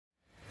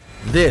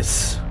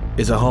This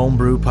is a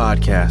homebrew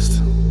podcast.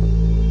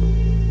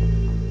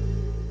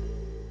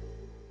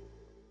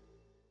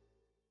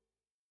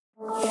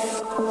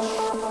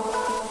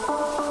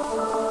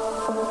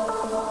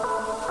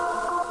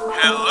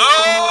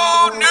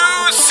 Hello,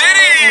 New City!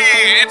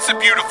 It's a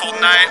beautiful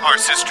night. Our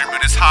sister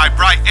moon is high,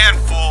 bright, and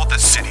full. The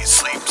city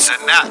sleeps,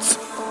 and that's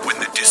when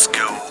the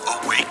disco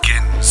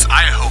awakens.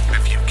 I hope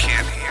if you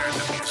can't hear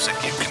the music,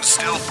 you can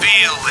still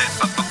feel it.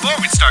 But before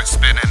we start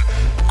spinning,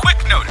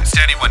 quick notice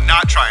to anyone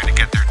not trying to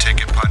get their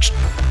ticket punched.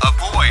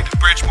 Avoid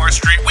Bridgemore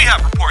Street. We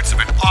have reports of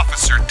an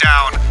officer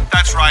down.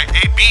 That's right,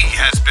 AB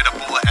has bit a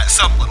bullet at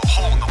some little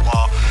hole in the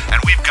wall, and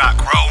we've got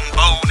chrome,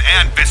 bone,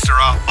 and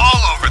viscera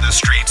all over the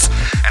streets,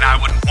 and I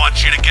wouldn't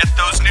want you to get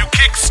those new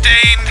kicks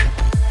stained.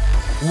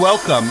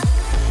 Welcome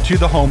to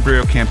the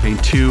Homebrew Campaign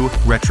 2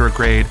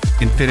 Retrograde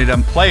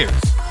Infinitum players.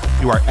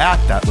 You are at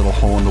that little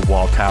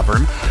hole-in-the-wall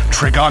tavern,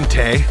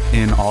 Trigante,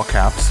 in all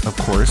caps, of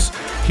course,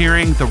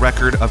 hearing the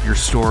record of your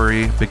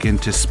story begin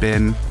to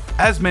spin,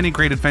 as many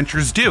great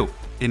adventures do,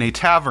 in a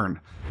tavern.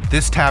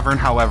 This tavern,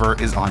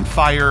 however, is on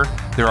fire.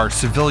 There are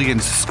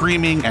civilians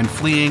screaming and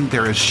fleeing.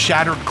 There is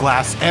shattered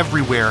glass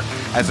everywhere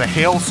as a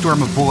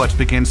hailstorm of bullets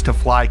begins to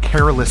fly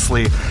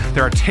carelessly.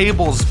 There are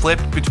tables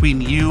flipped between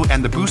you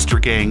and the booster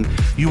gang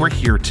you are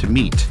here to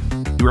meet.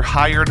 You were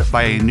hired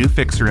by a new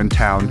fixer in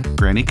town,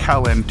 Granny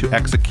Kellen, to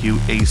execute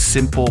a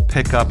simple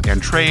pickup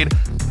and trade.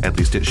 At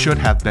least it should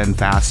have been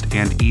fast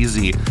and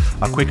easy.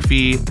 A quick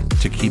fee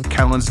to keep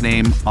Kellen's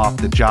name off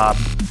the job,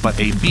 but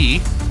a B,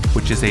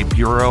 which is a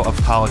Bureau of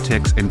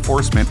Politics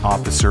Enforcement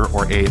Officer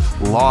or a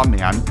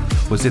lawman,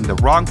 was in the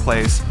wrong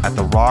place at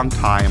the wrong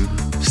time,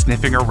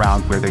 sniffing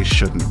around where they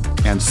shouldn't.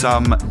 And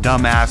some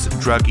dumbass,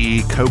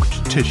 druggy,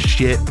 coked to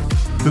shit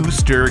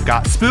booster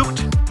got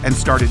spooked and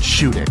started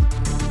shooting.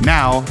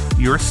 Now,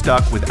 you're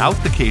stuck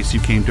without the case you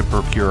came to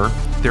procure.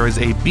 There is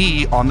a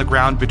B on the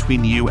ground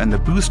between you and the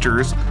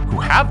boosters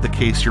who have the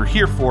case you're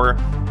here for,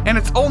 and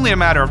it's only a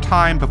matter of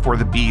time before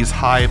the B's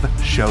hive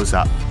shows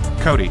up.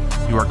 Cody,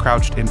 you are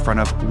crouched in front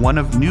of one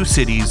of New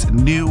City's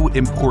new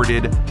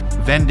imported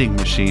vending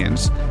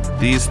machines.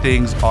 These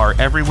things are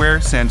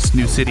everywhere since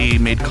New City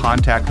made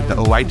contact with the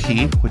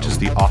OIT, which is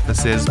the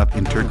Offices of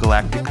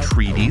Intergalactic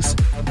Treaties.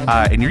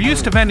 And you're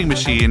used to vending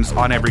machines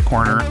on every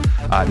corner,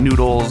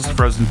 noodles,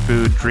 frozen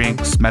food,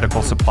 drinks,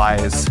 medical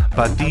supplies.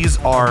 But these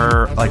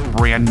are like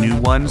brand new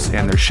ones,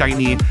 and they're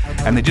shiny,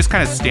 and they just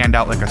kind of stand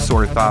out like a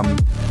sore thumb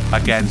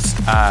against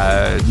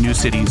New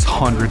City's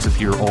hundreds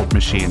of year old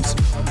machines.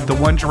 The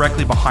one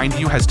directly behind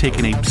you has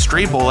taken a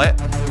stray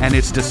bullet, and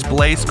its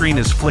display screen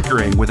is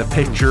flickering with a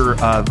picture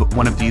of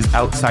one of these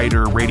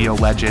outsider radio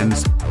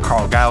legends,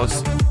 Carl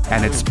Gauss,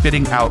 and it's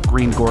spitting out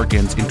green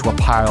gorgons into a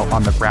pile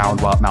on the ground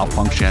while it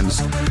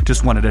malfunctions,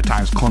 just one at a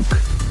time. Clunk,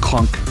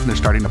 clunk. They're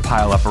starting to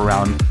pile up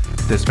around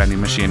this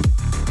vending machine.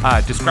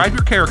 Describe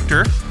your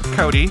character,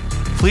 Cody.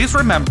 Please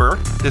remember,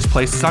 this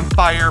place is on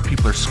fire,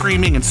 people are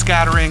screaming and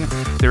scattering,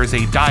 there is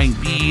a dying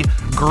bee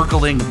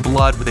gurgling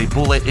blood with a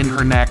bullet in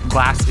her neck,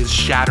 glass is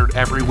shattered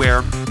everywhere,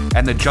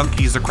 and the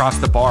junkies across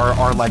the bar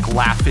are like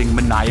laughing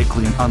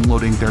maniacally and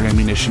unloading their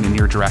ammunition in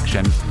your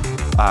direction.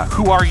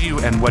 Who are you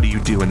and what do you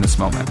do in this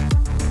moment?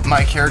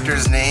 My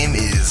character's name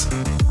is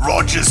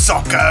Roger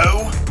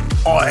Socko.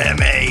 I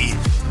am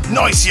a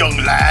nice young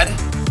lad,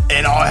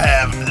 and I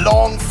have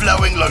long,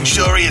 flowing,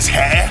 luxurious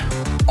hair.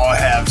 I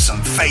have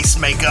some face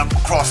makeup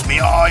across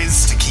my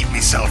eyes to keep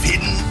myself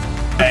hidden,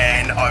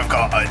 and I've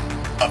got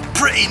a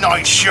pretty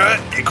nice shirt.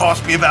 It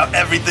cost me about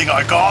everything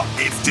I got.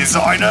 It's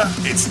designer,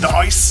 it's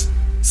nice.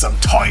 Some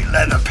tight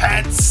leather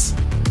pants.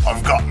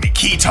 I've got me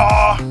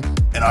guitar,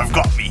 and I've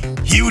got me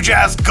huge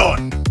ass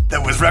gun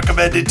that was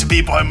recommended to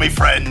me by my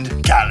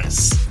friend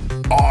Callus.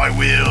 I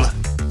will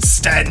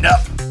stand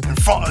up in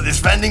front of this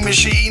vending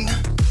machine.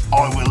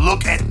 I will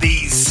look at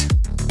these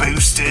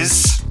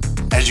boosters,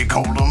 as you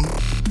call them.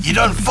 You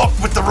done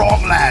fucked with the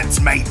wrong lads,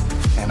 mate.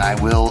 And I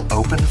will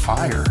open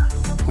fire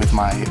with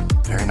my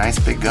very nice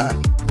big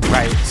gun.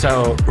 Right,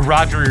 so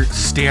Roger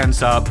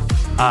stands up,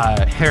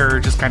 hair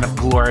just kind of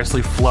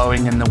gloriously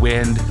flowing in the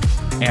wind,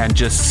 and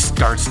just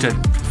starts to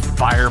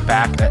fire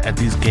back at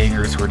these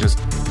gangers who are just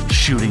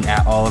shooting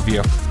at all of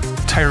you.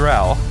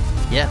 Tyrell.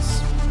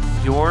 Yes.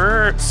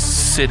 You're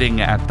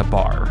sitting at the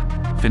bar,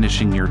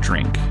 finishing your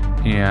drink,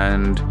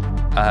 and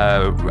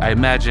I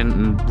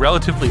imagine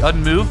relatively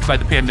unmoved by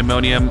the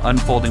pandemonium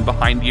unfolding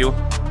behind you.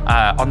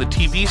 On the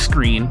TV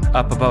screen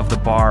up above the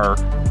bar,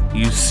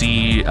 you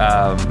see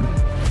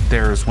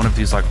there's one of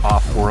these like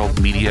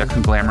off-world media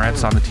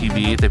conglomerates on the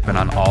TV. They've been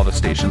on all the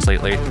stations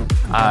lately.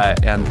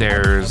 And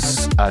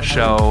there's a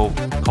show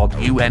called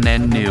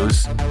UNN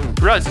News. I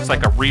realize it's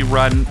like a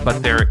rerun,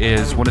 but there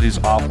is one of these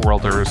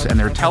off-worlders, and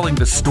they're telling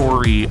the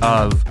story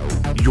of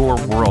your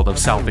world of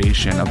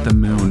salvation, of the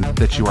moon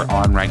that you are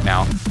on right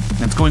now.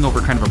 And it's going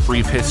over kind of a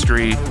brief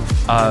history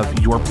of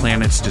your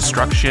planet's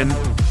destruction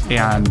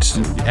and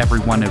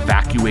everyone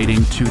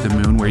evacuating to the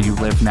moon where you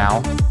live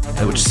now,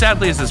 which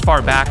sadly is as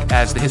far back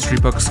as the history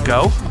books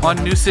go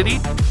on New City,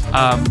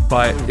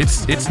 but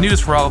it's news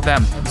for all of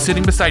them.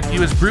 Sitting beside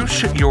you is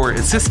Bruce, your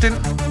assistant,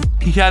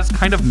 He has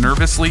kind of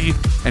nervously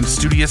and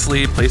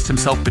studiously placed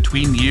himself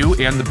between you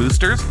and the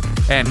boosters,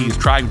 and he's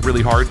trying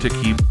really hard to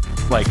keep,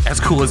 like, as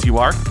cool as you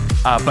are.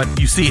 But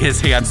you see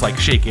his hands, like,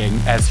 shaking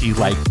as he,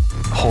 like,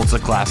 holds a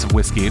glass of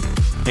whiskey.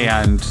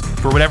 And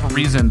for whatever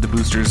reason, the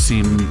boosters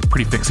seem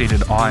pretty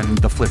fixated on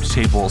the flipped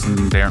tables,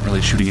 and they aren't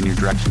really shooting in your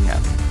direction yet.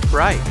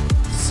 Right.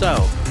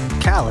 So,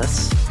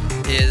 Callus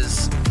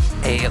is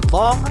a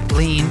long,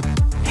 lean,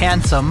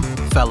 handsome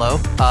fellow,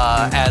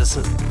 as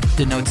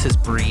denotes his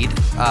breed.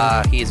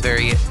 He is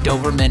very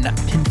Doberman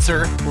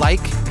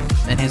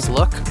Pinscher-like in his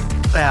look,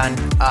 and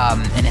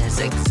in his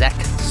exec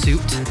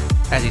suit.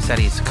 As you said,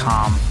 he's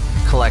calm,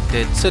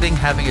 collected, sitting,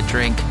 having a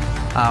drink,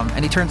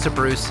 and he turns to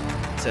Bruce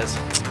and says,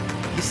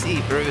 "You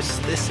see, Bruce,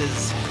 this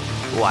is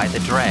why the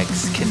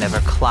dregs can never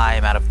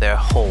climb out of their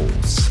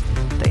holes.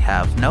 They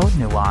have no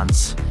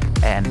nuance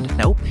and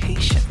no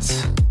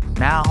patience.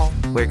 Now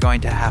we're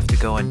going to have to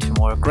go into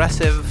more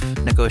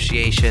aggressive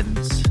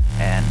negotiations,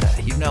 and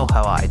you know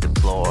how I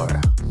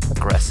deplore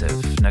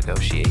aggressive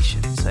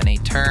negotiations." And he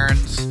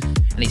turns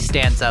and he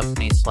stands up and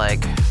he's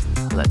like,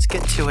 "Let's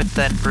get to it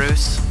then,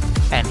 Bruce."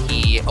 And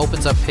he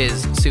opens up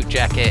his suit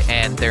jacket,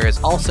 and there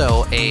is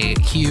also a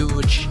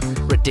huge,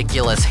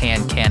 ridiculous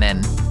hand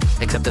cannon,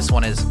 except this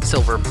one is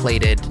silver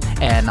plated,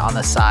 and on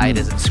the side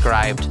is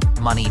inscribed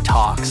 "Money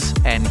Talks."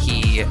 And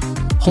he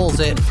pulls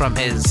it from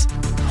his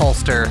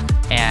holster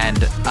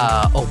and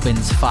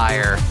opens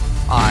fire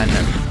on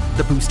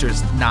the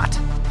boosters, not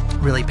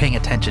really paying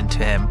attention to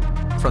him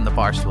from the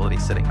bar stool that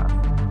he's sitting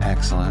on.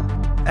 Excellent.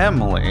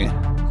 Emily,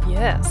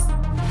 Yes.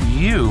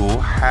 you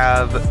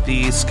have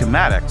the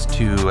schematics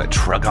to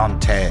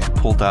Retrograde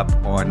pulled up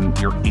on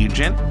your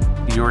agent.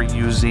 You're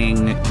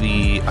using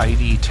the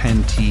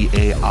ID10T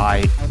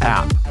AI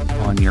app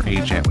on your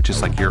agent, which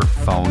is like your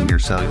phone, your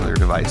cellular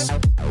device.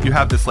 You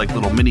have this like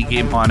little mini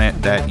game on it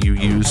that you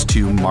use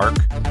to mark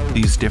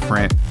these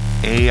different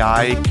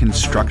AI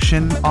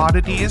construction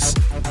oddities.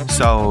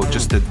 So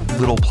just the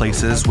little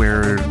places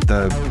where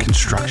the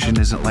construction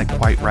isn't like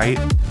quite right,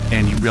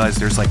 and you realize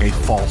there's like a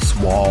false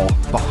wall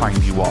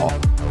behind you all.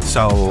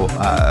 So,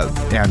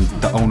 and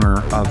the owner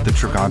of the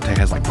Trigante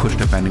has like pushed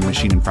a vending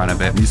machine in front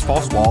of it. And these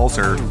false walls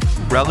are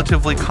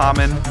relatively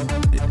common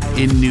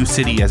in New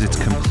City, as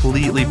it's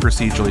completely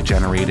procedurally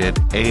generated,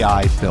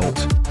 AI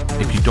built.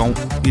 If you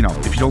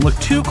don't look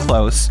too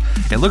close,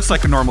 it looks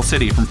like a normal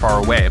city from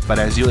far away. But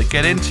as you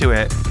get into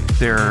it,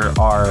 there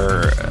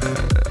are,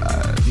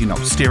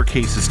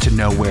 staircases to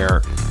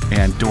nowhere,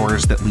 and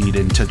doors that lead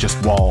into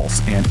just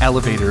walls, and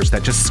elevators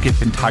that just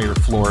skip entire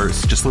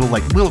floors, just little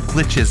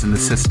glitches in the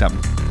system.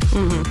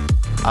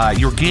 Mm-hmm.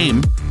 Your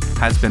game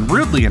has been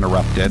rudely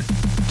interrupted.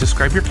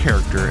 Describe your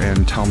character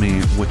and tell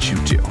me what you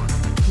do.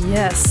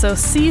 Yes, so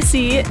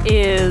Cece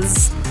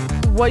is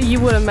what you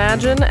would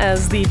imagine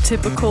as the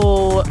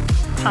typical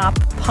pop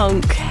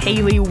punk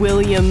Hayley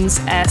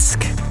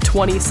Williams-esque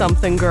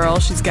 20-something girl.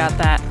 She's got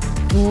that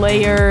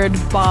layered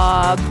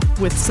bob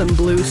with some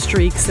blue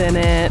streaks in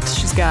it.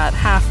 She's got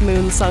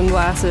half-moon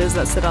sunglasses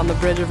that sit on the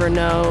bridge of her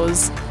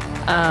nose.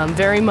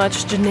 Very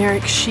much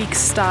generic chic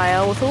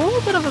style with a little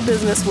bit of a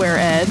business wear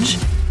edge.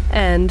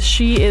 And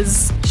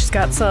she's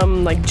got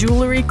some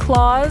jewelry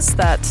claws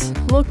that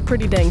look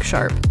pretty dang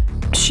sharp.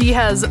 She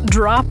has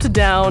dropped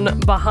down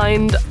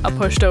behind a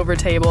pushed over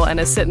table and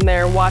is sitting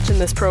there watching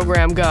this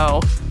program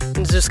go,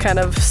 and just kind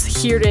of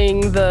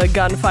hearing the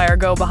gunfire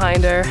go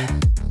behind her.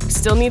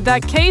 Still need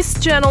that case,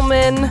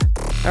 gentlemen.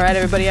 All right,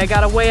 everybody, I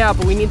got a way out,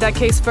 but we need that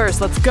case first.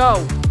 Let's go.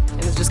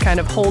 And is just kind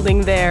of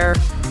holding there,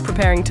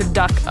 preparing to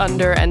duck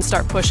under and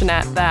start pushing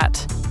at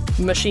that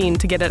machine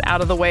to get it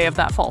out of the way of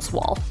that false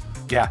wall.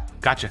 Yeah,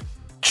 gotcha.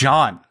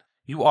 John,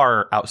 you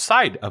are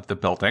outside of the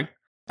building.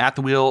 At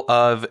the wheel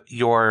of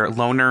your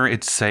loaner,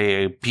 it's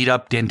a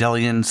beat-up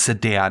Dandelion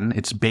sedan.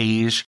 It's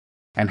beige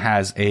and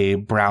has a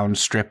brown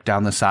strip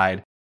down the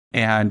side.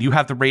 And you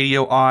have the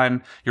radio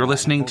on. You're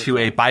listening to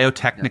a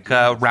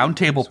Biotechnica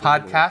roundtable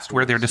podcast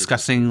where they're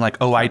discussing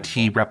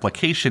OIT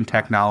replication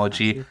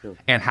technology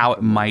and how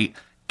it might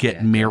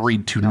get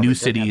married to New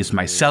City's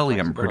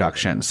mycelium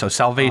production. So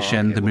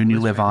Salvation, the moon you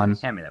live on,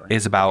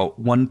 is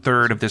about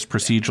 1/3 of this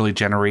procedurally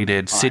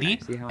generated city,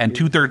 and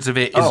 2/3 of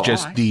it is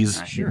just these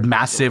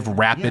massive,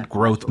 rapid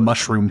growth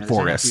mushroom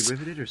forests.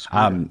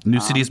 New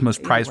City's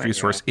most prized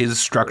resource is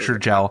structure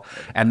gel,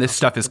 and this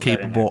stuff is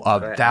capable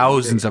of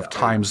thousands of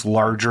times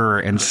larger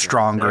and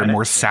stronger and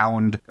more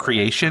sound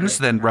creations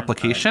than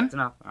replication,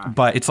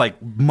 but it's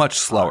much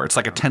slower. It's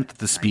 1/10 of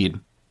the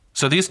speed.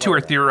 So these two are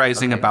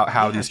theorizing about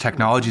how these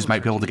technologies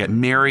might be able to get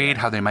married,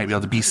 how they might be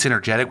able to be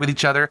synergetic with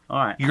each other.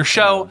 Your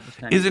show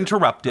is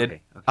interrupted.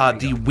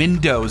 The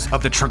windows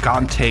of the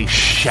Trigante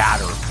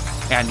shatter,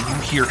 and you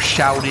hear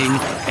shouting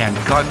and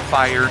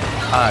gunfire.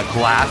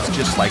 Glass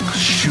just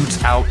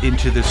shoots out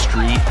into the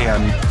street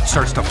and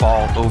starts to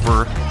fall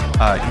over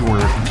your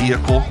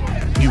vehicle.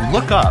 You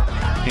look up,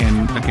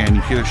 and again,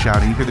 you hear the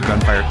shouting, you hear the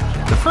gunfire.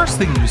 The first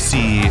thing you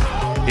see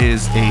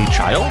is a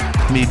child,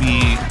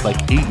 maybe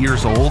 8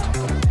 years old.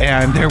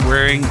 and they're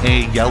wearing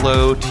a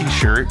yellow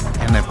t-shirt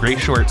and they have gray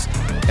shorts,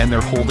 and they're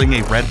holding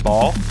a red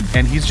ball,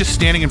 and he's just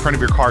standing in front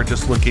of your car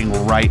just looking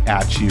right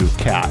at you,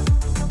 Kat.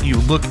 You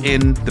look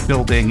in the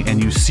building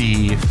and you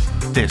see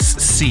this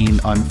scene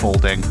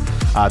unfolding,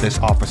 this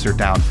officer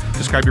down.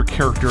 Describe your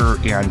character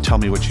and tell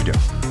me what you do.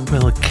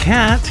 Well, a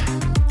cat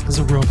is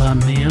a robot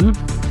man.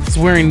 He's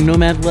wearing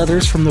nomad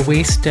leathers from the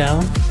waist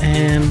down,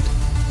 and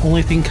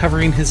only thing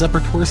covering his upper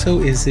torso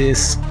is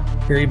this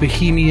very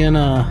bohemian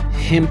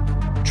hemp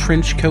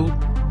trench coat.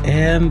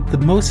 And the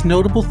most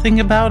notable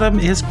thing about him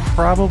is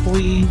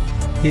probably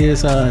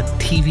his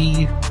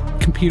TV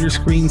computer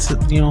screens,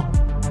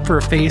 for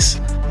a face.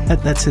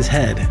 That's his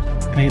head.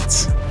 And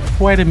it's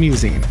quite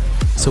amusing.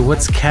 So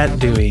what's Kat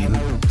doing?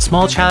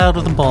 Small Child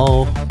with a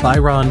Ball by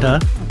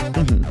Rhonda.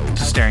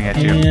 Just staring at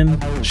you.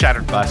 And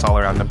shattered glass all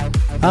around him.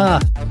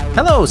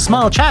 hello,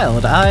 small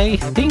child. I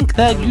think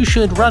that you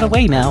should run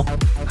away now.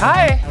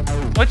 Hi,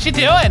 what you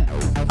doing?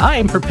 I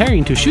am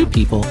preparing to shoot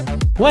people.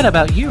 What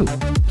about you?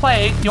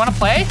 Play? You want to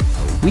play?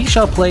 We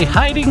shall play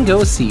hide and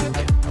go seek.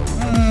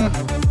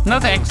 No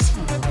thanks.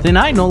 Then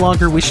I no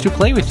longer wish to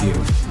play with you.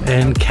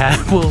 And Kat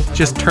will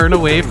just turn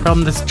away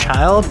from this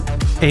child,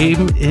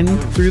 aim in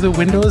through the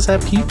windows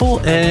at people,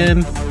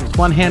 and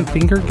one-hand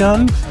finger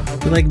gun,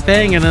 like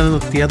bang, and then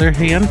with the other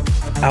hand,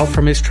 out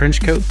from his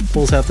trench coat,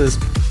 pulls out this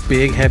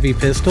big heavy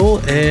pistol,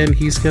 and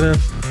he's gonna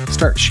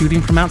start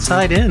shooting from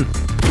outside in.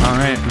 All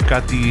right, we've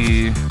got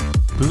the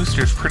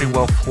boosters pretty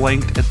well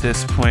flanked at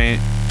this point.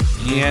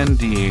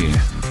 Andy,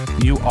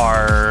 you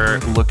are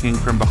looking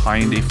from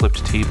behind a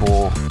flipped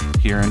table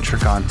here in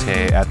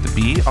Trigante at the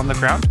bee on the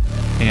ground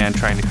and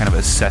trying to kind of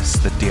assess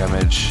the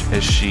damage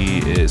as she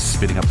is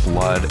spitting up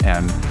blood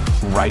and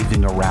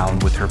writhing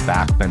around with her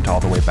back bent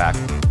all the way back.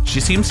 She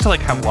seems to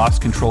have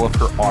lost control of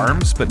her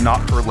arms, but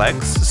not her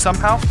legs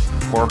somehow,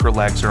 or her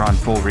legs are on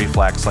full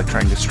reflex,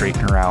 trying to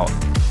straighten her out,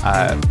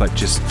 but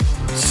just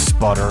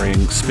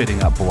sputtering,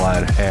 spitting up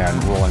blood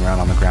and rolling around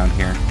on the ground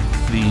here.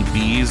 The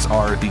bees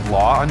are the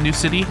law on New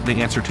City.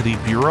 They answer to the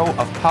Bureau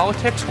of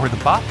Politics, or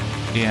the BOP.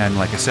 And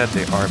like I said,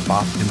 they are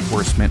BOP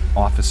enforcement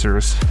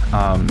officers.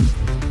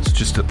 So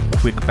just a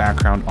quick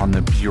background on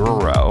the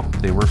Bureau.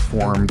 They were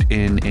formed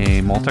in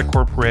a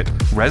multi-corporate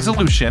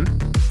resolution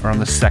around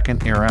the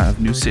second era of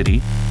New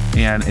City.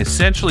 And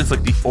essentially, it's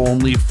the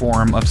only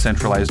form of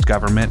centralized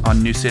government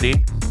on New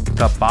City.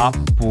 The BOP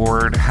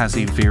board has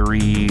a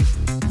very,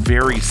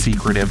 very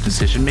secretive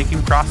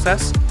decision-making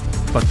process,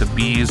 but the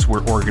bees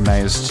were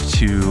organized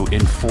to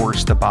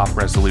enforce the BOP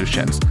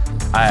resolutions.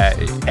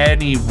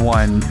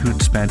 Anyone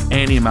who'd spent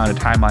any amount of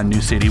time on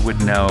New City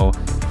would know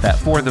that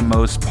for the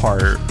most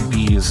part,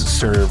 bees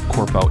serve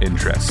corpo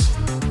interests.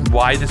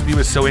 Why this bee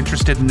was so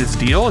interested in this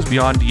deal is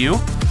beyond you.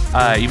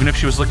 Even if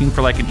she was looking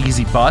for an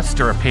easy bust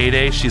or a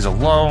payday, she's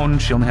alone.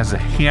 She only has a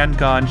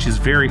handgun. She's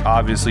very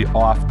obviously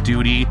off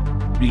duty.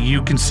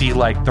 You can see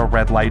the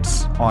red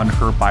lights on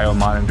her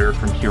biomonitor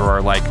from here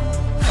are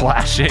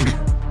flashing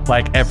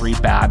every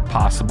bad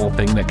possible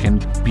thing that can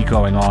be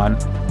going on.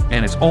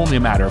 And it's only a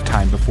matter of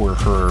time before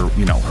her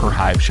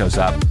hive shows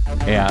up.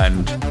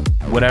 And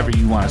whatever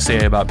you want to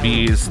say about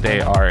bees, they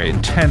are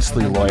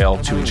intensely loyal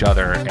to each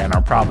other and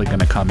are probably going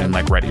to come in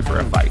ready for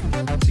a fight.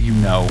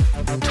 So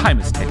time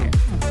is ticking.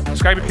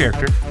 Describe your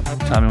character.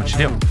 Tell me what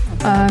you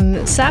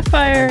do.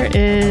 Sapphire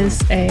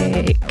is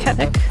a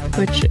Ketic,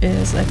 which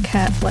is a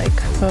cat-like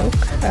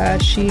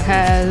folk. She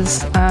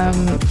has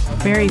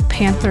very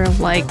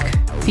panther-like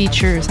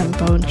features and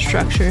bone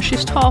structure.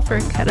 She's tall for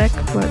a Ketic,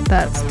 but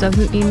that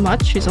doesn't mean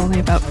much. She's only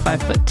about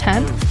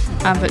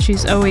 5'10", but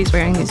she's always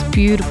wearing these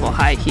beautiful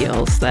high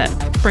heels that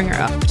bring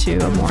her up to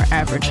a more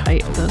average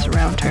height of those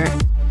around her.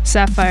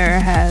 Sapphire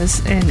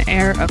has an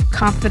air of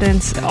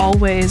confidence,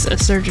 always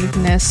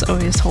assertiveness,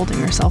 always holding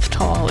herself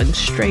tall and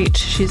straight.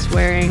 She's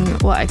wearing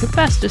what I could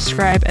best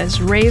describe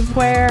as rave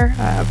wear,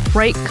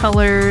 bright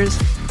colors,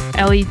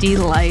 LED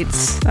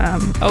lights,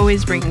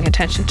 always bringing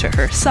attention to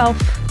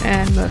herself,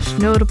 and most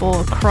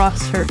notable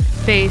across her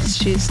face,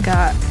 she's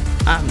got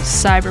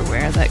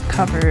cyberware that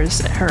covers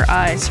her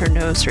eyes, her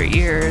nose, her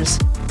ears,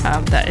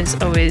 that is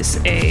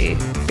always a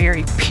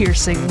very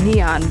piercing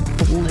neon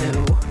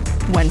blue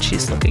when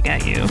she's looking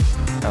at you.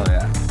 Oh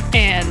yeah.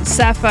 And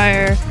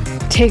Sapphire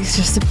takes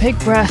just a big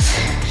breath.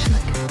 She's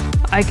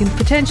like, I can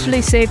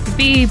potentially save the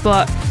bee,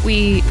 but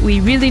we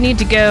really need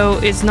to go.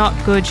 It's not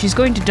good. She's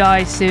going to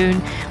die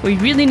soon. We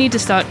really need to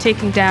start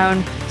taking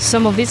down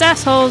some of these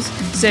assholes.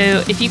 So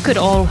if you could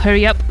all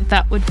hurry up,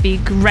 that would be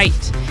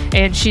great.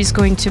 And she's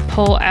going to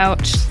pull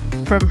out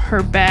from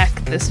her back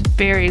this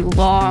very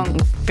long,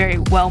 very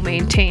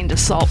well-maintained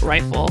assault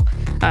rifle.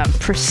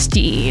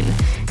 Pristine,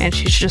 and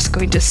she's just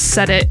going to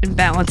set it and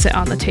balance it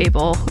on the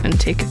table and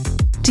take a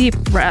deep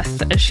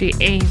breath as she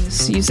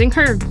aims using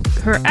her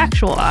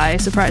actual eye,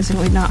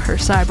 surprisingly not her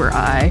cyber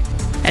eye,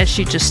 as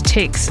she just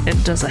takes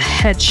and does a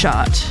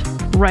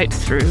headshot right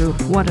through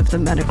one of the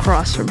men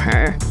across from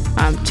her,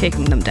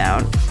 taking them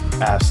down.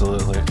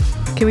 Absolutely.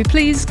 Can we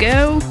please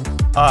go?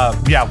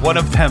 Yeah, one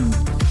of them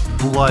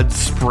blood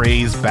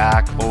sprays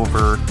back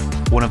over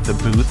one of the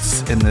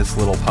booths in this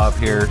little pub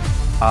here.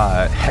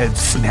 Head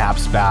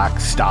snaps back,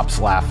 stops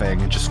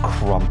laughing, and just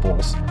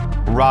crumples.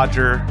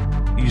 Roger,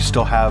 you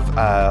still have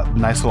a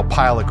nice little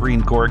pile of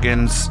green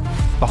gorgons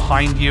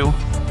behind you.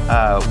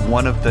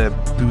 One of the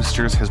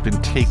boosters has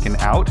been taken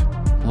out.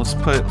 Let's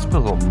put a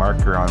little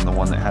marker on the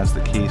one that has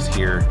the case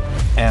here,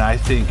 and I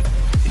think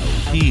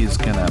he's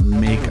gonna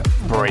make a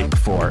break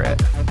for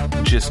it.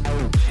 Just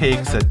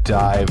takes a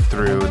dive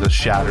through the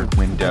shattered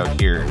window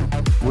here.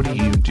 What do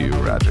you do,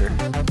 Roger?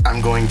 I'm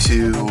going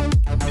to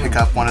pick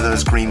up one of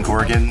those green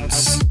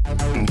gorgons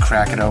and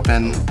crack it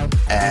open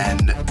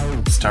and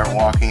start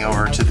walking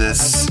over to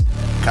this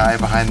guy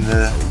behind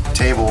the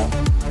table,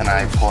 and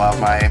I pull out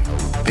my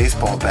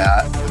baseball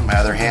bat with my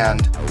other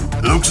hand.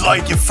 Looks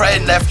like your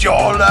friend left you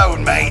all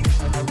alone, mate.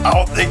 I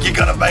don't think you're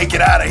gonna make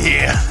it out of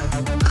here.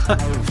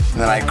 And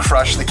then I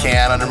crush the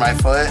can under my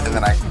foot, and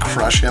then I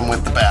crush him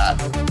with the bat.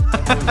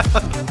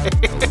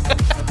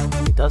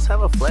 He does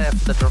have a flair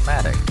for the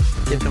dramatic.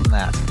 Give him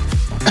that.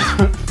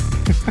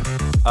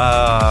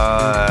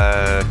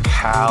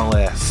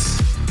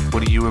 Callus.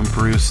 What do you and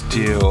Bruce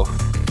do?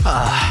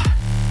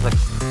 The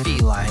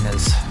feline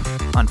is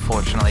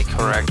unfortunately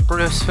correct.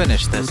 Bruce,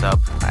 finish this up.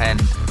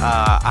 And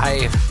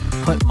I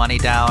put money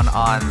down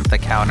on the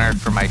counter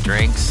for my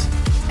drinks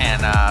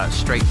and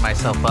straighten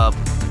myself up,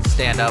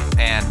 stand up,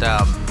 and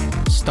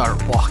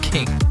start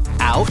walking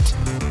out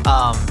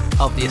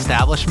of the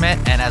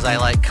establishment. And as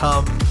I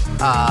come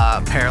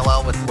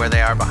parallel with where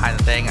they are behind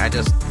the thing, I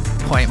just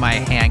point my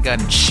handgun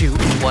and shoot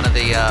one of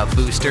the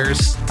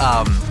boosters.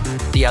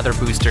 The other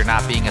booster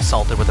not being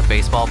assaulted with a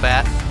baseball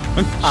bat.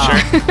 Sure.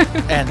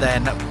 And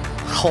then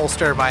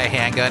holster my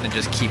handgun and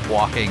just keep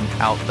walking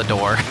out the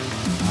door.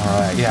 All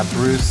right, yeah,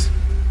 Bruce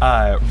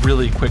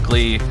really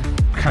quickly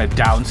kind of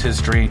downs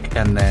his drink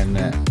and then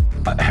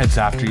heads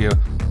after you.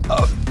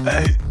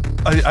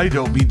 I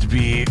don't mean to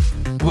be...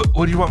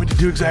 What do you want me to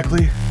do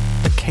exactly?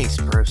 The case,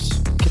 Bruce.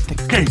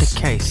 Get the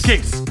case.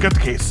 Get the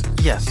case.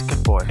 Yes,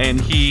 good boy. And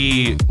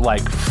he,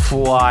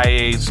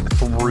 flies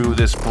through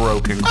this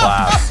broken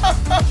glass.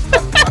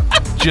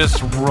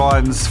 Just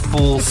runs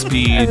full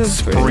speed,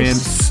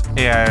 sprints,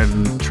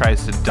 and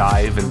tries to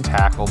dive and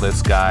tackle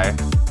this guy.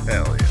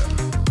 Hell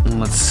yeah.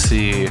 Let's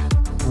see.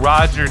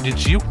 Roger,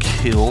 did you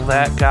kill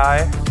that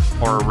guy?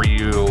 Or were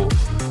you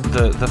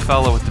the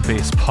fellow with the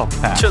baseball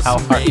bat? Just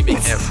waving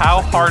him.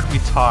 How hard we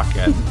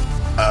talking?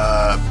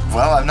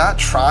 Well, I'm not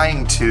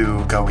trying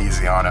to go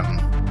easy on him.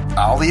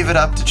 I'll leave it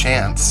up to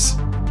chance.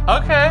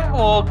 Okay,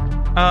 well,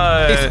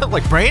 He's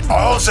like brain?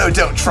 I also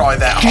don't try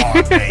that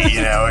hard, mate.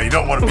 You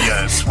don't want to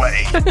be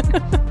sweaty.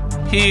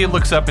 he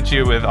looks up at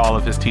you with all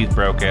of his teeth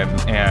broken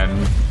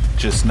and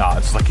just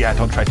nods. Yeah,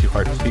 don't try too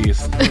hard,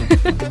 please.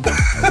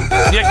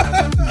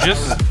 Yeah,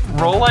 just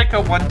roll a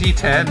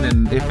 1d10,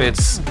 and if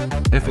it's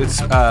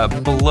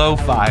below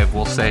 5,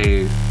 we'll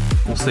say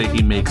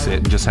he makes it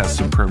and just has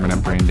some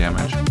permanent brain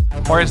damage.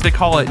 Or as they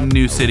call it in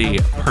New City,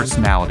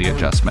 personality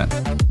adjustment.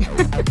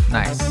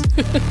 Nice.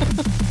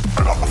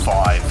 I got the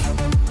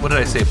 5. What did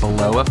I say?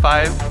 Below a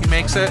 5, he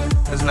makes it?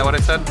 Isn't that what I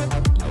said?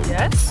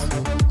 Yes?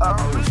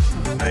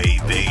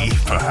 Maybe,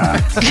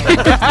 perhaps.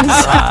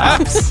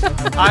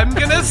 I'm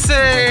gonna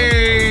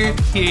say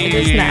It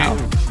is now.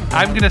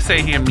 I'm gonna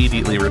say he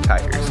immediately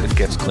retires and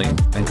gets clean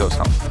and goes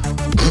home.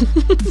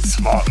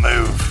 Smart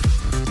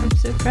move. I'm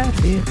so proud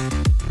of you.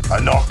 I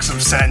knocked some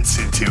sense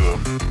into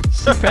him.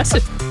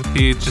 Impressive.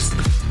 He just...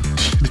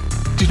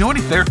 Do you know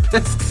any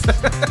therapists?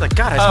 Like,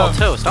 God, I smell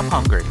toast. I'm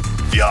hungry.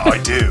 Yeah, I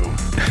do.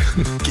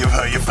 Give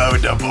her your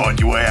phone number on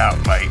your way out,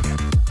 mate.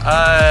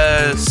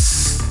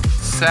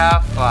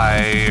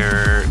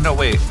 Sapphire... No,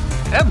 wait.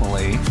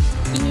 Emily?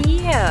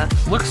 Yeah.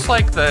 Looks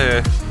like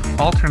the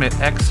alternate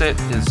exit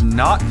is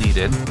not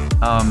needed.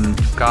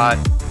 You've got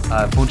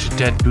a bunch of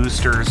dead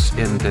boosters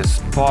in this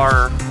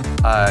bar.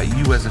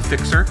 You as a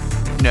fixer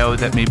know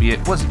that maybe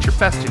it wasn't your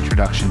best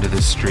introduction to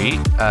this street,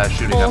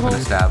 shooting up an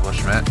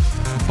establishment,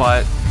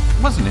 but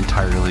it wasn't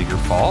entirely your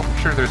fault. I'm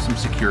sure there's some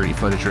security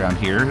footage around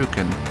here who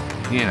can,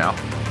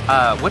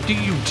 what do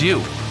you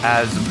do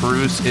as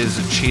Bruce is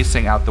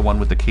chasing out the one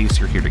with the case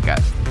you're here to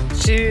get?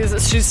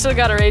 She's still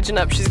got her agent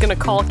up. She's gonna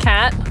call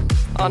Kat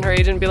on her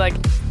agent and be like,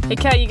 "Hey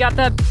Kat, you got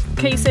that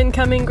case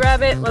incoming?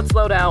 Grab it. Let's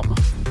load out.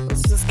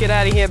 Let's just get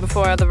out of here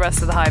before the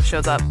rest of the hive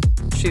shows up."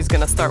 She's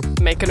gonna start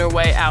making her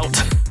way out.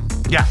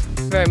 Yeah.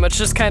 Very much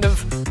just kind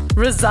of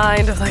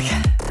resigned, all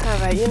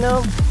right,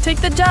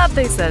 take the job,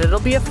 they said. It'll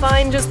be a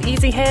fine, just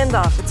easy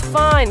handoff. It's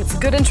fine. It's a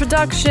good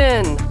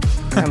introduction.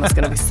 Grandma's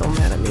gonna be so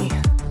mad at me.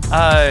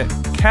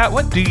 Kat,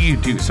 what do you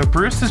do? So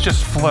Bruce has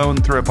just flown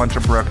through a bunch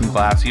of broken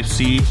glass. You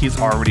see he's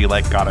already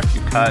got a few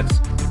cuts.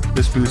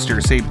 This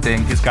booster, same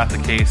thing. He's got the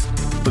case.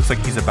 Looks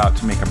like he's about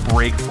to make a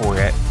break for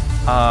it.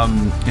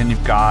 And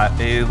you've got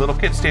a little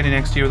kid standing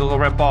next to you with a little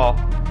red ball.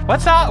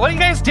 What's up? What are you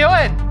guys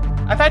doing?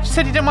 I thought you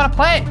said you didn't want to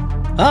play.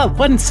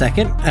 1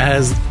 second,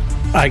 as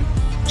I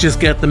just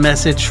get the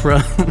message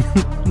from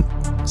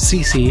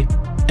Cece,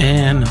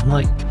 and I'm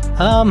like,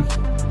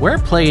 we're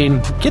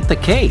playing Get the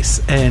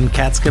Case, and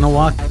Kat's gonna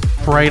walk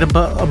right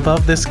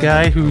above this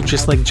guy who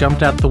just like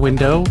jumped out the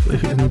window.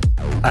 And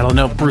I don't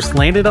know if Bruce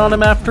landed on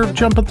him after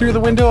jumping through the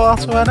window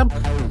also at him.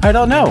 I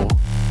don't know.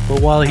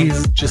 But while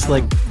he's just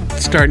like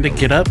starting to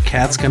get up,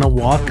 Kat's gonna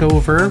walk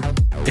over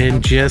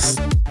and just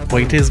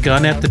point his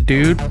gun at the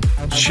dude,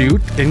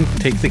 shoot, and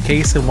take the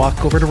case and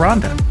walk over to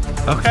Rhonda.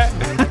 Okay.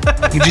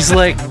 You just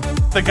like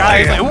The guy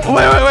is like,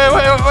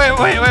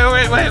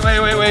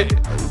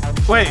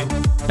 wait.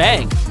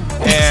 Bang.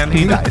 And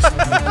he dies.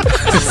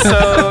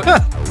 So,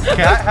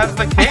 Cat has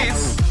the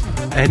case.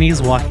 And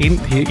he's walking.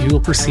 He will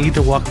proceed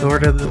to walk over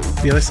to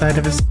the other side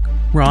of his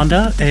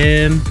Rhonda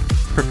and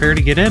prepare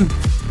to get in.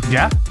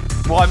 Yeah.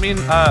 Well, I mean,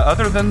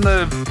 other than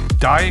the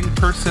dying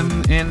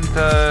person in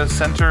the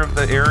center of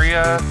the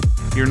area,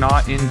 you're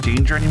not in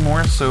danger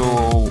anymore,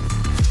 so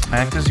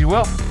act as you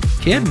will.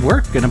 Kid,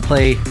 we're gonna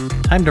play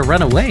Time to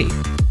Run Away.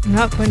 I'm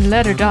not going to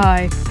let her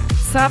die.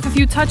 Saf, if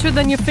you touch her,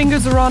 then your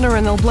fingers are on her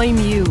and they'll blame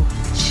you.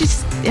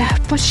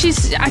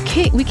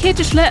 We can't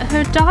just let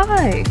her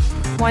die.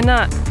 Why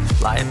not?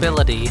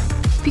 Liability.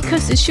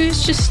 Because she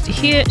was just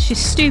here, she's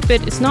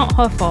stupid, it's not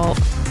her fault.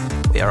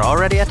 We are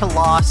already at a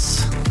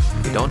loss.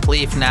 If we don't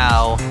leave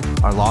now,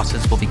 our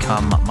losses will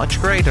become much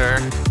greater,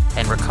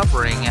 and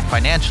recovering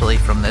financially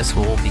from this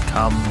will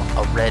become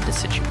a red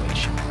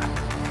situation.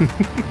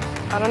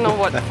 I don't know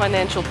what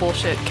financial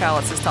bullshit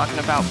Callus is talking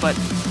about, but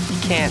you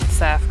can't,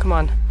 Saf. Come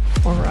on.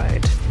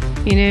 Alright.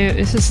 You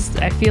know,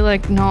 I feel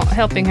like not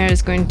helping her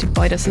is going to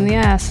bite us in the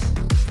ass.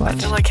 I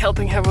feel like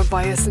helping her would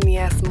bite us in the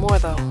ass more,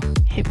 though.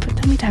 Hey, but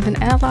then we'd have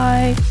an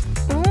ally.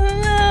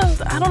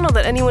 I don't know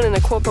that anyone in a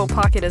corpo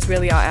pocket is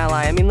really our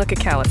ally. I mean, look at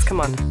Callus. Come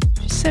on.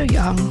 She's so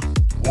young.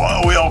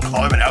 Why are we all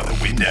climbing out the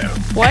window?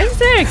 Why is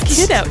there a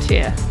kid out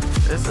here?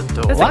 There's a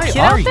door. There's a Why kid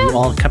are out there? you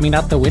all coming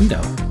out the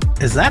window?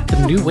 Is that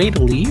the new way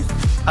to leave?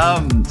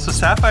 So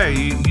Sapphire,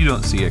 you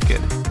don't see a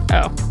kid.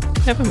 Oh,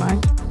 never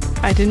mind.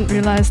 I didn't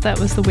realize that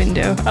was the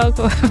window. I'll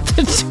go out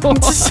the door.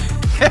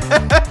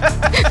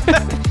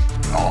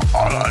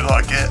 I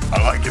like it.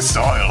 I like your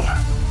style.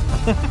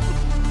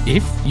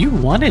 If you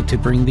wanted to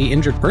bring the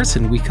injured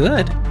person, we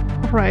could.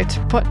 Right,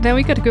 but now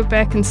we gotta go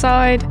back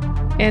inside.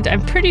 And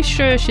I'm pretty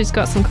sure she's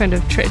got some kind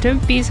of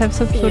don't bees have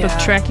some sort of Yeah.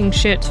 tracking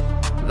shit?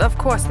 Of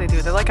course they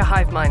do. They're like a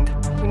hive mind.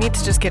 We need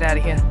to just get out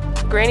of here.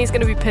 Granny's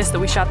gonna be pissed that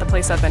we shot the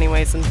place up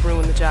anyways and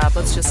ruined the job.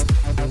 Let's just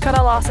cut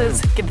our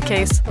losses, get the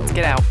case, let's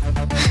get out.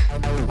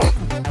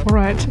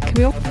 Alright, can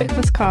we all fit in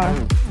this car?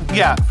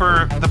 Yeah,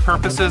 for the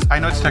purposes, I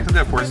know it's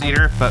technically a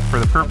four-seater, but for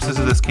the purposes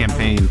of this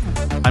campaign,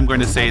 I'm going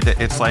to say that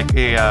it's like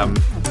a,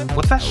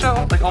 what's that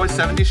show? Like always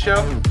 70s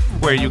show?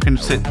 Where you can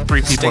sit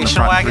 3 people in the Station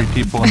front, wagon? 3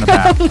 people in the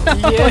back.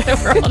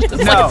 We're all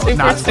just No, like super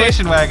not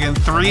station wagon.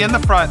 3 in the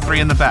front, 3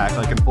 in the back.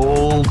 Like an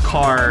old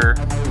car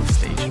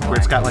Station where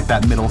it's got like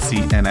that middle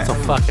seat in it. It's a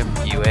fucking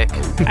Buick.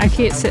 I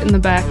can't sit in the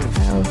back.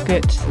 I'll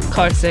get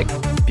car sick.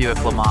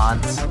 Buick Le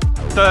Mans.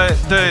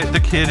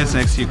 The kid is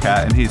next to you,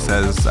 Kat, and he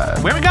says,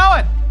 where are we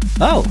going?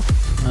 Oh,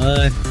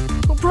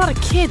 Who brought a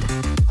kid?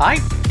 I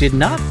did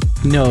not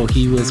know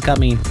he was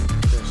coming.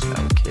 There's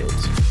no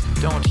kids.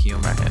 Don't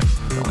humor him.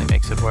 It only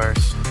makes it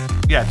worse.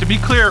 Yeah, to be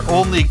clear,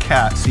 only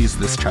Kat sees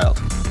this child.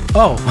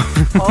 Oh,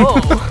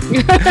 Oh.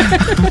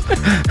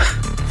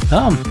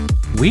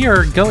 we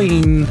are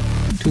going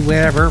to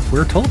wherever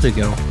we're told to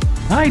go.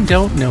 I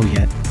don't know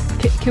yet.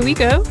 Can we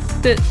go?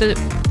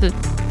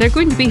 They're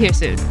going to be here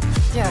soon.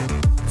 Yeah.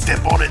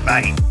 Step on it,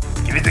 mate.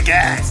 Give it the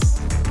gas.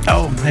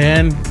 Oh,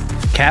 and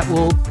Kat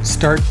will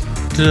start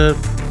to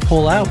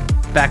pull out,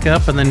 back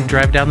up, and then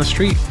drive down the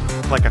street.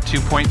 Like a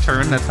 2-point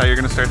turn, that's how you're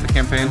going to start the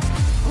campaign.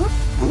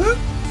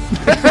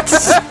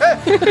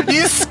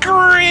 You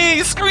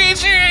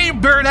screech, you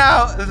burn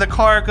out. The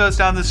car goes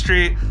down the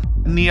street.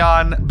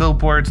 Neon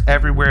billboards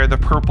everywhere, the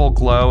purple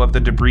glow of the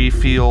debris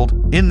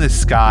field in the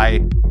sky.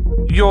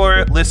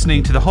 You're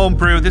listening to the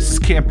Homebrew. This is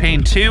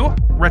Campaign 2,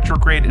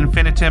 Retrograde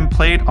Infinitum,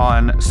 played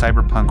on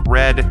Cyberpunk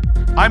Red.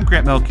 I'm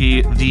Grant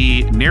Mielke,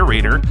 the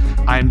narrator.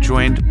 I'm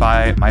joined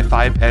by my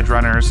 5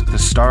 Edgerunners, the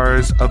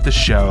stars of the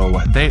show.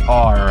 They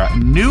are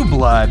New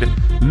Blood,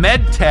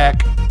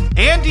 MedTech,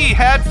 Andy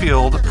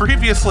Hadfield,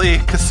 previously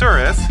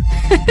Kasuris,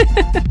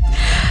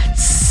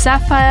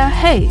 Sapphire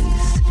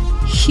Hayes,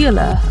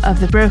 healer of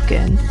the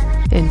broken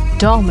and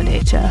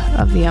dominator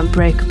of the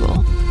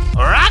unbreakable.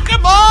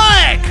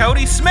 Rockaboy,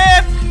 Cody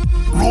Smith,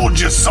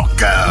 Roger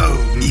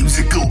Socko,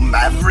 musical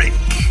maverick.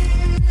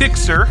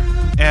 Fixer,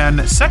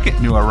 and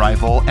second new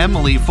arrival,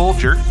 Emily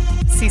Folger,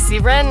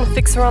 CC Ren,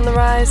 fixer on the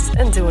rise,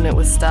 and doing it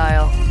with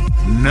style.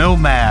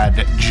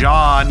 Nomad,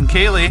 John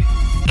Cayley,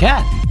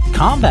 Kat,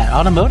 combat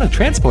automotive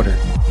transporter.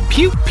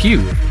 Pew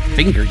pew,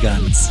 finger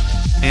guns.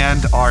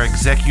 and our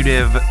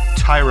executive,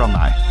 Tyrell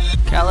Nye.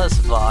 Callus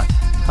Vought,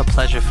 a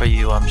pleasure for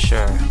you, I'm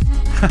sure.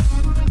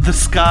 The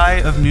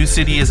sky of New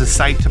City is a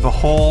sight to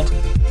behold.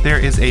 There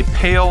is a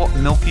pale,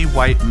 milky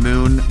white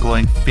moon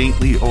glowing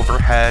faintly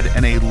overhead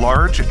and a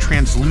large,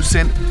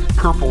 translucent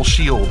purple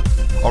shield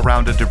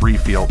around a debris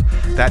field.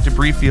 That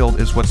debris field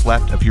is what's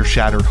left of your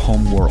shattered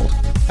home world,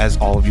 as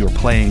all of you are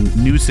playing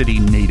New City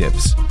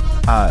natives.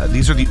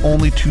 These are the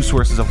only two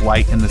sources of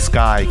light in the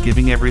sky,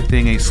 giving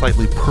everything a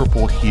slightly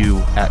purple hue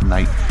at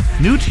night.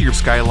 New to your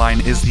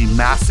skyline is the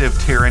massive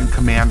Terran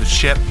command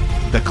ship,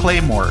 the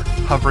Claymore,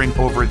 hovering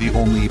over the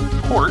only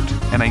port,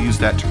 and I use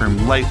that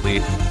term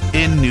lightly,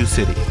 in New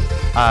City.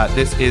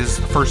 This is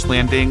First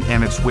Landing,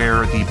 and it's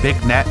where the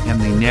Big Net and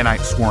the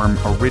Nanite Swarm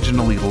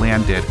originally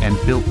landed and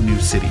built New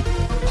City,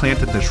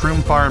 planted the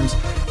shroom farms,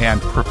 and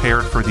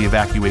prepared for the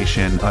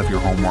evacuation of your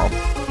homeworld.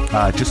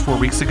 Just 4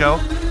 weeks ago,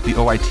 the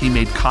OIT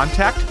made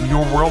contact.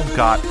 Your world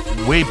got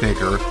way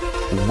bigger,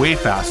 way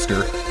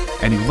faster,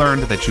 and you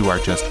learned that you are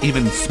just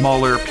even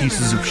smaller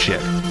pieces of shit.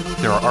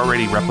 There are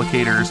already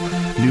replicators,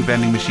 new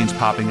vending machines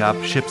popping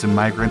up, ships and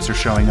migrants are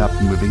showing up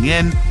and moving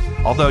in,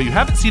 although you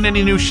haven't seen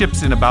any new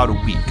ships in about a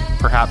week,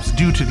 perhaps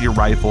due to the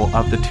arrival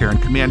of the Terran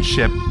command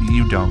ship.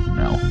 You don't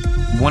know.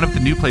 One of the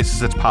new places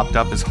that's popped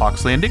up is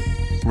Hawk's Landing,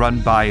 run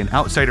by an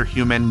outsider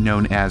human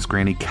known as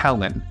Granny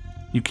Kellen.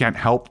 You can't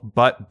help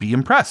but be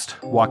impressed.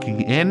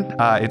 Walking in,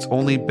 it's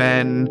only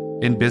been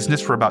in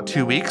business for about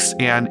 2 weeks,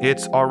 and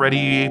it's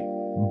already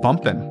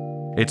bumping.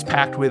 It's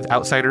packed with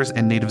outsiders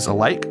and natives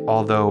alike,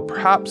 although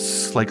perhaps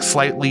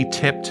slightly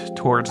tipped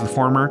towards the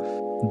former.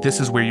 This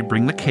is where you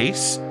bring the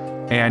case,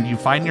 and you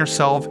find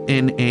yourself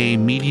in a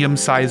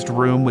medium-sized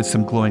room with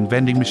some glowing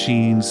vending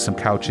machines, some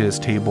couches,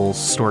 tables,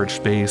 storage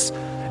space,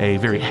 a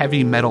very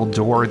heavy metal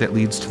door that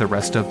leads to the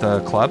rest of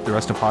the club, the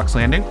rest of Hawk's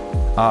Landing.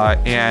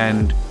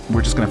 And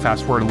we're just going to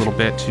fast forward a little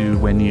bit to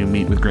when you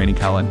meet with Granny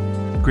Kellen.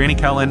 Granny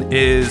Kellen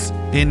is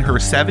in her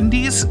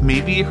 70s,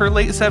 maybe her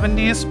late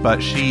 70s,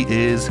 but she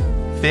is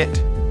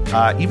fit,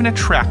 even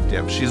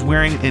attractive. She's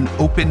wearing an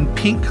open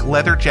pink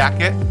leather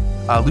jacket,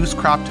 a loose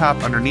crop top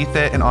underneath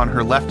it, and on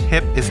her left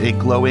hip is a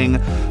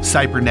glowing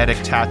cybernetic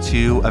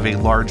tattoo of a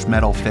large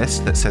metal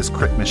fist that says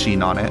Crit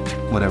Machine on it,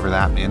 whatever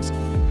that means.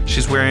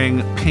 She's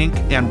wearing pink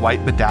and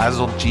white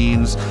bedazzled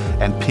jeans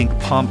and pink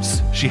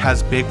pumps. She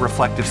has big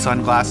reflective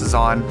sunglasses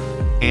on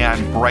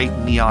and bright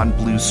neon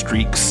blue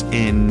streaks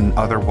in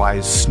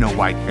otherwise snow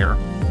white hair.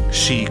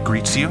 She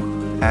greets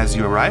you as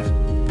you arrive,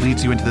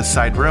 leads you into the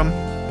side room,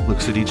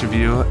 looks at each of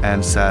you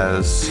and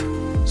says,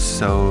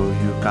 "So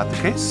you got the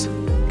case?"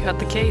 Got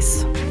the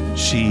case.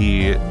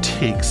 She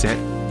takes it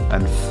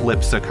and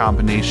flips a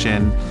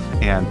combination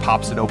and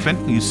pops it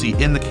open. You see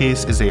in the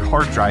case is a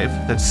hard drive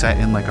that's set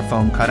in like a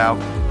foam cutout,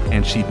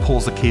 and she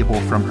pulls a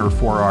cable from her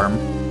forearm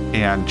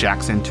and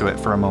jacks into it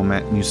for a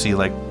moment, and you see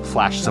like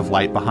flashes of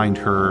light behind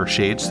her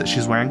shades that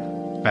she's wearing,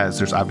 as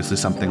there's obviously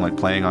something like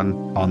playing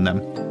on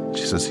them.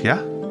 She says,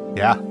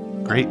 yeah,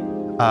 great.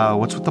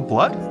 What's with the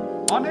blood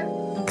on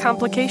it?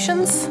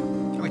 Complications?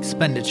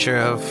 Expenditure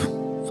of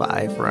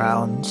 5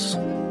 rounds,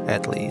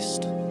 at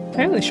least.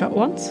 I only shot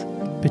once.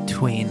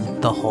 Between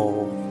the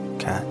whole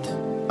cat.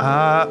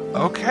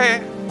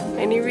 Okay.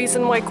 Any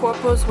reason why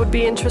Corpos would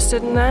be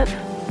interested in that?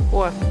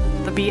 Or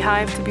the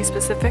beehive, to be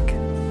specific?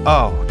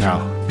 Oh,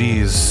 no.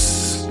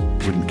 Bees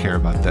wouldn't care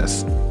about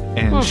this.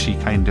 And she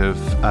kind of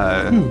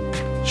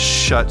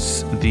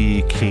shuts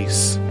the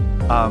case.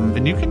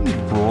 And you can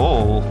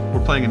roll.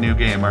 We're playing a new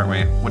game, aren't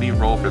we? What do you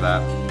roll for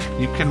that?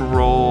 You can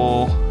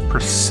roll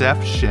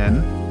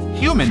perception.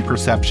 Human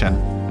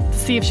perception.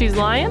 See if she's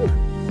lying?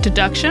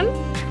 Deduction?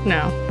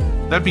 No.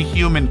 That'd be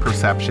human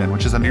perception,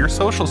 which is under your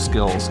social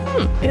skills.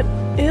 It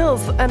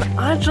is, and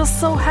I just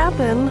so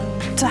happen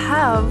to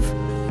have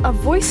a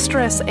voice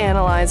stress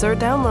analyzer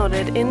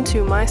downloaded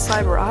into my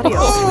cyber audio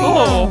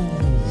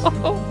suite.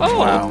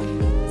 Wow.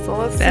 So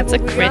let's That's see a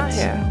what we crit. got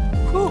here.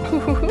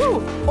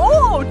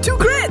 Oh, 2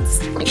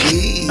 crits!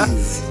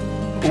 Jeez.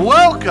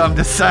 Welcome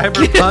to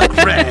Cyberpunk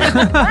Red.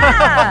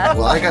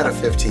 Well, I got a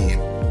 15.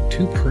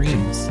 2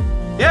 preems.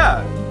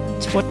 Yeah.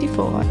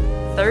 24.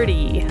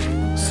 30.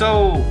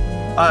 So,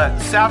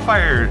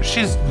 Sapphire,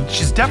 she's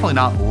definitely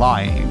not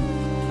lying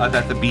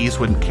that the bees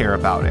wouldn't care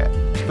about it,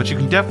 but you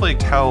can definitely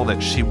tell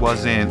that she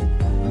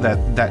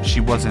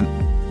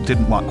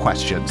didn't want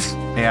questions.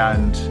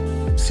 And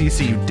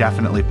CC, you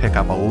definitely pick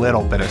up a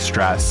little bit of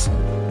stress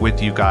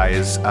with you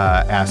guys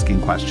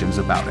asking questions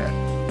about it,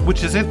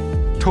 which isn't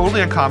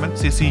totally uncommon.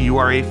 CC, you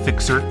are a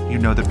fixer. You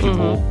know that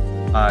people,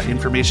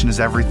 information is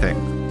everything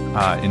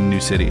in New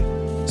City.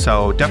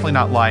 So definitely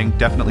not lying,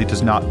 definitely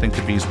does not think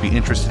the bees would be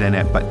interested in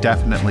it, but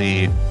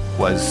definitely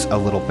was a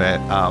little bit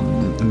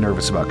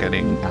nervous about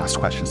getting asked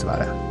questions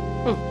about it.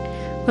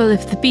 Well,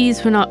 if the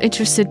bees were not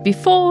interested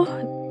before,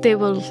 they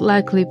will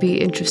likely be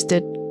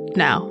interested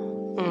now.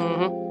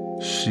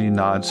 She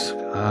nods.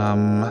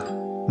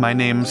 My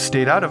name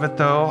stayed out of it,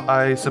 though,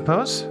 I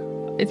suppose?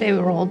 They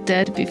were all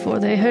dead before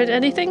they heard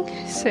anything,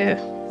 so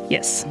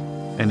yes.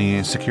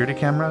 Any security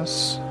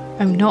cameras?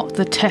 I'm not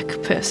the tech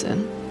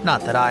person.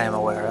 Not that I am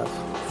aware of.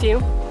 Few.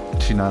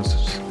 She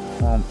nods.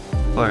 Well,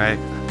 look, I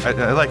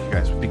like you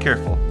guys. Be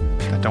careful.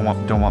 I don't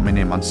want my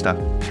name on stuff.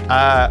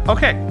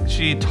 Okay.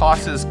 She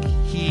tosses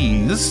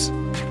keys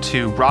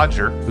to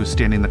Roger, who's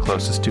standing the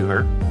closest to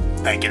her.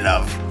 Thank you,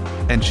 love.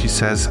 And she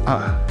says,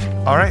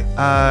 all right,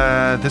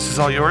 this is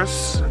all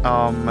yours,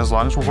 as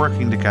long as we're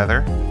working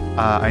together.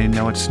 I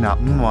know it's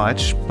not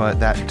much, but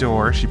that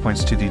door, she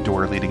points to the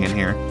door leading in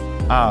here,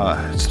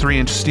 It's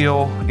 3-inch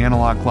steel,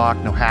 analog lock,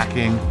 no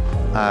hacking.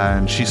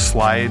 And she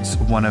slides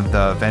one of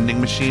the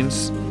vending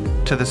machines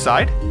to the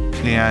side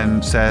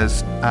and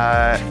says,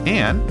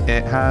 and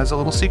it has a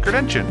little secret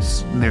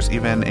entrance. And there's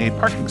even a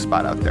parking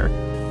spot out there.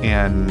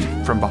 And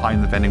from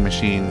behind the vending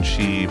machine,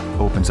 she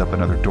opens up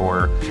another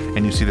door,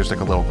 and you see there's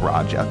like a little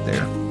garage out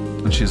there.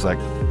 And she's like,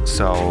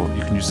 so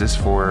you can use this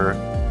for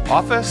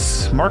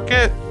office,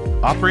 market,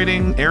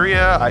 operating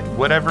area,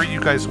 whatever you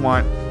guys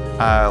want.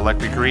 Like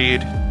we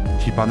agreed,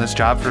 keep on this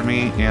job for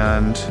me,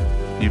 and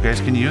you guys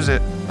can use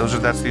it.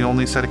 That's the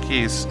only set of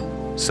keys.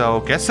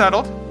 So get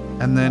settled,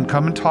 and then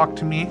come and talk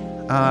to me.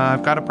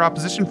 I've got a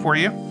proposition for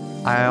you.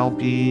 I'll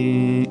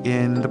be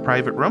in the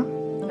private room.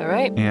 All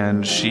right.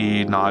 And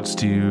she nods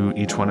to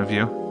each one of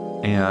you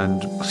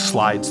and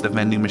slides the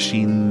vending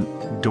machine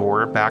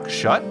door back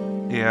shut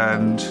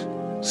and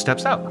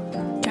steps out.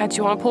 Kat, do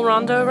you want to pull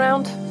Rhonda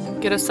around?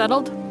 Get her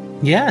settled?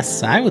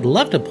 Yes, I would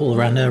love to pull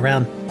Rhonda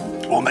around.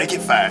 We'll make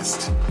it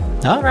fast.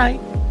 All right,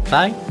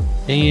 bye.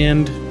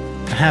 And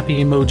a happy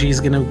emoji is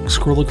going to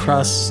scroll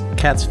across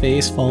Kat's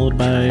face, followed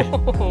by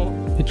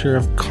a picture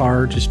of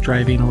car just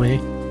driving away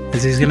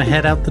as he's going to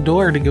head out the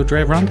door to go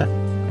drive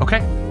Rhonda.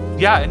 Okay.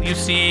 Yeah, and you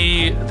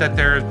see that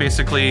there's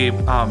basically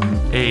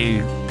a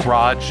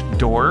garage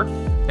door.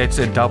 It's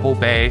a double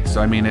bay, so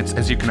I mean, it's,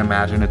 as you can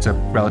imagine, it's a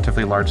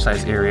relatively large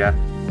size area,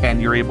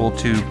 and you're able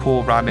to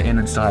pull Rhonda in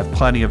and still have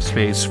plenty of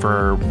space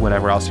for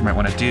whatever else you might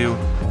want to do,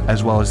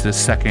 as well as this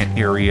second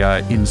area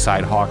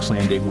inside Hawk's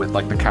Landing with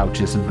like the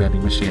couches and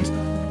vending machines.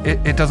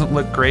 It doesn't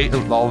look great.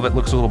 All of it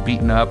looks a little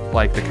beaten up,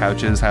 like the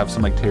couches have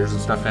some like tears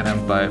and stuff in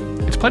them, but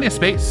it's plenty of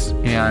space,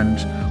 and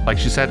like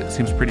she said, it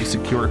seems pretty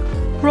secure.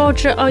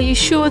 Roger, are you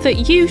sure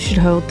that you should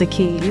hold the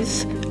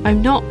keys?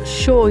 I'm not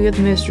sure you're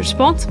the most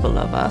responsible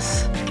of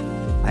us.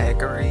 I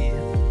agree.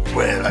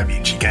 Well, I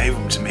mean, she gave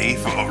them to me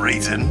for a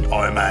reason,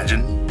 I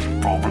imagine.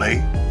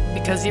 Probably.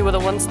 Because you were the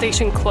one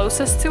station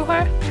closest to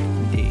her?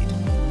 Indeed.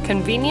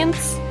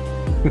 Convenience?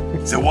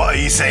 So what are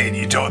you saying?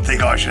 You don't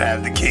think I should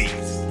have the keys?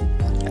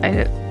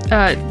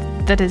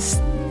 That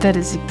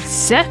is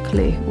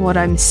exactly what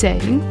I'm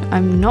saying.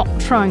 I'm not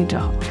trying to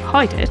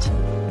hide it.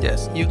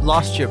 Yes, you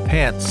lost your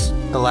pants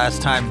the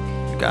last time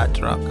you got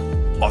drunk.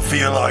 I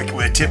feel like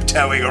we're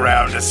tiptoeing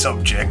around a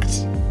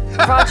subject.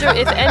 Roger,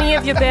 if any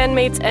of your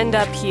bandmates end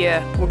up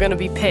here, we're gonna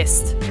be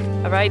pissed.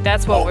 Alright,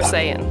 that's what we're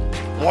saying.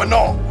 Why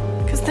not?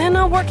 Because they're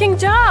not working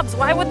jobs.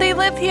 Why would they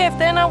live here if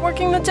they're not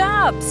working the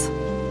jobs?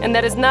 And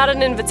that is not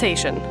an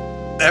invitation.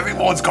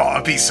 Everyone's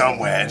gotta be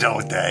somewhere,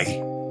 don't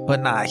they?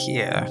 But not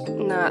here.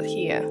 Not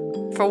here.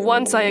 For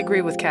once, I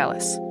agree with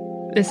Callus.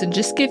 Listen,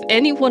 just give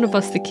any one of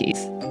us the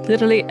keys.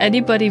 Literally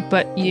anybody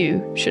but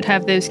you should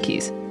have those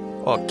keys.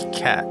 Or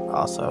Cat,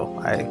 also,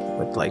 I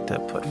would like to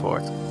put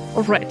forth.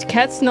 Alright,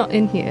 Kat's not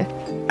in here.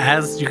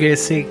 As you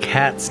guys say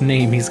Kat's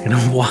name, he's going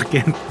to walk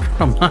in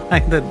from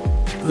behind the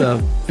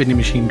vending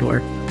machine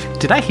door.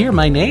 Did I hear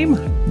my name?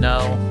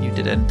 No, you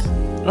didn't.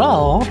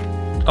 Oh.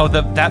 Oh,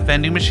 that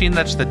vending machine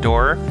that's the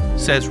door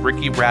says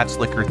Ricky Rat's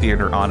Liquor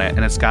Theater on it,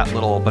 and it's got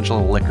a bunch of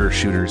little liquor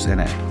shooters in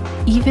it.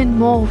 Even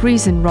more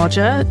reason,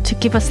 Roger, to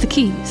give us the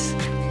keys.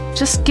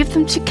 Just give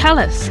them to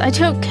Callus. I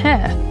don't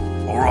care.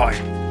 Alright,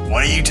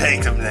 why don't you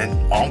take them then?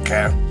 I don't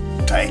care.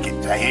 Take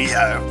it. Here you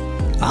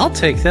go. I'll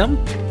take them.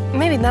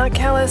 Maybe not,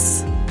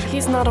 Callus.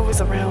 He's not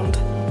always around.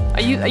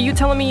 Are you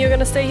telling me you're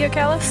gonna stay here,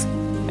 Callus?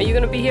 Are you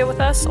gonna be here with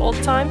us all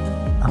the time?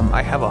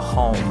 I have a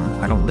home.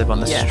 I don't live on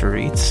the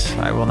streets.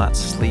 I will not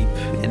sleep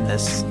in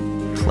this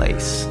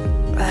place.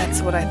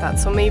 That's what I thought.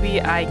 So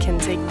maybe I can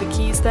take the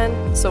keys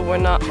then? So we're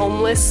not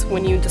homeless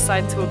when you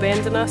decide to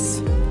abandon us?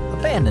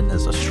 Abandon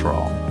is a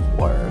strong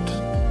word.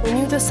 When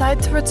you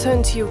decide to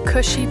return to your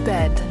cushy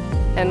bed,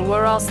 and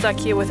we're all stuck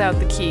here without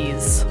the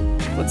keys,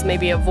 let's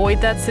maybe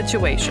avoid that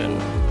situation.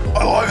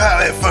 I like how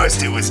at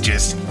first it was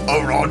just,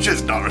 oh,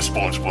 Roger's not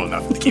responsible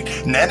enough for the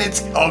keys. And then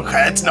it's, oh,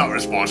 Kat's not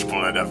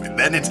responsible enough. And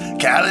then it's,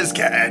 Callus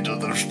can't handle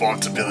the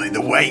responsibility,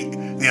 the weight,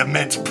 the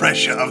immense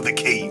pressure of the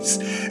keys.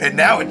 And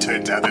now it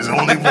turns out there's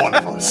only one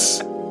of us.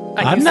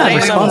 I'm not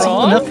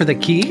responsible enough for the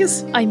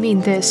keys. I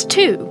mean, there's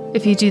two,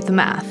 if you do the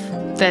math.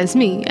 There's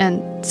me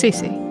and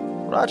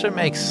Cece. Roger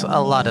makes a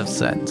lot of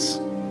sense.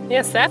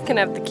 Yeah, Seth can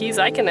have the keys,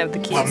 I can have the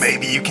keys. Well,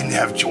 maybe you can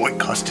have joint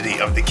custody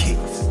of the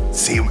keys.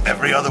 See them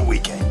every other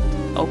weekend.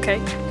 Okay.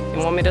 You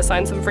want me to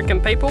sign some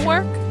freaking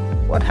paperwork?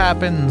 What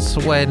happens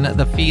when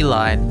the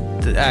feline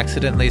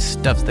accidentally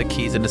stuffs the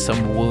keys into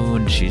some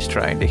wound she's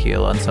trying to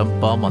heal on some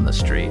bum on the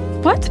street?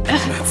 What?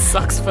 That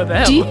sucks for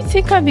them. Do you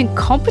think I'm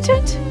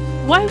incompetent?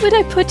 Why would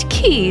I put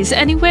keys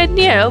anywhere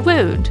near a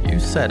wound? You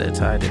said it,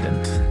 I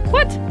didn't.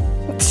 What?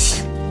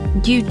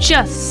 You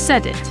just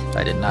said it.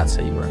 I did not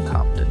say you were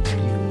incompetent.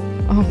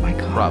 You Oh my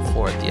god. brought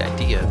forward the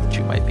idea that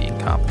you might be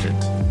incompetent.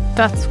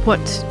 That's what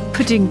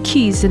putting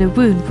keys in a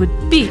wound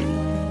would be.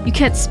 You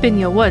can't spin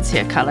your words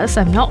here, Callus.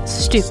 I'm not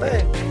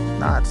stupid.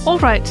 Not. All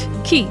right,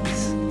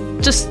 keys.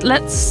 Just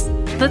let's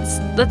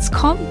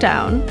calm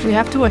down. We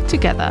have to work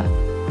together.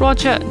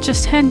 Roger,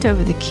 just hand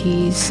over the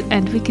keys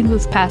and we can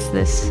move past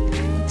this.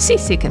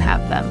 Cece can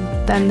have them.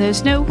 then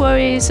there's no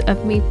worries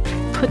of me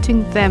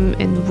putting them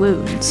in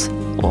wounds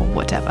or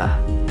whatever.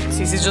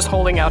 Cece's just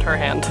holding out her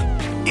hand.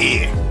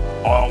 Here,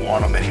 I don't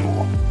want them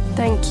anymore.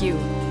 Thank you,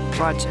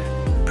 Roger.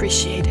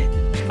 Appreciate it.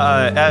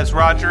 As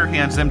Roger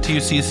hands them to you,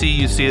 Cece,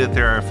 you see that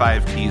there are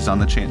 5 keys on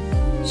the chain.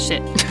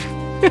 Shit.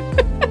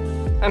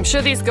 I'm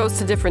sure these goes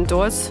to different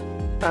doors.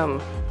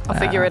 I'll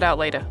figure it out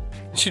later.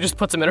 She just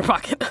puts them in her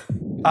pocket.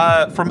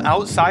 From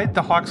outside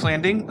the Hawk's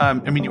Landing,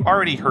 you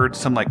already heard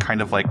some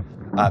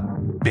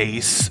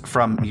bass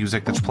from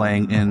music that's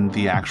playing in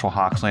the actual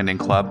Hawk's Landing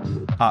club.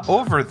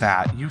 Over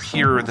that, you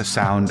hear the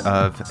sound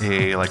of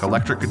a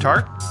electric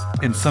guitar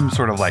and some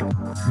sort of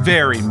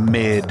very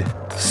mid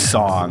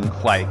song,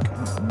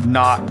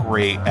 not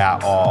great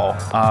at all.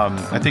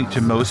 I think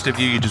to most of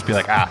you, you'd just be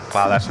like,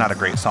 wow, that's not a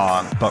great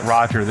song. But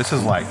Roger, this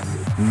is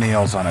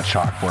nails on a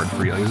chalkboard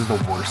for you. This is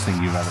the worst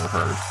thing you've ever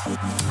heard.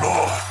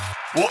 Oh,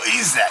 what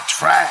is that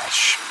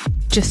trash?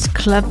 Just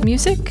club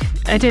music?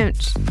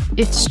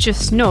 It's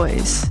just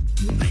noise.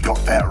 You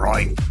got that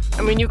right.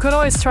 You could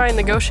always try and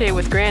negotiate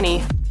with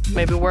Granny.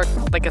 Maybe work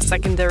a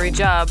secondary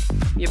job.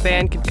 Your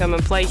band could come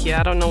and play here.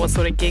 I don't know what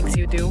sort of gigs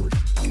you do.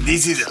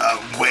 This is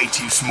way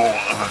too small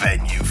of a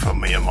venue for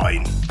me and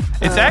mine.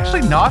 It's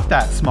actually not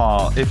that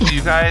small. If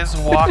you guys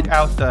walk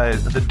out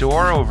the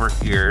door over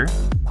here,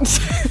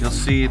 you'll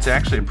see it's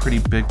actually a pretty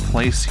big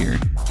place here.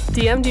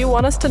 DM, do you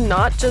want us to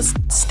not just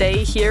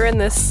stay here in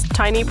this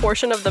tiny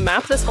portion of the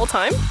map this whole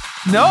time?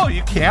 No,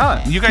 you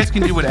can't. You guys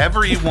can do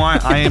whatever you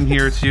want. I am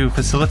here to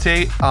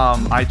facilitate.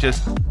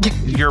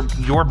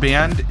 Your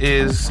band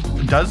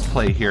does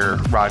play here,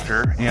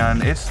 Roger,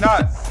 and it's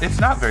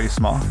not very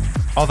small.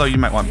 Although you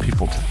might want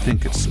people to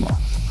think it's small.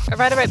 All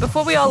right.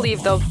 Before we all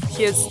leave, though,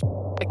 here's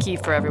a key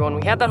for everyone.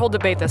 We had that whole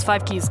debate. There's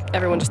 5 keys.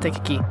 Everyone just take a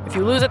key. If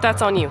you lose it,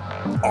 that's on you.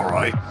 All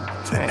right.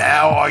 So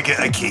now I get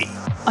a key.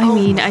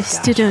 I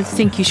still don't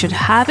think you should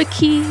have a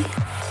key,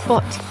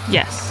 but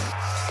yes.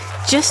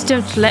 Just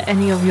don't let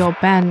any of your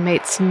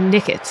bandmates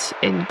nick it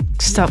and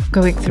stop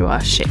going through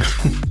our shit.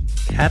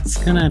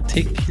 Cat's gonna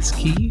take his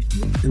key,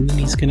 and then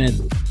he's gonna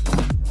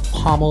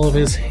pommel of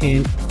his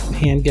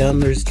handgun.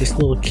 There's just a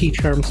little key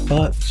charm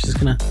spot. He's just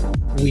gonna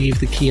weave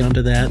the key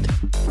onto that.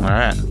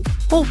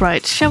 All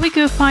right, shall we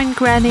go find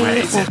Granny?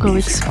 We'll go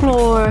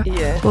explore.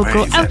 Yeah. We'll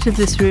go out of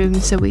this room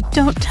so we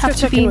don't have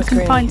to be in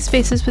confined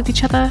spaces with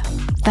each other.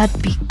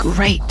 That'd be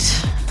great.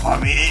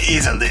 It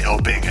is a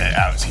little bigger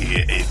out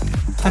here,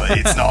 but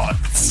it's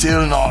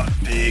still not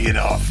big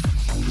enough.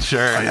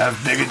 Sure. I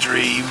have bigger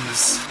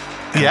dreams,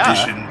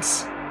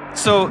 ambitions.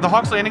 So the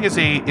Hawk's Landing is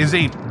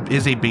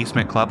a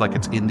basement club,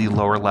 it's in the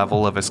lower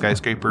level of a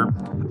skyscraper.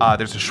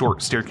 There's a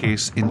short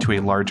staircase into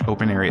a large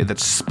open area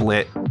that's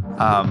split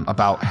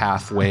about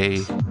halfway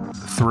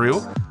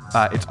through.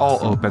 It's all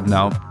open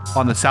though.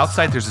 On the south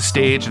side, there's a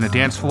stage and a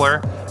dance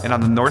floor, and on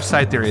the north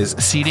side, there is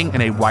seating in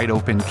a wide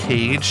open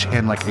cage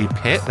and a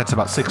pit that's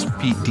about 6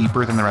 feet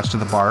deeper than the rest of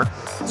the bar,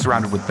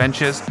 surrounded with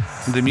benches.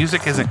 The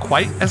music isn't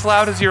quite as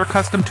loud as you're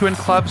accustomed to in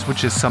clubs,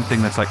 which is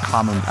something that's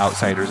common with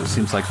outsiders. It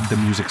seems like the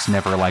music's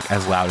never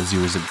as loud as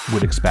you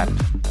would expect.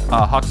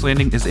 Hawk's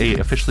Landing is a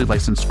officially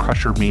licensed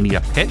Crusher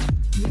Mania pit,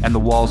 and the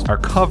walls are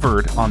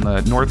covered on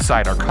the north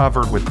side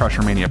with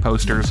Crusher Mania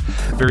posters,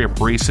 very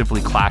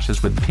abrasively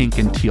clashes with pink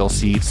and teal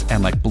seats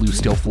and blue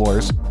steel floors.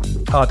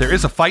 There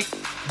is a fight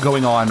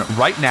going on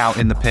right now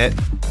in the pit.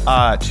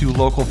 2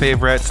 local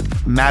favorites,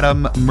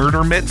 Madam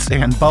Murder Mitts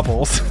and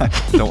Bubbles, I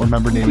don't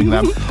remember naming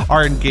them,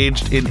 are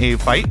engaged in a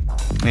fight,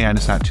 and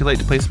it's not too late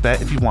to place a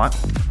bet if you want.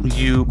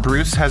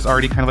 Bruce has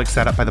already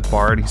set up by the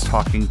bar, and he's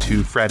talking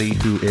to Freddie,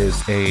 who is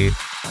a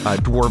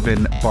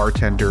dwarven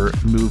bartender,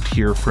 moved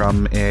here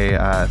from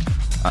a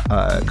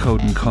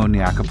Code and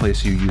Cognac, a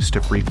place you used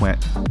to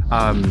frequent,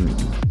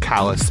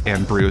 Callus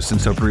and Bruce. And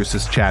so Bruce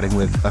is chatting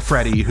with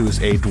Freddie, who's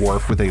a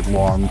dwarf with a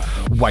long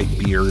white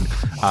beard.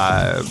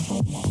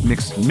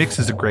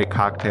 Mixes a great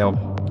cocktail.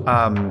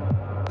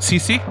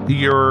 Cece,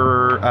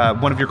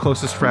 one of your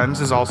closest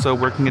friends, is also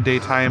working a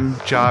daytime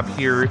job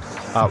here.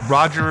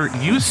 Roger,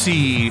 you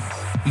see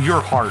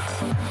your heart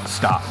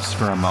stops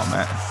for a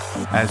moment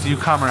as you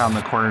come around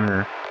the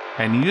corner,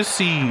 and you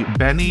see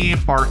Benny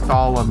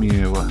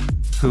Bartholomew,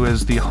 who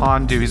is the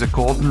Hondu. He's a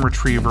golden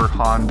retriever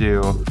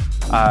Hondu.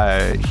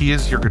 He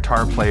is your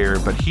guitar player,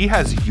 but he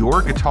has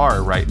your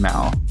guitar right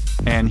now,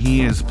 and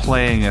he is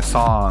playing a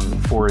song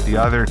for the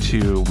other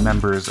 2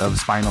 members of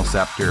Spinal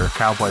Scepter,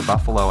 Cowboy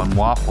Buffalo and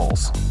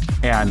Waffles.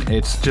 And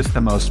it's just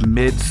the most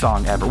mid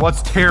song ever. Well,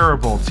 it's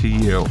terrible to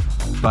you,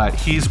 but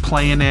he's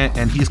playing it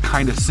and he's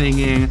kind of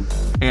singing,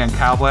 and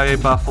Cowboy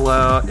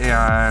Buffalo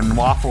and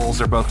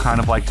Waffles are both kind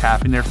of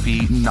tapping their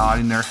feet and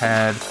nodding their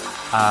head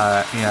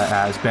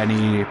as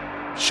Benny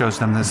shows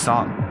them this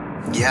song.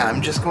 Yeah,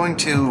 I'm just going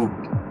to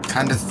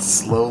kind of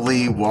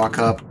slowly walk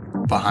up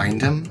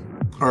behind him.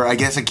 Or I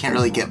guess I can't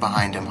really get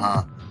behind him,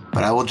 huh?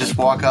 But I will just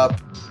walk up.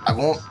 I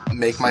won't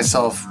make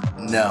myself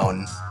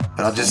known,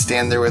 but I'll just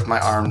stand there with my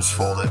arms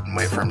folded and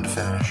wait for him to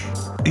finish.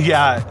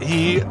 Yeah,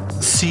 he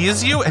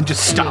sees you and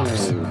just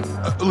stops.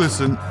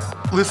 Listen,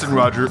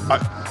 Roger.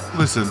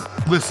 Listen.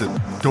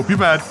 Don't be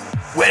mad.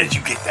 Where did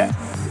you get that?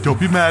 Don't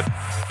be mad.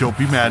 Don't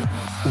be mad.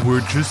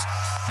 We're just,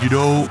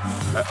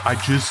 I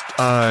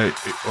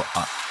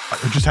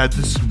just had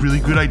this really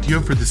good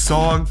idea for this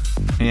song.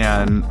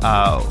 And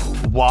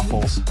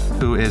Waffles,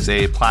 who is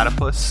a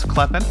platypus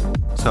kleppen.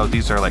 So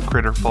these are like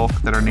critter folk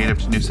that are native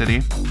to New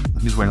City.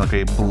 He's wearing like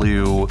a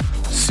blue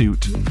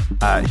suit.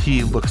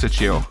 He looks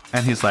at you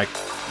and he's like,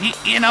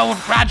 You know,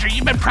 Roger,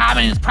 you've been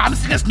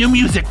promising us new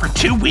music for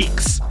 2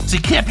 weeks. So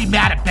you can't be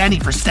mad at Benny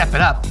for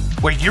stepping up.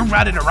 Where you're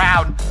running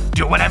around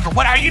doing whatever.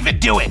 What are you even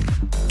doing?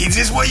 Is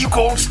this what you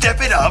call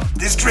stepping up?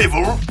 This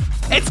drivel?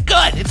 It's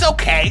good. It's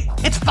okay.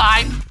 It's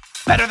fine.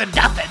 Better than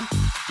nothing.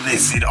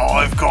 Listen,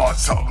 I've got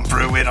something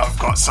brewing. I've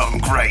got something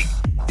great.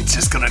 It's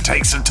just gonna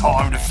take some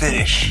time to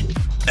finish.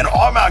 And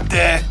I'm out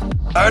there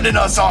earning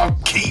us our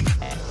keep.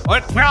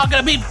 We're all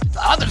gonna be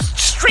on the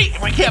street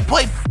and we can't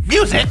play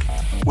music.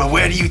 Well,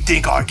 where do you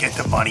think I get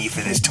the money for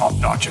this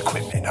top-notch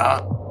equipment,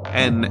 huh?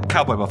 and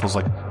Cowboy Buffalo's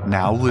like,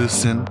 now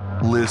listen,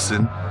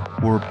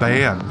 we're a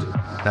band.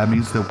 That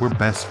means that we're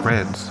best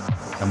friends.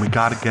 And we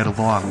gotta get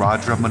along.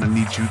 Roger, I'm gonna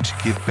need you to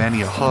give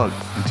Benny a hug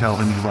and tell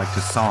him you liked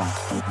his song.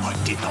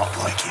 I did not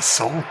like his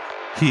song.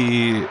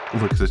 He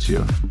looks at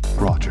you.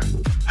 Roger.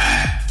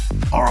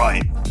 All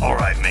right,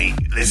 mate.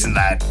 Listen,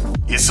 lad.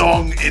 Your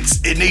song,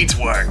 it needs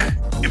work.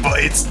 But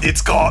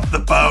it's got the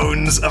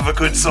bones of a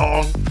good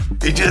song.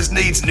 It just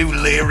needs new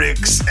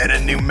lyrics and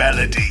a new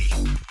melody.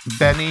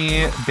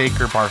 Benny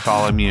Baker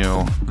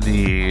Bartholomew,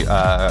 the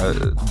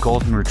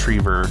golden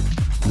retriever,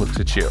 looks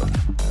at you.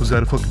 Was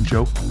that a fucking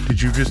joke?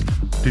 Did you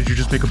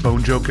just make a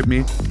bone joke at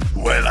me?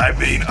 Well, I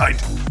mean,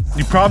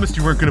 You promised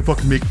you weren't gonna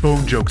fucking make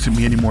bone jokes at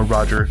me anymore,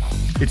 Roger.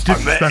 It's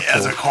disrespectful. I meant it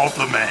as a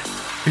compliment.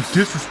 It's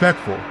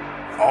disrespectful.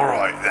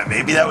 Alright,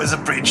 maybe that was a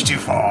bridge too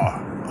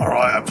far.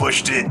 Alright, I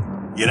pushed it.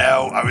 You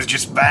know, I was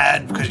just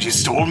bad because you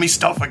stole me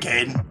stuff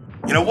again.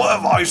 You know, what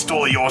if I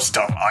stole your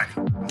stuff?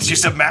 It's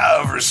just a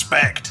matter of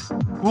respect.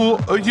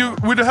 Well, you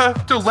would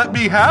have to let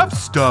me have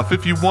stuff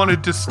if you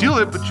wanted to steal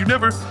it, but you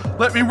never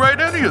let me write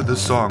any of the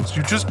songs.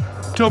 You just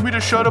told me to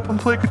shut up and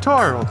play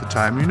guitar all the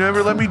time. You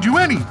never let me do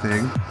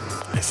anything.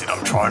 Listen,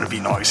 I'm trying to be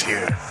nice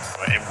here.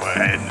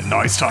 We're in the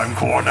nice time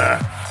corner.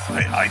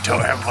 I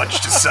don't have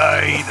much to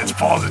say that's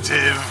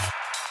positive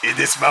in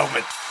this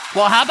moment.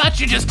 Well, how about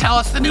you just tell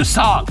us the new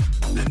song?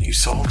 The new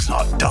song's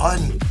not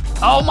done.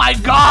 Oh my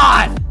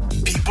god!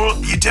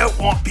 You don't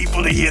want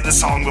people to hear the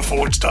song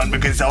before it's done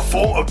because they'll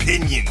form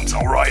opinions,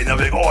 alright? And they'll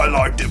be like, oh, I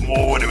liked it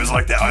more when it was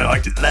like that, I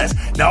liked it less.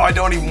 Now I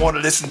don't even want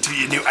to listen to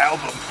your new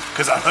album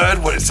because I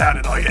heard what it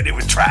sounded like and it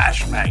was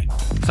trash, mate.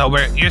 So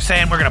you're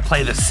saying we're going to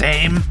play the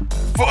same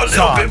for a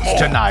little bit more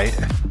tonight?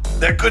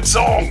 They're good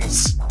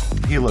songs.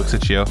 He looks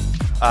at you.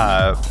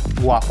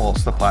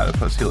 Waffles, the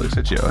platypus, he looks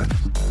at you.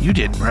 You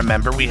didn't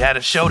remember we had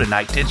a show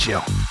tonight, did you?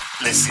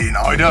 Listen,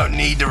 I don't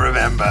need to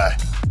remember.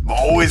 I'm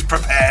always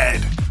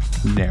prepared.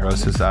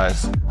 Narrows his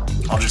eyes.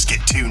 I'll just get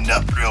tuned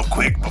up real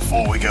quick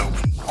before we go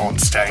on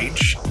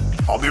stage.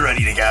 I'll be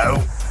ready to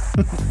go.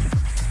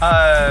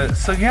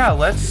 So yeah,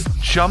 let's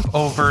jump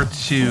over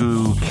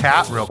to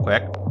Kat real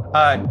quick.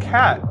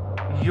 Kat,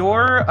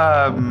 your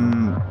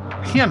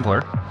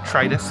handler,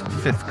 Tritus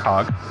Fifth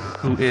Cog,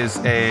 who is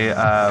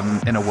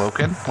an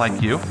awoken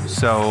like you,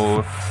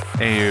 so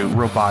a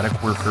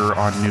robotic worker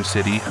on New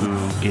City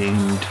who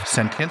gained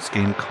sentience,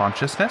 gained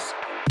consciousness.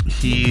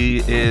 He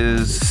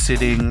is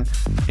sitting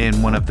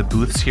in one of the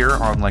booths here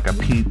on like a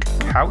pink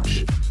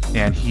couch,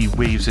 and he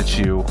waves at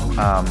you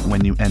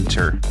when you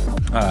enter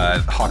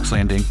Hawk's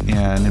Landing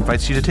and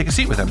invites you to take a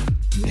seat with him.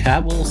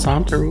 Kat will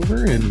saunter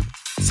over and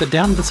sit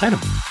down beside him.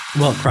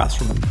 Well, across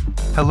from him.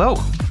 Hello.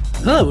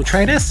 Hello,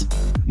 Tritus.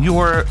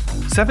 You're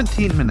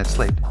 17 minutes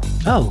late.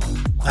 Oh,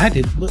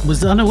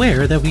 was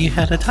unaware that we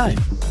had a time.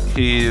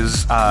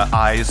 His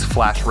eyes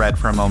flash red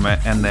for a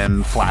moment and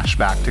then flash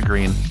back to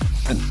green.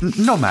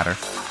 No matter.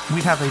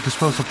 We have a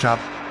disposal job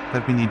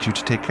that we need you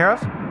to take care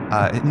of.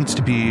 It needs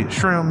to be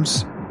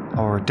shrooms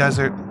or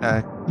desert.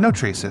 No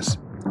traces.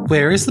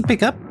 Where is the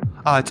pickup?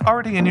 It's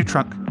already in your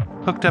trunk,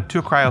 hooked up to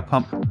a cryo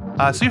pump.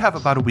 So you have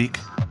about a week.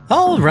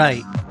 All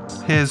right.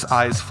 His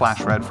eyes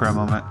flash red for a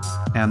moment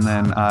and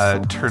then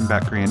turn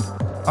back green.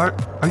 Are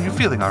you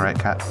feeling all right,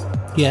 Kat?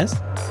 Yes.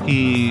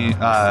 He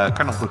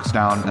kind of looks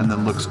down and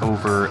then looks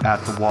over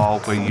at the wall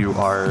where you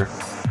are,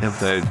 of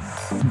the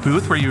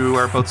booth where you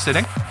are both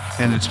sitting.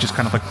 And it's just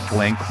kind of like a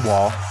blank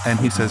wall. And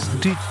he says,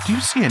 do you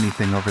see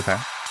anything over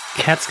there?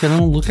 Kat's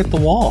gonna look at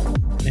the wall.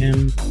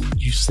 And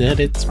you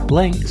said it's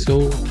blank,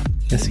 so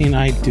guessing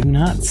I do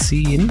not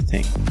see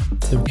anything.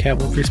 So Kat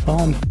will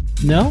respond,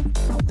 no,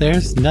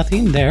 there's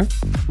nothing there.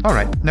 All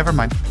right, never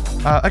mind.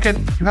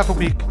 Again, you have a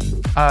week.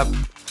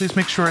 Please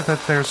make sure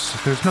that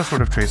there's no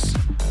sort of trace.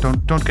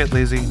 Don't get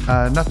lazy.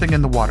 Nothing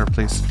in the water,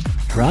 please.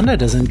 Rhonda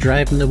doesn't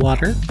drive in the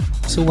water,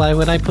 so why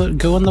would I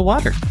go in the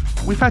water?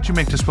 We've had you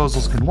make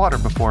disposals in water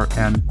before,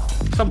 and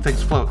some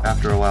things float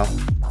after a while.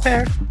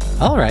 Fair.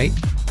 All right.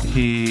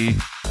 He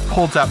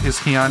holds out his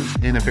hand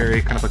in a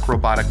very kind of like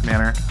robotic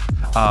manner,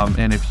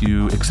 and if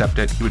you accept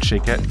it, he would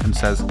shake it and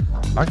says, all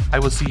right, I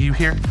will see you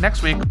here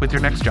next week with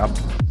your next job.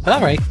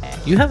 All right.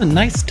 You have a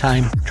nice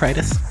time,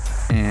 Tritus.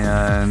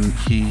 And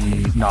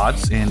he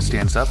nods and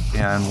stands up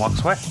and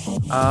walks away.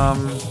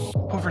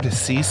 Over to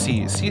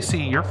Cece.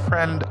 Cece, your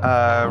friend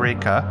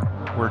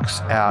Reika works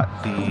at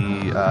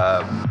the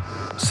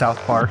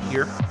South Bar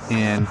here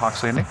in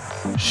Hawks Landing.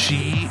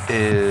 She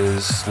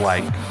is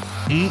like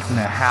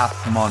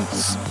 8.5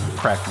 months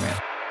pregnant.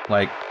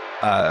 Like,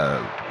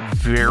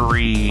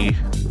 very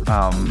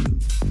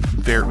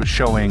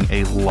showing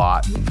a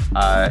lot,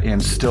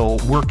 and still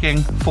working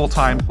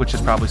full-time, which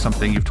is probably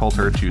something you've told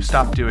her to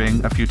stop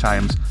doing a few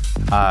times,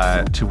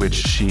 to which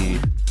she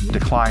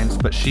declines.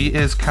 But she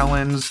is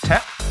Kellen's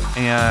tech,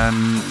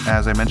 and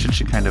as I mentioned,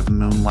 she kind of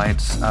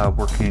moonlights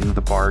working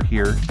the bar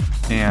here.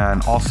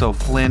 And also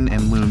Flynn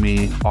and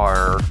Lumi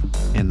are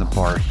in the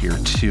bar here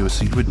too,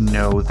 so you would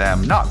know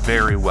them, not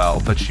very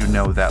well, but you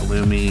know that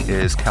Lumi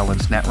is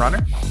Kellen's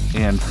netrunner,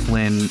 and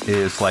Flynn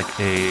is like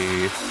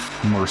a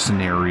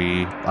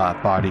mercenary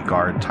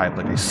bodyguard type,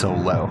 like a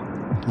solo.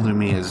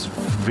 Lumi is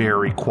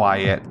very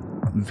quiet,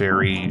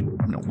 very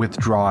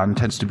withdrawn,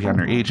 tends to be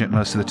under agent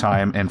most of the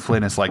time, and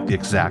Flynn is like the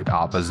exact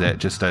opposite,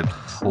 just a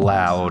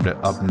loud,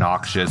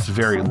 obnoxious,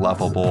 very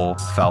lovable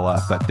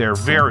fella, but they're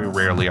very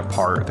rarely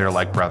apart. They're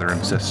like brother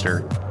and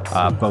sister,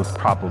 both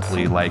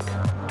probably like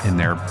in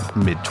their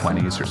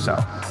mid-20s or so.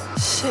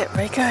 Shit,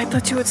 Reika, I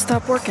thought you would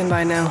stop working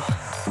by now.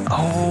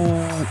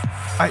 Oh,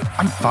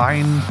 I'm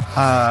fine.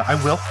 I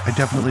will. I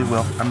definitely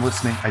will. I'm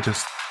listening. I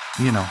just,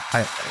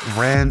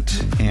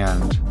 rent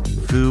and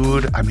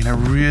food. I mean, I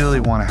really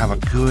want to have a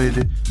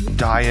good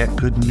diet,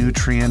 good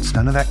nutrients,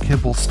 none of that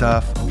kibble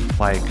stuff.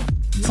 Like,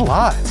 it's a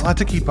lot. It's a lot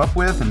to keep up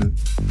with. And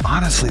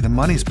honestly, the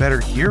money's better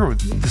here.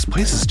 This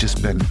place has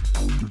just been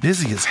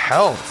busy as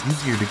hell. It's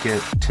easier to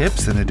get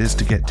tips than it is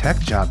to get tech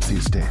jobs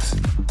these days.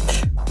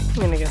 I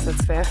mean, I guess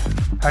that's fair.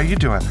 How you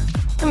doing?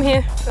 I'm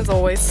here, as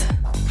always.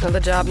 Another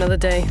job, another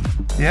day.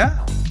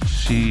 Yeah?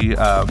 She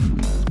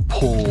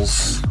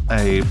pulls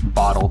a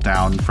bottle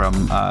down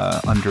from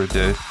under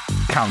the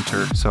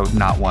counter, so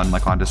not one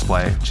like on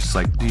display. She's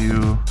like, do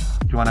you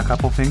want a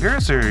couple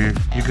fingers, or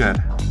you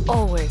good?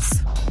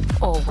 Always.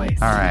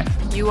 Always. All right.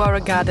 You are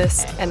a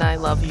goddess, and I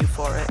love you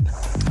for it.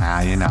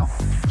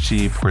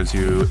 She pours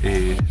you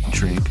a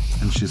drink,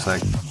 and she's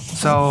like,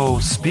 so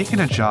speaking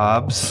of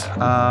jobs,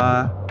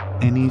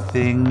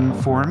 anything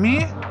for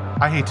me?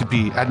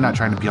 I'm not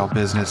trying to be all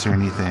business or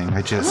anything.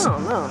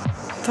 No.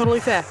 Totally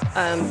fair.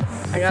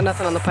 I got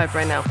nothing on the pipe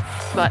right now.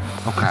 But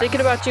okay. I'm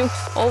thinking about you,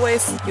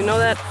 always. You know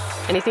that.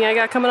 Anything I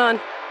got coming on,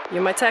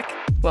 you're my tech.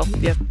 Well,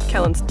 yeah,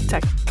 Kellen's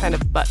tech, kind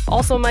of, but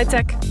also my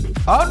tech.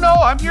 Oh, no,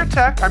 I'm your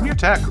tech,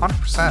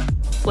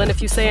 100%. Flynn,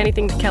 if you say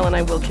anything to Kellen,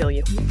 I will kill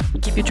you.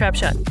 Keep your trap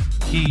shut.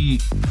 He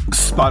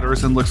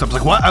sputters and looks up,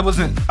 like, what? I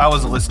wasn't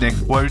listening.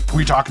 What, were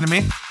you talking to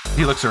me?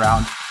 He looks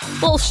around.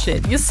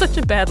 Bullshit, you're such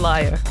a bad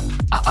liar.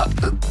 I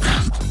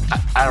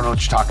don't know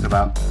what you're talking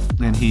about.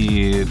 And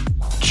he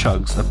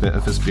chugs a bit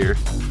of his beer.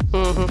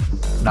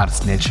 Mm-hmm. Not a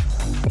snitch.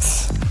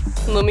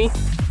 Lumi?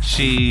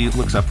 She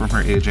looks up from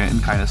her agent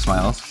and kind of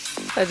smiles.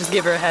 I just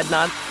give her a head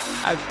nod.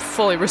 I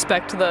fully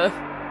respect the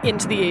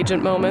into the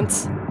agent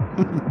moments.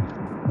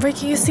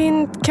 Reiki, you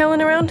seen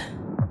Kellen around?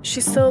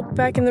 She's still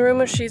back in the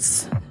room, or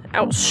she's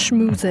out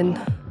schmoozing?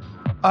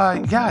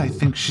 Yeah, I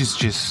think she's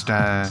just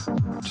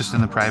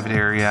in the private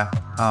area.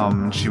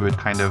 She would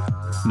kind of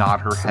nod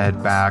her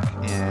head back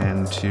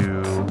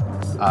into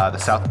the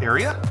south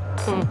area,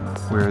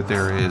 where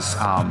there is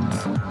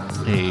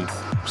a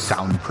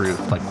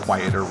soundproof, like,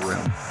 quieter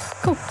room.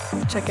 Cool.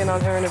 Check in on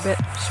her in a bit.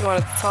 She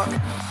wanted to talk.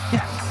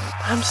 Yeah.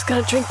 I'm just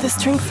gonna drink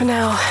this drink for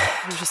now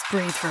and just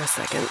breathe for a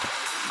second.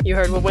 You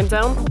heard what went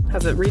down?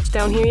 Has it reached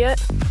down here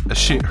yet?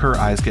 Her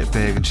eyes get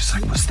big and she's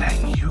like, was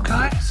that you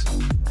guys?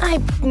 I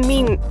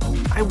mean,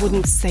 I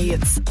wouldn't say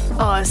it's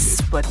us,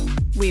 but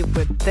we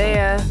were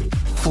there.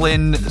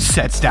 Flynn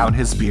sets down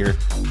his beer.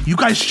 You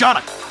guys shot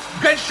a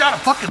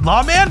fucking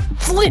lawman?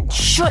 Flynn,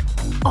 shut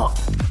up.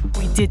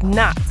 We did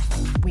not.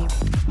 We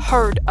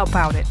heard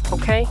about it,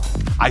 okay?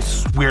 I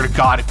swear to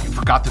God, if you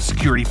forgot the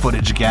security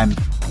footage again.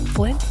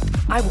 Flynn,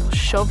 I will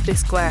shove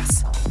this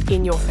glass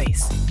in your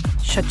face.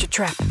 Shut your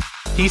trap.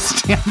 He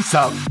stands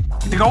up.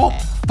 You think I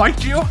won't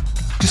fight you?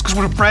 Just because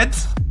we're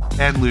friends?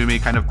 And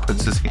Lumi kind of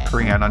puts her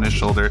hand on his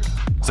shoulder.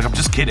 It's like, I'm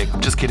just kidding.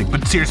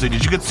 But seriously,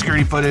 did you get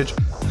security footage?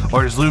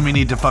 Or does Lumi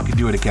need to fucking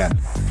do it again?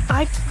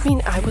 I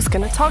mean, I was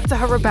gonna talk to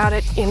her about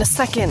it in a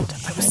second.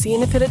 I was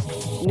seeing if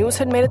news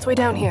had made its way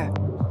down here.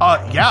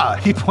 Yeah,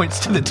 he points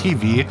to the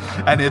TV,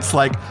 and it's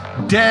like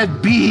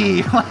dead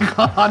bee,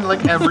 like on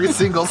like every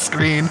single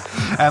screen,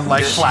 and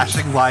like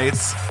flashing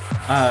lights.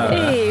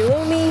 Hey,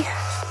 Lumi.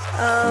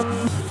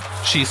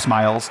 She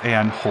smiles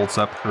and holds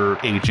up her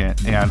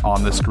agent, and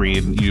on the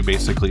screen you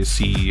basically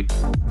see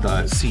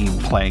the scene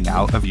playing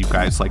out of you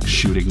guys like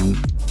shooting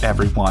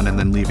everyone and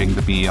then leaving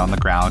the bee on the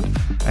ground.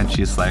 And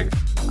she's like,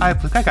 I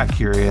got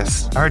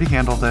curious. I already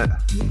handled it.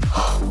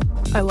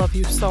 I love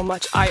you so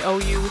much. I owe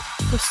you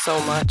so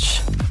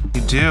much.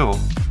 You do?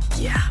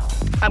 Yeah.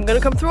 I'm gonna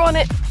come through on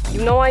it.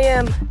 You know I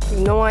am.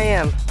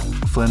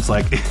 Flynn's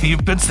like,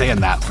 you've been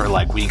saying that for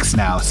like weeks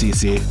now,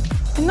 Cece.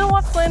 You know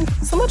what, Flynn?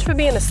 So much for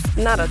being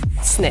not a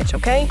snitch,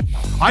 okay?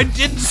 I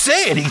didn't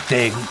say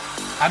anything.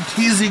 I'm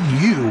teasing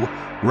you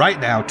right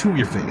now to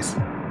your face.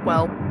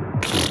 Well,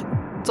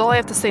 that's all I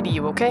have to say to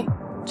you, okay?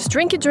 Just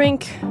drink your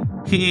drink.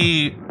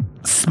 He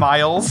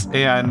smiles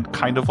and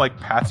kind of like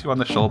pats you on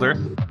the shoulder.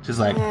 She's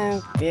like,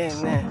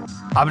 Yeah.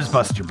 I'm just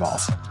busting your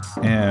balls.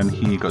 And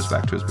he goes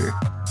back to his beer.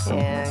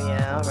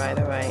 Yeah, all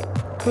right.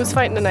 Who's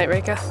fighting tonight,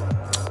 Reka?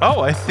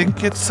 Oh, I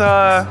think it's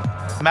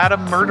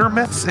Madam Murder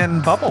Mitts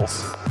and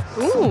Bubbles.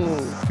 Ooh.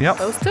 Yep.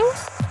 Those two?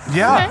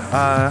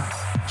 Yeah. Okay.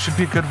 Should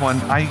be a good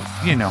one. I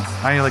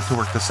like to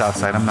work the south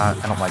side. I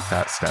don't like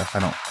that stuff. I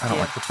don't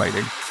like the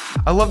fighting.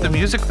 I love the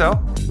music though.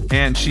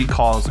 And she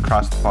calls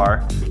across the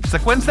bar. She's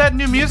like, when's that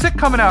new music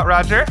coming out,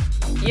 Roger?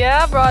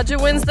 Yeah, Roger,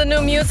 when's the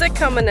new music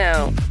coming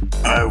out?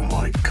 Oh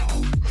my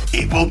god.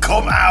 It will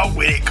come out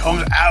when it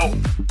comes out.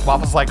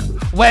 Mama's like,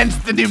 when's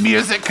the new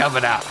music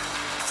coming out?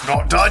 It's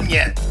not done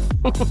yet.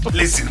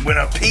 Listen, when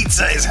a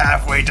pizza is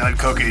halfway done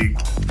cooking,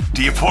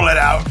 do you pull it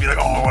out and be like,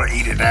 oh, I want to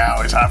eat it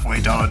now, it's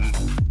halfway done?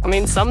 I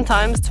mean,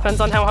 sometimes. Depends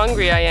on how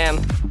hungry I am.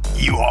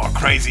 You are a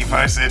crazy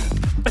person.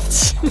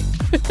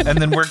 And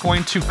then we're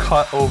going to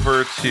cut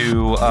over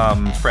to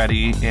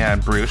Freddie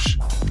and Bruce,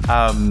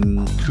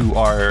 who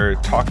are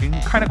talking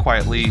kind of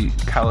quietly.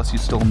 Callus, you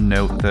still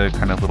note the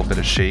kind of little bit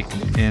of shake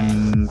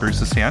in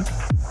Bruce's hand.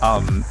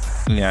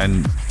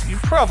 And you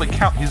probably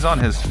count he's on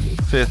his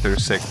 5th or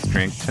 6th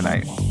drink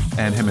tonight.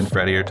 And him and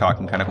Freddie are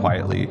talking kind of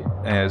quietly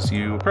as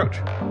you approach.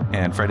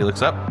 And Freddie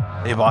looks up.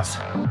 Hey, boss.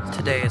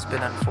 Today has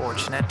been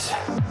unfortunate.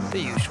 The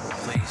usual,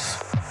 please.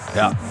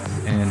 Yeah.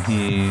 And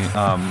he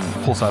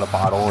pulls out a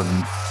bottle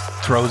and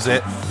throws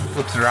it,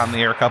 flips it around the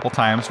air a couple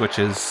times, which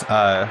is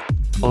a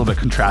little bit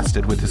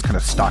contrasted with his kind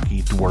of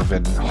stocky,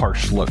 dwarven,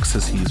 harsh looks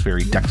as he's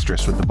very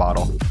dexterous with the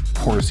bottle.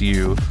 Pours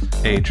you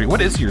a drink.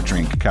 What is your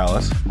drink,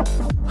 Callus?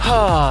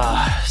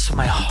 So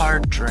my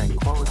hard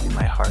drink. What would be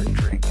my hard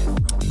drink?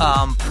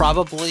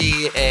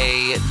 Probably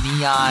a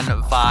neon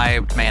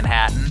vibed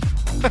Manhattan.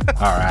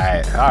 All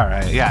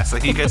right. Yeah, so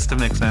he gets to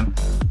mix in.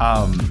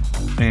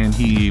 And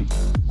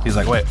he's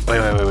like, wait.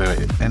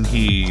 And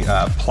he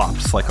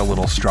plops like a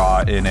little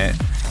straw in it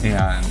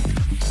and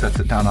sets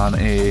it down on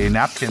a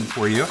napkin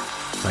for you.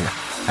 It's like,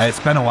 hey, it's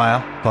been a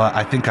while, but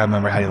I think I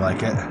remember how you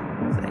like it.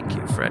 Thank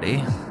you,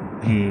 Freddie.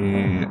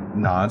 He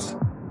nods.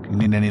 You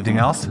need anything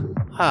else?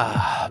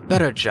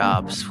 Better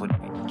jobs would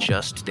be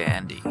just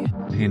dandy.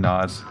 He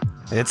nods.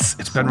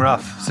 It's been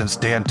rough since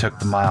Dan took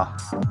the mile.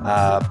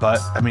 But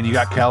I mean, you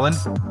got Kellen.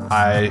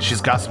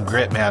 She's got some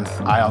grit, man.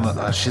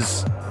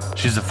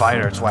 She's a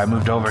fighter. That's why I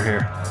moved over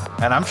here.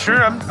 And I'm sure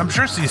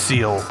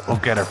CC will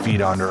get her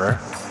feet under her.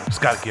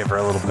 Just got to give her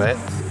a little bit.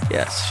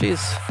 Yes, she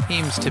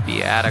seems to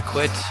be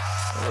adequate.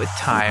 With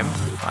time,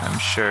 I'm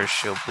sure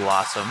she'll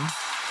blossom.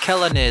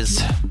 Kellen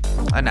is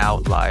an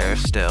outlier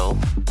still,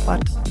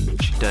 but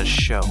she does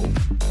show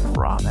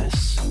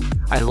promise.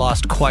 I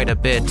lost quite a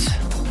bit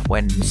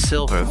when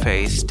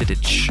Silverface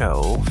didn't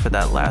show for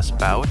that last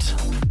bout.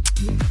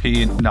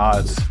 He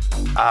nods.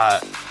 Yeah,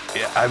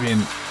 I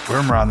mean,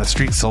 rumor on the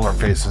street,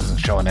 Silverface isn't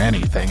showing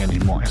anything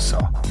anymore, so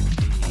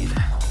Indeed.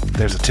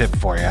 There's a tip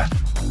for you.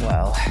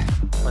 Well,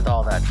 with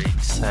all that being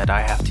said,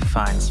 I have to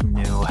find some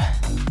new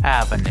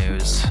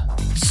avenues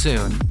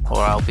soon, or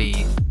I'll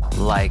be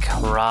like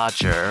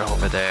Roger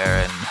over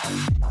there and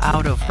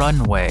out of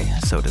runway,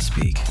 so to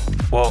speak.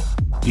 Well,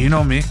 you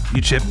know me.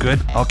 You chip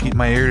good. I'll keep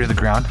my ear to the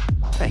ground.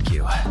 Thank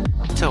you.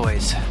 It's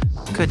always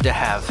good to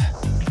have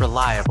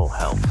reliable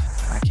help.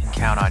 I can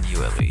count on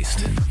you at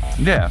least.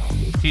 Yeah.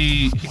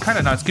 He kind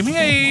of nods. Give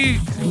me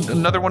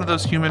another one of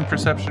those human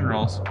perception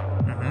rolls.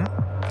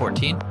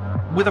 14?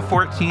 With a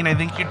 14, I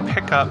think you'd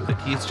pick up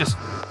that he's just...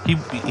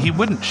 He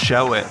wouldn't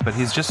show it, but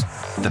he's just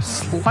the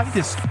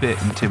slightest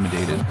bit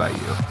intimidated by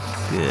you.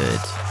 Good.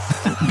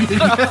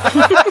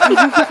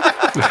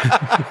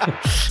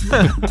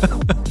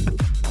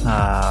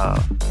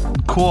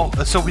 Cool.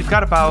 So we've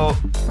got about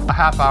a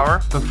half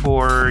hour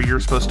before you're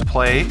supposed to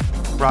play,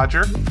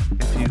 Roger.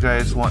 If you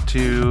guys want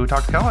to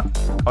talk to Kellen.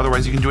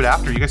 Otherwise, you can do it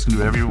after. You guys can do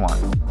whatever you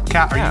want.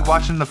 Kat, are you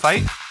watching the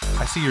fight?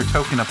 I see your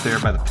token up there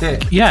by the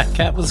pit. Yeah,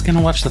 Kat was going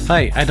to watch the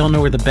fight. I don't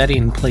know where the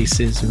betting place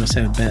is. We must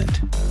have a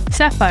bet.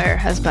 Sapphire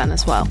has been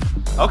as well.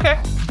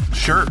 Okay.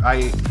 Sure.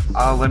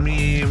 Let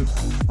me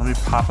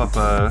pop up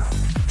a...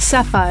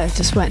 Sapphire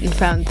just went and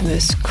found the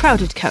most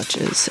crowded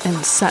couches and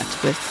sat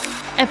with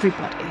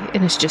everybody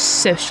and is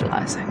just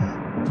socializing.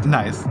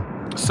 Nice.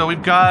 So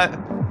we've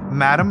got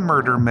Madam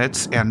Murder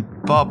Mitts and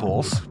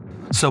Bubbles.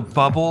 So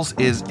Bubbles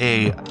is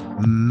a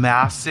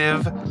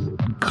massive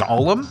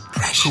golem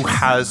who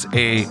has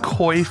a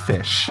koi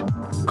fish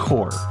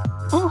core.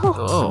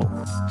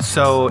 Oh.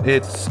 So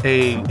it's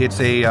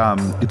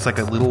like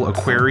a little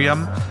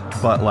aquarium,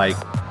 but like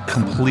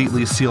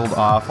completely sealed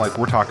off. Like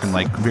we're talking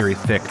like very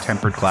thick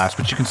tempered glass,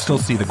 but you can still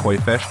see the koi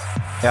fish.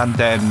 And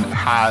then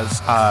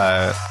has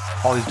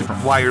all these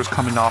different wires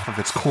coming off of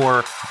its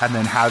core, and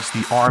then has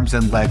the arms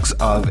and legs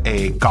of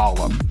a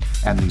golem.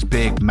 and these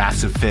big,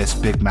 massive fists,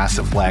 big,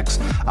 massive legs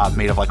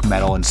made of like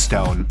metal and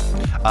stone.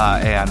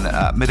 And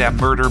Madame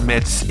Murder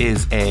Mitts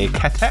is a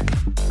Ketek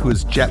who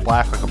is jet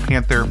black like a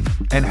panther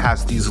and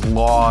has these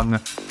long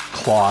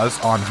claws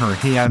on her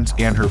hands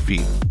and her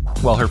feet.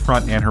 Well, her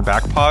front and her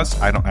back paws.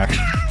 I don't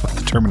actually know what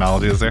the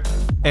terminology is there.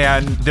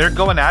 And they're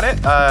going at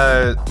it.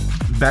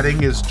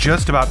 Betting is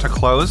just about to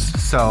close,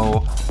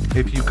 so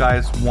if you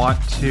guys want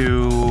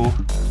to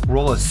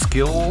roll a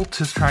skill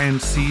to try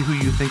and see who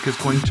you think is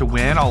going to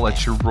win, I'll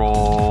let you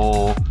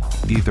roll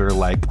either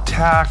like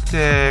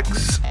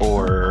tactics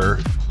or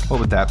what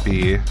would that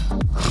be?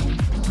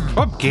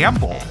 Oh,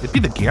 gamble. It'd be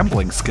the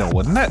gambling skill,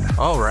 wouldn't it?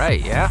 Oh,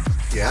 right, yeah.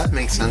 Yeah, that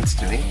makes sense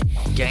to me.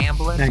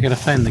 Gambling. I gotta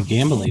find the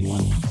gambling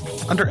one.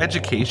 Under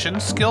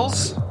education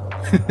skills?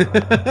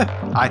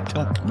 I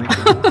don't make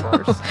it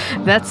worse.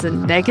 That's a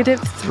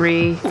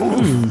 -3.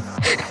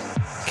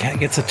 Cat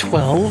gets a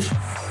 12.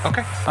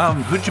 Okay.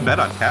 Who'd you bet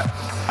on, Kat?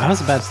 I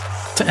was about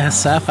to ask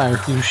Sapphire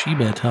who she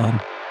bet on.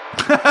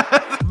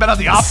 Bet on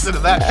the opposite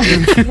of that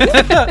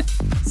shit.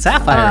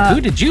 Sapphire, who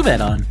did you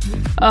bet on?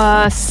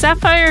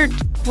 Sapphire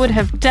would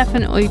have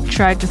definitely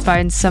tried to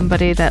find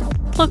somebody that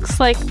looks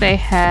like they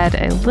had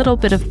a little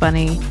bit of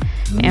money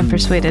and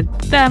persuaded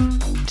them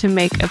to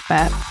make a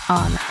bet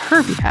on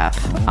her behalf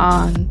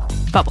on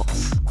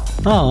Bubbles.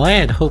 Oh, I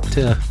had hoped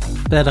to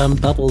bet on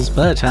Bubbles,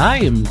 but I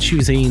am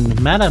choosing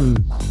Madame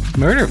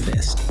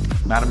Murderfist.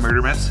 Madame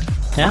Murdermits?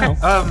 Yeah.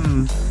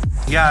 Okay.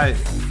 Yeah,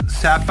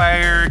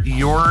 Sapphire,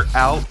 you're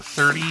out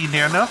 30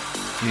 nano,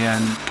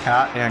 and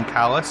Kat and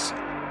Callus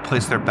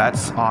place their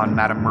bets on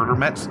Madame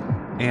Murdermits,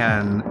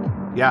 and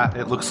yeah,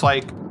 it looks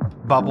like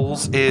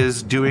Bubbles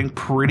is doing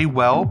pretty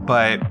well,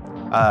 but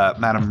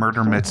Madame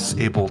Murdermits is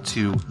able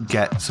to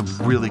get some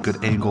really good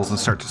angles and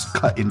start to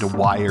cut into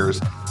wires,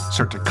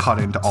 start to cut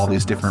into all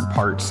these different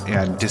parts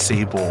and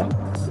disable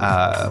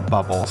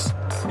Bubbles.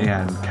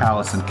 And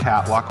Callus and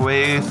Kat walk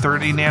away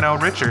 30 nano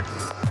richer.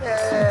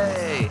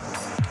 Yay!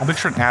 I'll make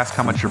sure and ask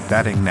how much you're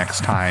betting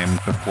next time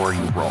before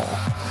you roll.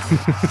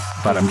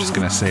 But I'm just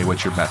going to say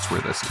what your bets were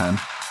this time.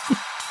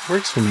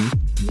 Works for me.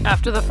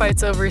 After the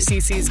fight's over,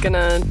 Cece's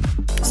gonna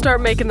start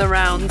making the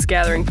rounds,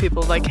 gathering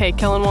people like, hey,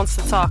 Kellen wants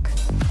to talk.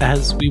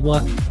 As we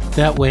walk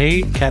that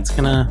way, Kat's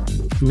gonna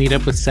meet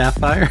up with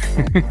Sapphire.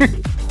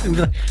 And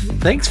be like,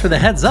 thanks for the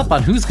heads up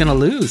on who's gonna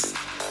lose.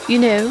 You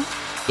know,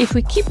 if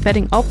we keep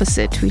betting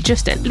opposite, we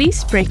just at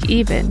least break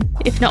even,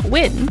 if not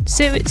win,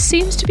 so it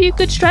seems to be a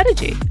good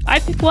strategy. I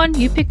pick one,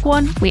 you pick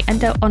one, we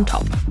end out on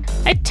top.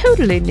 I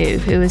totally knew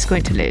who was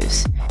going to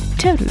lose.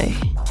 Totally.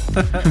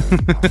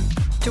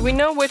 Do we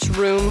know which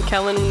room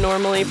Kellen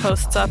normally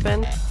posts up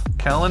in?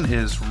 Kellen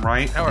is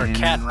right Or in...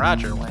 Kat and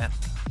Roger went.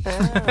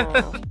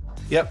 Oh.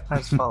 Yep. I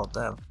just followed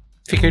them.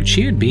 Figured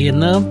she would be in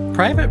the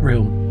private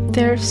room.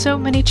 There are so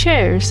many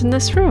chairs in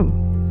this room.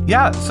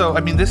 Yeah, so,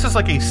 I mean, this is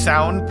like a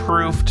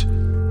soundproofed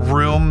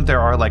room. There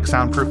are, like,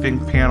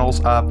 soundproofing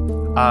panels up.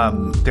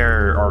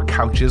 There are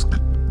couches,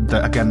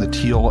 the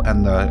teal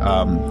and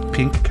the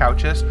pink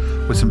couches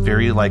with some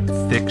very, like,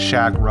 thick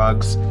shag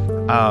rugs.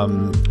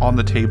 On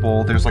the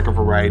table, there's, like, a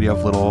variety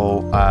of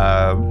little,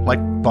 like,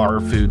 bar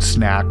food,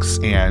 snacks,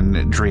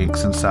 and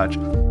drinks and such.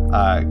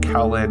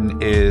 Kellen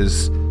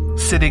is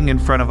sitting in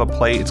front of a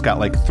plate. It's got,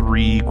 like,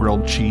 3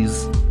 grilled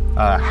cheese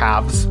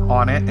halves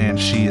on it, and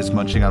she is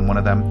munching on one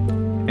of them.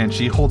 And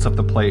she holds up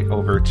the plate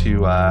over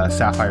to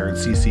Sapphire and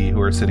Cece,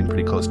 who are sitting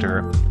pretty close to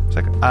her. It's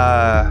like,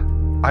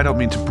 I don't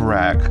mean to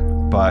brag,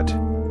 but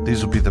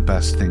these will be the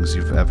best things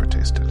you've ever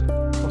tasted.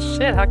 Well,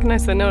 shit, how can I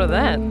say no to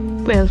that?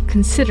 Well,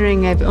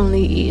 considering I've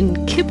only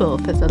eaten kibble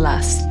for the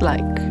last,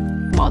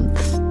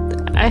 month,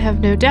 I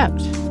have no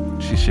doubt.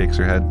 She shakes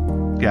her head.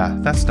 Yeah,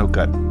 that's no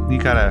good. You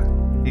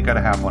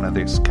gotta have one of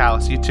these.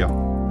 Callus, you too.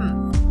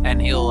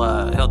 And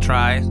he'll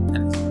try.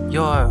 And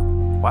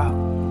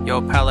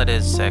your palate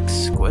is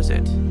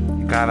exquisite.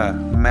 You gotta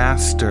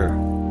master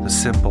the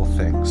simple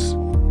things.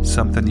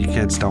 Something you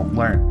kids don't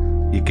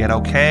learn. You get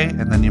okay,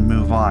 and then you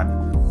move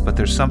on. But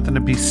there's something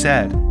to be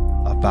said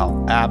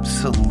about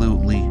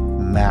absolutely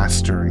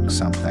mastering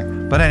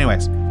something. But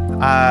anyways,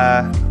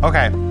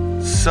 okay.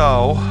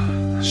 So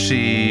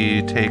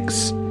she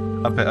takes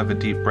a bit of a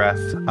deep breath,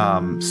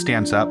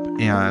 stands up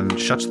and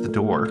shuts the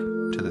door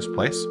to this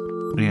place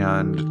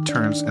and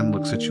turns and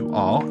looks at you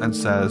all and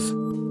says,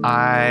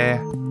 I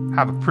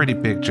have a pretty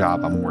big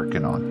job I'm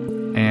working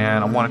on,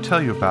 and I want to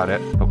tell you about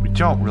it, but we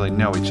don't really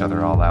know each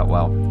other all that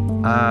well.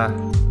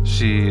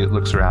 She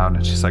looks around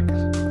and she's like,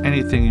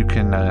 anything you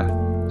can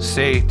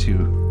say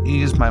to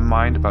ease my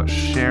mind about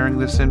sharing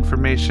this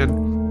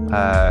information?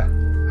 I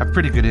have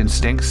pretty good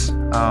instincts.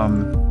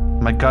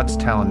 My gut's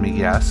telling me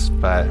yes,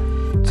 but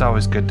it's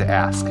always good to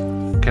ask.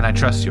 Can I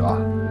trust you all?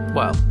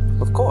 Well,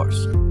 of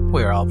course.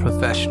 We're all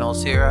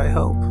professionals here, I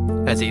hope.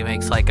 As he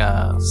makes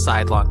a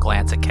sidelong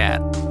glance at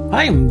Kat.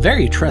 I am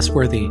very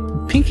trustworthy.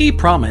 Pinky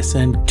promise,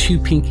 and 2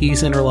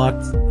 pinkies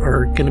interlocked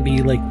are gonna be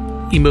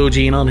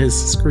emojiing on his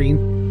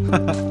screen.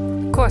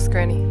 Of course,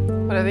 Granny.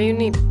 Whatever you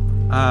need. Give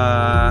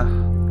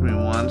me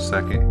 1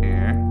 second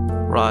here.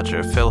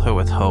 Roger, fill her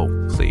with hope,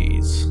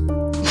 please.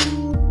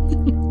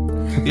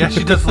 Yeah,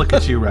 she does look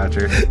at you,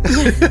 Roger.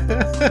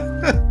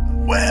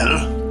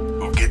 Well,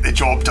 we'll get the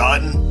job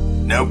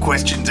done. No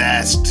questions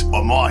asked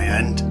on my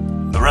end.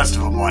 The rest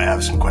of them might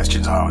have some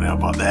questions. I don't know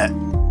about that.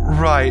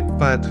 Right,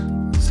 but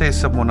say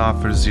someone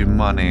offers you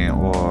money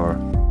or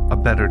a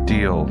better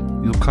deal,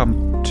 you'll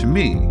come to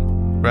me,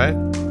 right?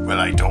 Well,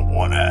 I don't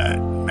want to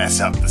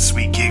mess up the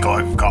sweet gig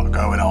I've got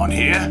going on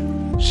here.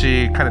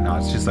 She kind of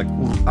nods. She's like,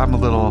 I'm a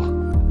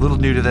little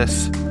new to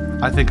this.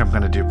 I think I'm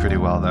going to do pretty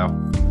well, though.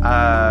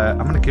 I'm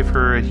going to give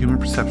her a human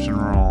perception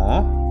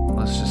roll.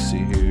 Let's just see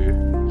here.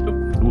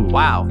 Ooh.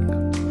 Wow.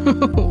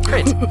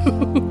 Great.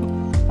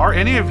 Are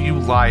any of you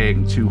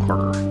lying to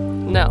her?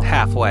 No.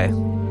 Halfway.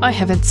 I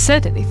haven't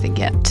said anything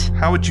yet.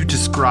 How would you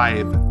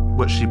describe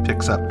what she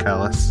picks up,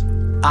 Callus?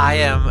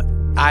 I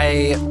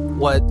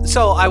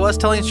was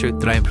telling the truth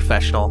that I am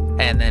professional,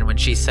 and then when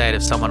she said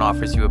if someone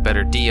offers you a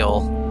better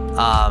deal,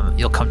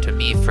 you'll come to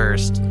me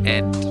first,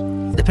 and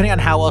depending on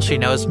how well she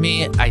knows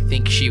me, I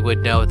think she would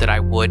know that I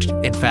would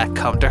in fact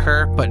come to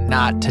her, but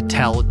not to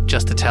tell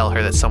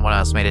her that someone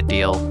else made a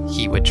deal.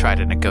 He would try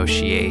to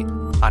negotiate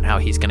on how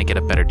he's going to get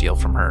a better deal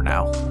from her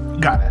now.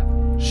 Got it.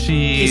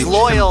 He's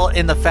loyal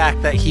in the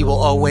fact that he will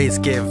always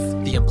give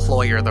the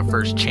employer the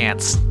first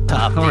chance to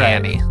up the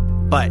ante,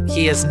 but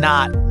he is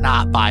not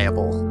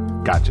viable.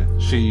 Gotcha.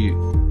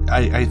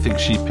 I think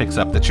she picks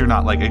up that you're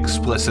not like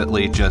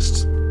explicitly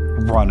just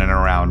running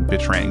around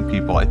betraying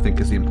people, I think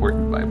is the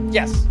important vibe.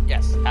 Yes,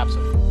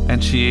 absolutely.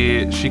 And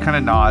she kind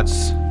of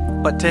nods.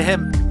 But to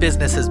him,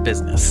 business is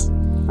business.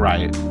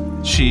 Right.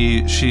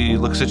 She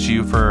looks at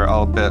you for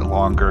a bit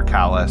longer,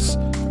 Callus,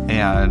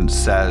 and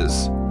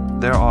says,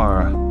 there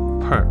are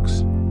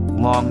perks,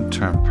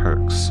 long-term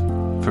perks,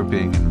 for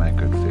being in my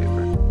good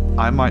favor.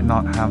 I might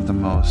not have the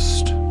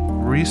most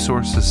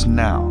resources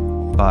now,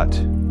 but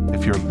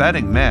if you're a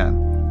betting man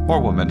or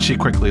woman, she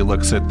quickly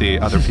looks at the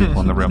other people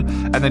in the room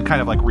and then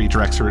kind of like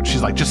redirects her, and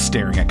she's like just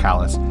staring at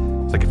Callus.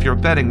 It's like, if you're a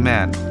betting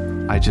man,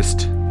 I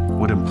just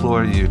would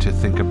implore you to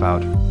think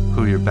about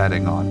who you're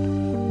betting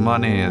on.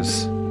 Money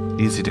is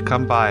easy to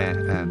come by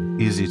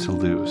and easy to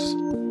lose,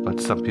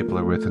 but some people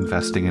are worth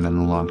investing in the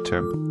long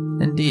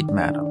term. Indeed,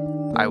 madam.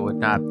 I would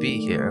not be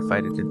here if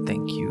I didn't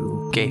think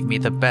you gave me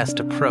the best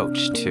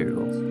approach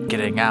to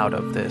getting out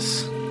of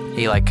this.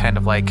 He kind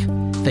of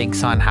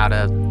thinks on how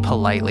to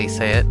politely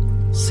say it.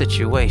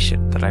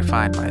 Situation that I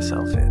find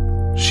myself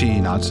in. She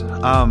nods.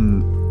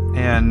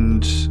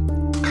 And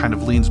kind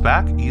of leans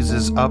back,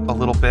 eases up a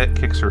little bit,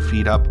 kicks her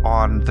feet up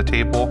on the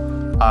table.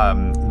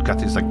 Got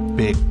these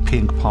big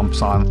pink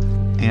pumps on.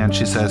 And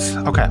she says,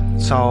 okay,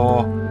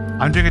 so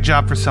I'm doing a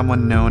job for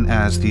someone known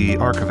as the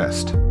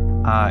Archivist.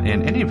 And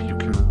any of you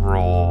can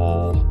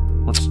roll.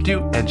 Let's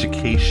do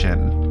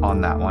education on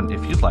that one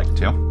if you'd like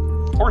to.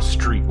 Or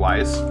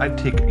streetwise. I'd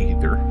take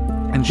either.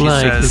 And she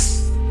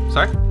says...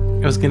 Sorry?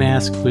 I was going to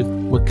ask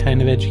what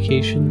kind of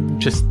education?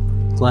 Just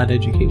glad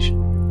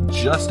education?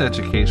 Just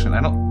education.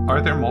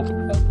 Are there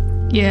multiple?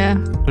 Yeah.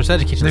 There's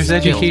education There's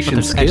skills, education but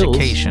there's skills.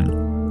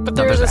 education. But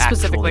there is a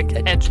specific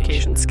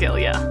education skill,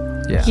 yeah.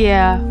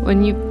 Yeah,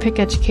 when you pick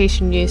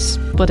education, you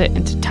split it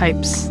into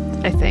types,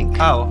 I think.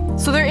 Oh.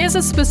 So there is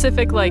a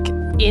specific,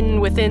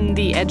 within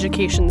the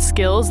education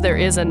skills, there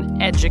is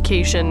an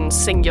education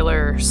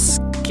singular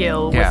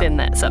skill within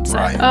that subset.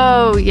 Right.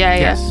 Oh, yeah.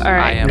 Yes, All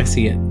right. I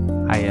see it.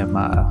 I am,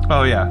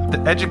 Oh, yeah. The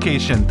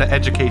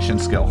education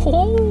skill.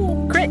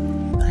 Oh, great.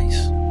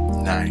 Nice.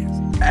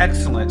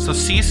 Excellent. So,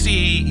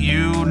 Cece,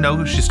 you know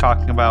who she's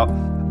talking about.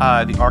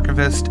 The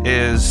Archivist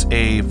is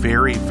a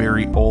very,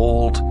 very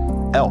old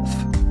elf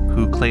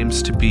who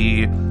claims to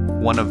be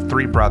one of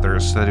three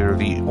brothers that are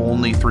the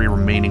only three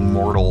remaining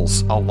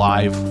mortals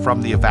alive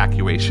from the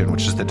evacuation,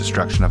 which is the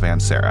destruction of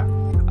Ansera.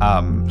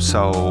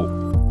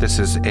 So this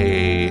is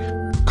a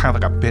kind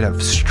of a bit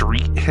of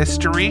street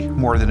history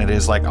more than it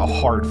is a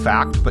hard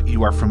fact, but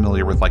you are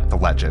familiar with the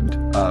legend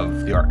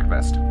of the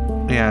Archivist.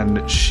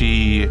 And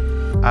she,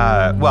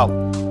 let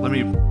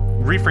me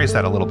rephrase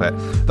that a little bit.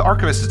 The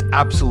Archivist is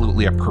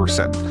absolutely a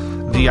person.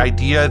 The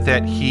idea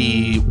that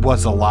he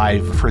was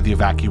alive for the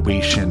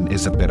evacuation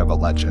is a bit of a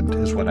legend,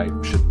 is what I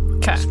should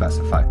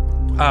specify.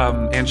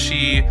 And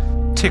she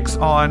ticks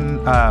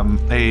on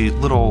a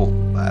little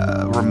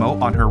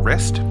remote on her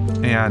wrist,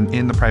 and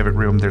in the private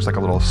room, there's a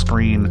little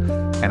screen,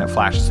 and it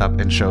flashes up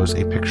and shows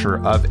a picture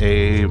of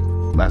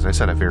as I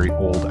said, a very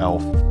old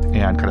elf,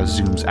 and kind of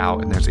zooms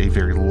out, and there's a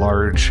very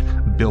large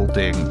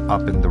building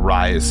up in the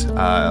rise,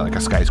 like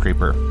a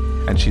skyscraper.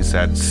 And she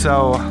said,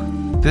 so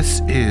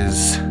this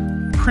is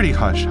pretty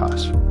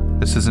hush-hush.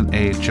 This isn't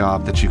a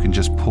job that you can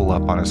just pull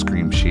up on a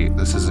scream sheet.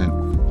 This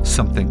isn't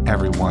something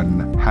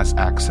everyone has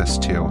access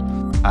to.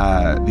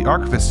 The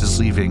Archivist is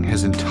leaving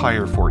his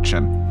entire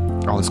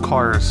fortune. All his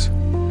cars,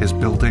 his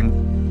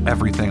building,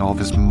 everything, all of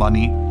his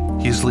money.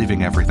 He's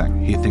leaving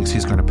everything. He thinks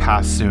he's going to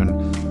pass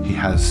soon. He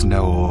has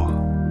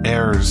no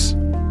heirs.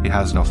 He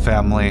has no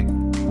family.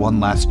 One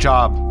last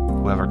job.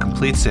 Whoever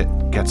completes it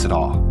gets it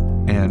all.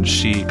 And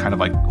she kind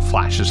of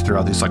flashes through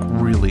all these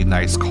really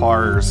nice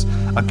cars.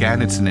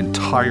 Again, it's an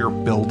entire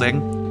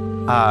building.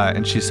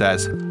 And she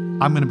says, I'm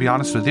going to be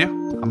honest with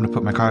you. I'm going to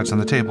put my cards on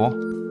the table.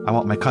 I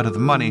want my cut of the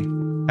money.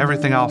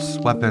 Everything else,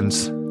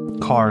 weapons,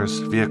 cars,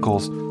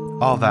 vehicles,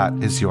 all that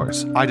is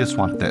yours. I just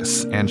want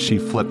this. And she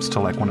flips to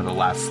like one of the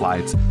last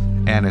slides,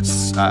 and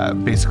it's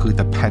basically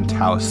the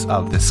penthouse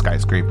of this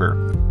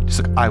skyscraper.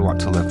 She's like, I want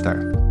to live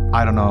there.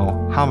 I don't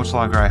know how much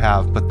longer I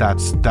have, but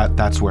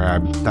that's where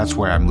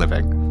I'm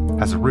living.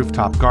 Has a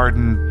rooftop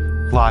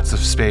garden, lots of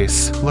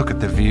space. Look at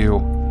the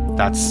view.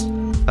 That's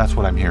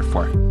what I'm here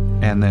for.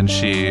 And then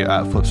she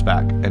flips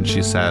back and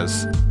she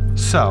says,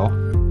 so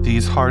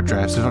these hard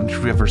drives, I don't know if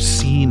you've ever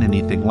seen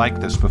anything like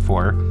this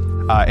before.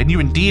 And you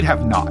indeed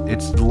have not.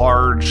 It's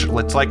large.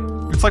 It's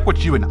like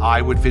what you and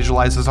I would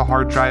visualize as a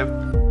hard drive,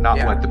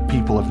 not what the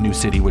people of New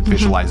City would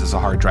visualize as a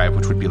hard drive,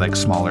 which would be like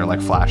smaller,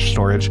 like flash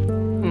storage.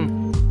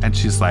 And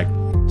she's like,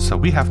 so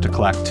we have to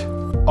collect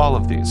all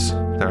of these.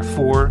 There are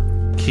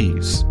 4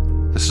 keys.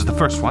 This is the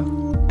first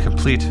one.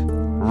 Complete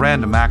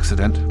random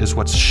accident is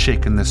what's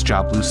shaken this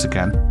job loose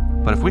again.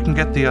 But if we can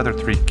get the other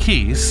 3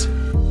 keys,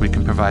 we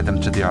can provide them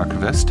to the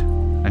archivist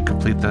and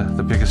complete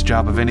the biggest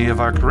job of any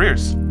of our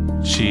careers.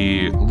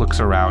 She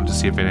looks around to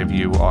see if any of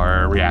you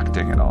are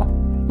reacting at all.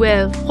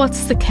 Well,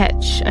 what's the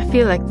catch? I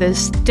feel like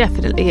there's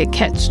definitely a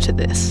catch to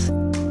this.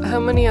 How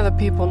many other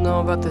people know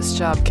about this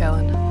job,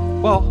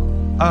 Kellen? Well,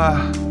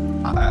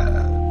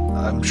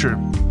 I'm sure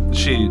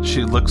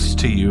she looks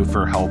to you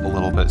for help a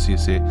little bit,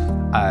 Cece,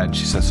 and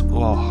she says,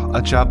 well,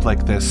 a job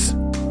like this,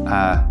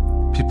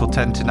 people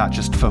tend to not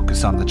just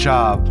focus on the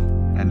job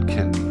and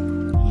can,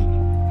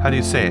 how do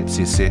you say it,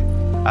 Cece?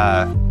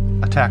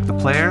 Attack the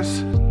players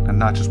and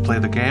not just play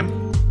the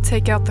game?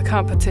 Take out the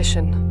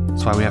competition.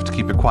 That's why we have to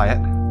keep it quiet.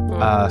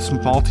 A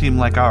small team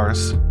like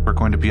ours, we're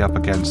going to be up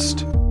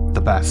against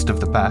the best of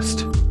the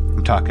best.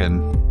 I'm talking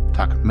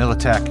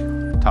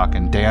Militech,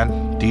 talking Dan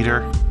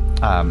Dieter,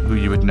 who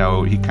you would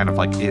know, he kind of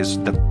like is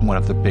one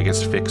of the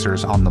biggest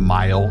fixers on the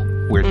mile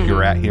where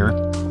you're at here.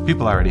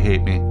 People already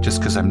hate me just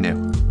because I'm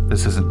new.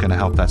 This isn't going to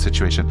help that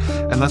situation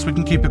unless we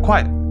can keep it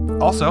quiet.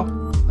 Also,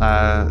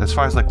 as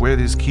far as like where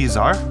these keys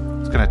are,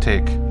 it's going to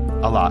take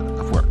a lot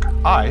of work.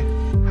 I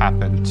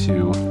happen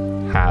to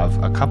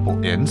have a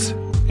couple ins,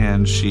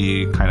 and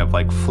she kind of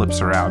like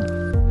flips around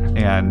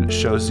and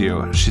shows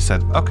you. She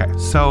said, okay,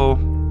 so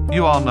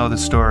you all know the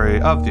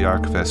story of the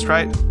archivist,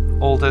 right?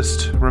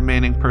 Oldest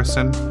remaining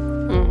person.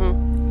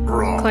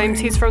 Right. Claims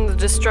he's from the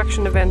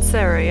destruction of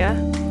Ansera,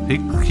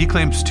 yeah? He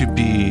claims to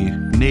be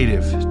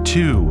native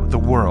to the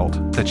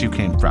world that you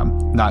came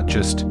from, not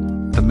just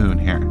the moon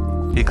here.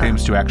 He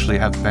claims to actually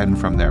have been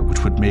from there,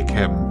 which would make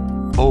him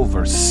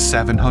over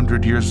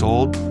 700 years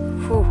old.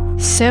 Whew.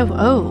 So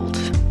old.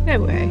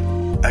 No way.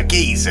 A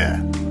geezer.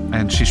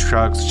 And she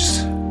shrugs,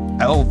 just,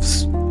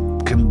 elves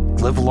can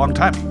live a long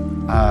time.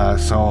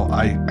 So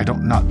I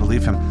don't not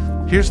believe him.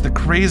 Here's the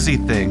crazy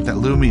thing that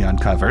Lumi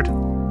uncovered.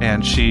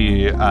 And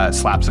she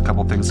slaps a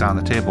couple things down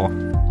the table.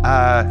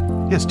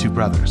 He has 2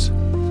 brothers.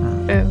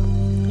 Oh.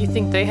 You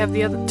think they have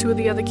the other 2 of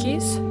the other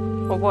keys?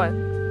 Or what?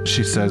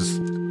 She says,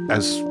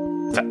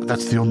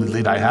 that's the only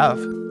lead I have.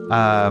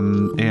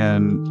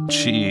 And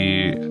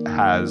she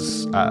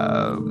has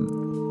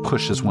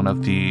pushes one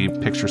of the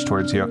pictures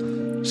towards you.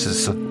 She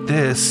says, so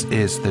this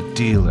is the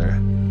dealer.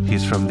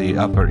 He's from the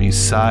Upper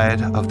East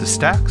Side of the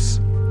Stacks.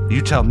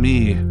 You tell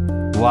me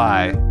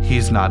why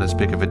he's not as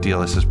big of a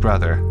deal as his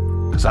brother,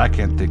 because I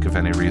can't think of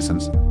any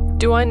reasons.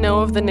 Do I know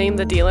of the name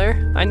the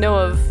dealer? I know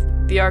of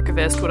the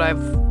archivist. Would I've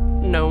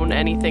known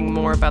anything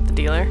more about the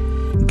dealer?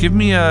 Give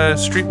me a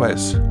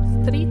streetwise.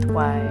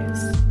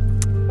 Streetwise.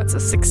 That's a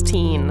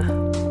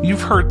 16.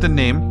 You've heard the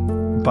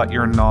name, but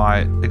you're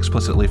not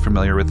explicitly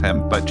familiar with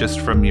him. But just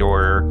from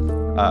your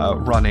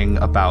running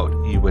about,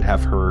 you would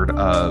have heard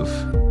of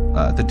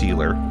the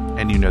dealer.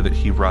 And you know that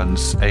he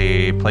runs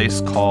a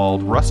place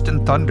called Rust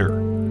and Thunder,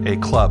 a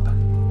club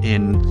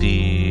in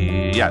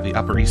the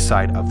Upper East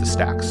Side of the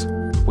Stacks,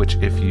 which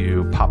if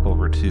you pop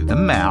over to the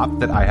map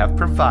that I have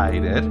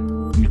provided,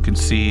 you can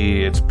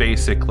see it's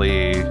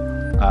basically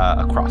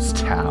across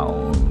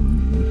town,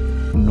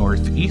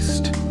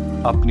 northeast,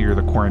 up near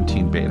the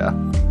Quarantine Beta,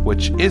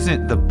 which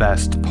isn't the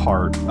best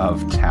part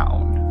of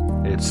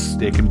town.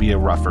 It can be a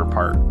rougher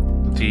part.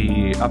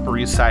 The Upper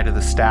East Side of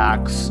the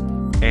Stacks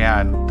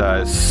and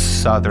the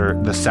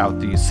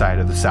southeast side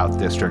of the South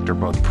District are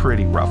both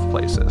pretty rough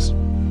places.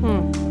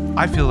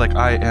 I feel like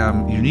I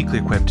am uniquely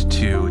equipped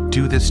to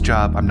do this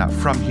job. I'm not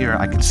from here.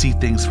 I can see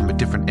things from a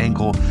different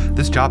angle.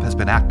 This job has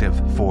been active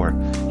for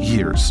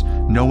years.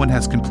 No one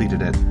has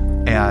completed it.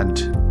 And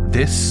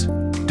this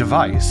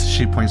device,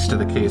 she points to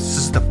the case, this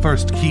is the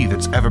first key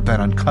that's ever been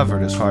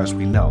uncovered as far as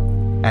we know.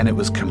 And it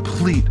was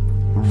complete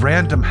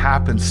random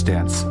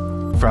happenstance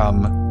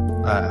from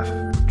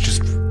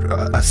just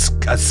a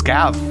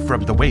scav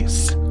from the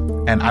waste.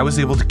 And I was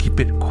able to keep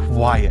it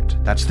quiet.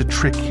 That's the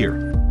trick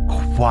here.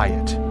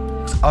 Quiet.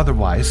 Because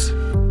otherwise,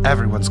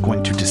 everyone's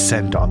going to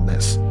descend on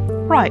this.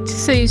 Right,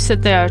 so you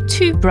said there are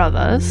 2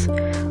 brothers.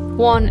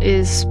 One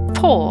is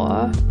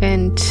poor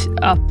and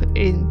up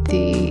in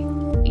the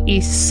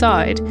east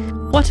side.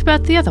 What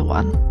about the other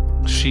one?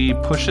 She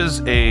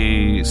pushes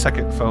a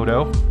second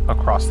photo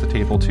across the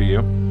table to you,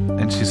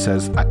 And she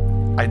says,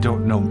 I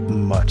don't know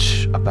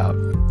much about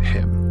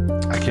him.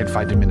 I can't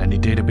find him in any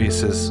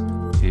databases.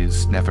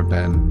 He's never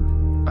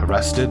been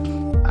arrested.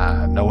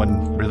 No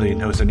one really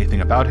knows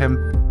anything about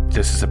him.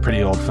 This is a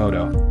pretty old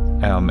photo.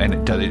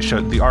 And it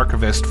showed the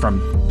archivist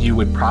you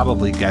would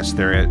probably guess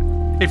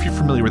if you're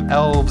familiar with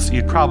elves,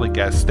 you'd probably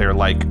guess they're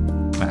like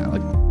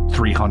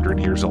 300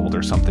 years old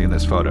or something in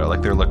this photo.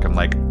 Like they're looking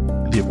like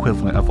the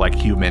equivalent of like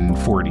human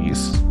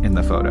 40s in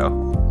the photo.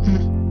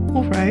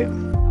 All right.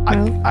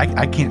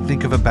 I can't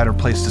think of a better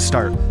place to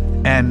start.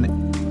 And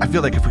I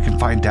feel like if we can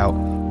find out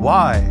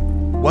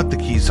what the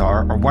keys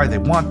are or why they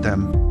want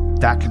them,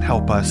 that can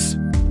help us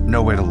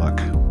know where to look.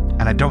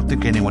 And I don't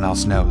think anyone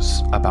else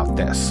knows about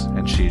this.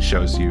 And she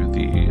shows you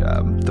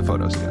the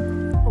photos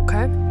again.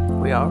 Okay.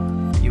 We are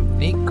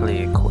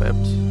uniquely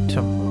equipped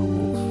to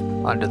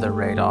move under the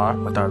radar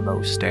with our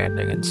low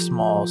standing and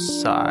small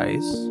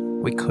size.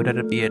 We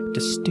could be a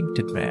distinct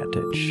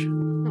advantage.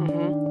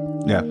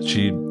 Mm-hmm. Yeah,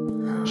 she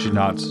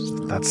nods.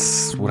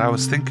 That's what I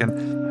was thinking.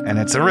 And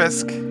it's a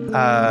risk.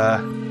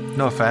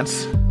 No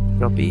offense.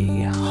 It'll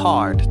be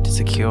hard to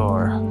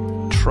secure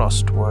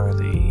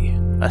trustworthy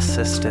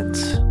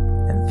assistance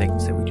in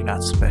things that we do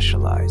not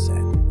specialize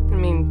in. I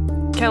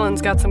mean,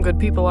 Kellen's got some good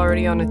people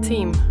already on a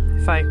team,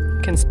 if I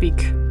can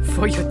speak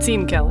for your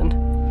team, Kellen.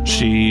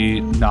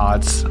 She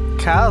nods.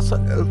 Kaz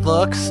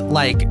looks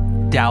like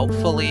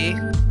doubtfully.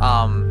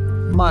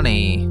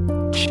 Money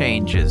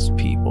changes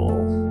people,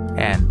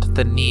 and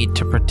the need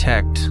to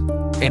protect,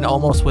 and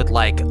almost with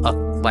like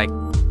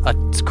a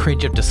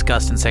cringe of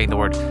disgust in saying the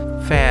word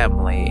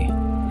family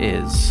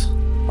is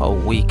a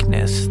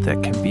weakness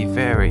that can be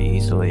very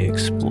easily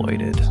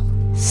exploited.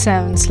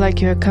 Sounds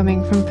like you're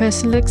coming from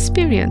personal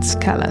experience,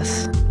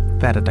 Callus.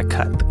 Better to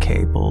cut the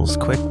cables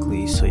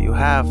quickly so you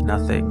have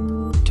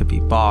nothing to be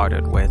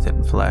bartered with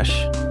in flesh.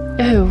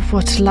 Oh,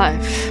 what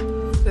life.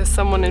 Is there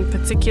someone in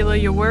particular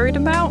you're worried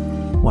about?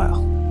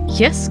 Well,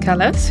 yes,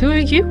 Callus. Who are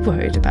you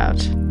worried about?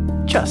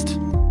 Just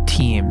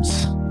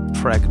teams,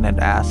 pregnant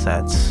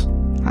assets,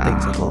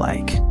 things of the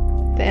like.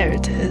 There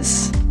it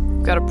is.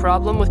 Got a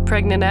problem with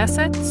pregnant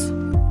assets?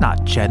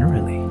 Not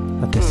generally,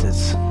 but this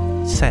is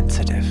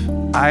sensitive.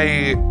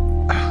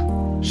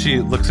 She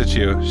looks at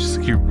you. She's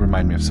like, you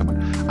remind me of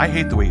someone. I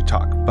hate the way you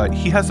talk, but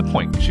he has a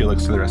point. She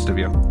looks to the rest of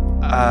you.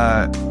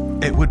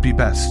 It would be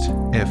best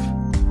if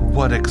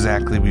what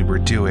exactly we were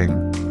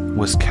doing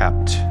was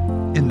kept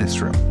in this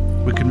room.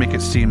 We could make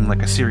it seem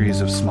like a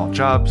series of small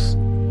jobs,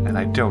 and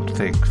I don't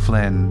think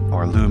Flynn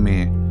or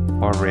Lumi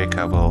or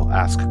Reika will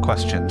ask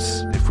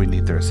questions if we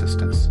need their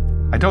assistance.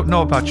 I don't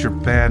know about your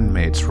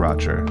bandmates,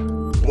 Roger.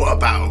 What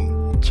about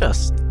them?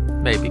 Just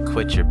maybe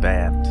quit your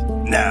band.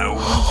 No.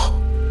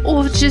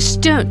 Or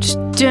just don't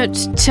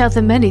tell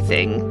them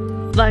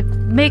anything. Like,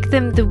 make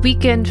them the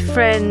weekend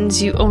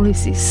friends you only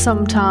see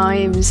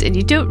sometimes, and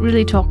you don't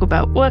really talk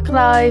about work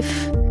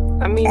life.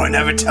 I mean, I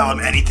never tell them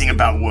anything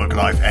about work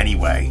life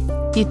anyway.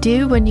 You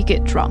do when you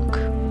get drunk.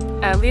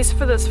 at least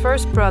for this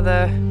first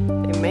brother,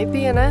 it may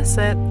be an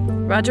asset.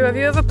 Roger, have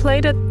you ever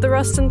played at the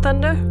Rust and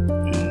Thunder?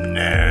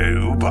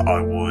 No, but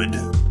I would.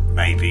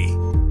 Maybe.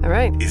 All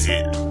right. Is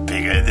it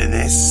bigger than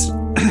this?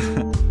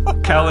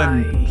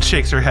 Kellen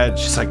shakes her head.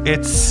 She's like, and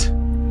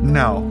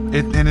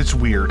it's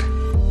weird.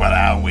 Well,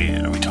 how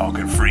weird? Are we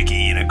talking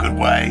freaky in a good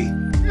way?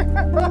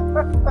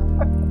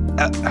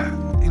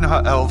 You know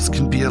how elves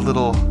can be a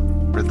little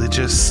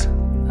religious?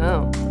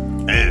 Oh.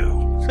 Ew.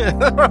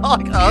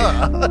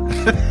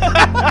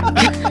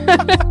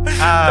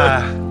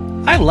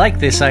 I like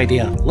this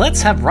idea.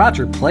 Let's have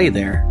Roger play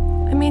there.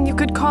 I mean, you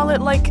could call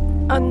it like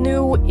a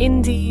new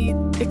indie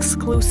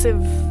exclusive,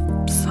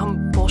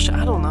 some bullshit,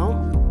 I don't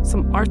know.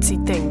 Some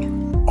artsy thing.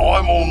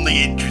 I'm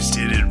only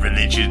interested in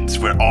religions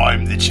where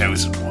I'm the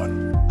chosen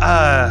one.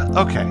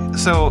 Okay.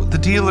 So the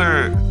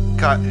dealer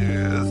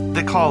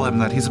they call him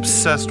that. He's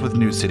obsessed with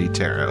New City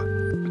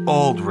Tarot.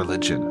 Old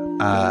religion.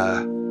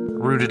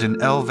 Rooted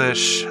in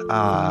Elvish.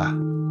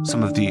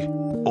 Some of the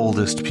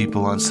oldest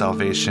people on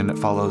Salvation. It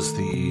follows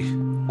the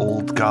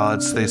old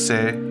gods, they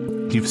say.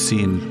 You've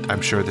seen,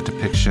 I'm sure, the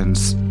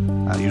depictions.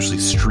 Usually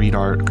street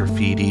art,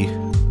 graffiti,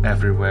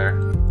 everywhere.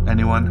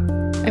 Anyone?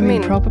 I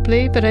mean,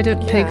 probably, but I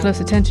don't pay close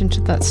attention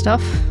to that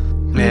stuff.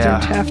 Yeah. I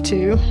don't have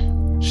to.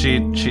 She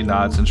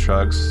nods and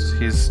shrugs.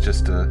 He's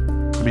just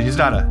he's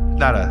not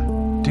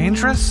a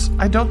dangerous,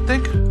 I don't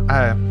think.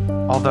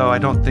 Although I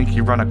don't think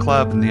you run a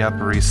club in the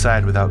Upper East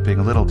Side without being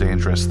a little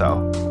dangerous,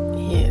 though.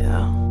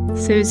 Yeah.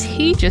 So is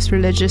he just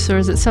religious, or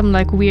is it some,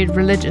 like, weird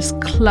religious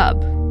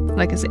club?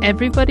 Like, is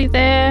everybody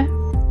there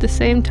the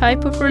same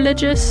type of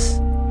religious?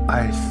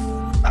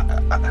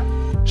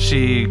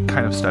 She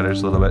kind of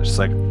stutters a little bit. She's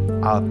like,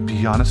 I'll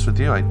be honest with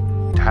you, I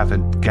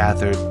haven't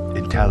gathered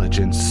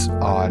intelligence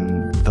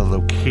on the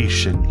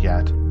location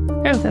yet.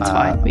 Oh, that's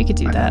fine. We could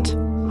do that.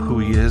 Who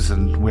he is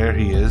and where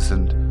he is,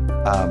 and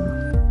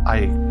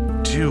I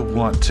do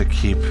want to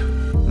keep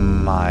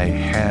my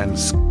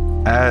hands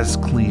as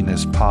clean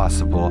as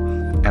possible,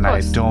 and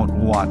I don't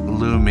want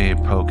Lumi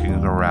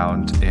poking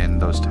around in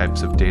those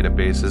types of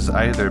databases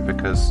either,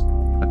 because,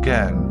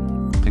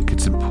 again, I think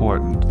it's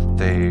important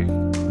they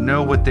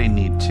know what they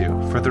need to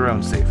for their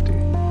own safety.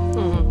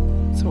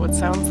 So it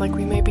sounds like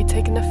we may be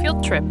taking a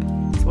field trip.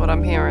 That's what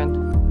I'm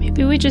hearing.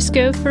 Maybe we just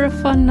go for a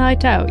fun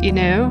night out, you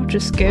know?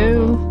 Just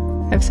go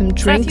have some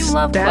drinks, Seth, you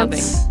love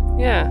dance. clubbing.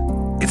 Yeah.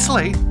 It's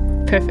late.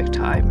 Perfect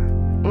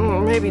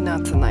time. Maybe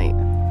not tonight.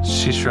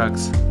 She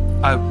shrugs.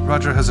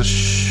 Roger has a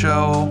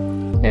show,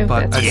 Oh,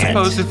 but I that's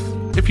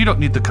suppose if you don't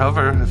need the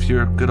cover, if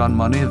you're good on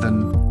money,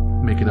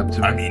 then make it up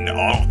to me. I mean,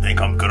 I don't think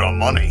I'm good on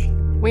money.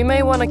 We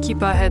may want to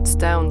keep our heads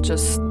down,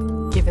 just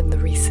given the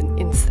recent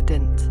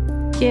incident.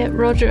 Yeah,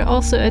 Roger,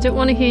 also, I don't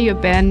want to hear your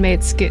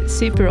bandmates get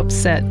super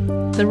upset.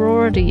 They're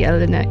already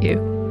yelling at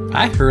you.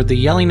 I heard the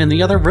yelling in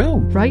the other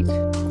room. Right?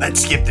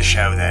 Let's skip the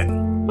show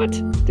then. What?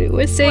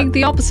 We're saying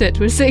the opposite.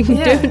 We're saying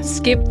don't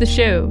skip the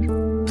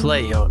show.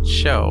 Play your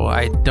show.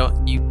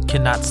 You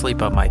cannot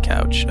sleep on my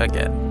couch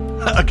again.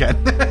 Again.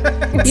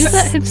 You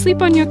let him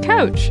sleep on your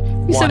couch.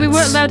 You said we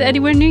weren't allowed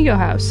anywhere near your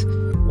house.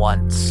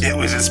 Once. It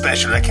was a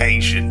special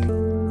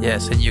occasion.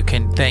 Yes, and you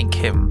can thank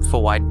him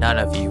for why none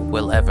of you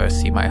will ever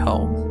see my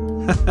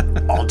home.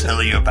 I'll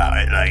tell you about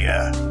it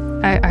later.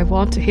 I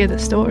want to hear the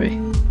story.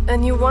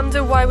 And you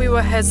wonder why we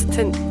were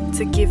hesitant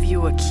to give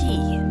you a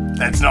key.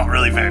 That's not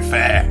really very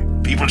fair.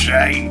 People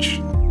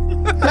change.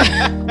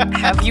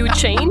 Have you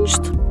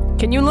changed?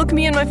 Can you look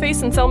me in my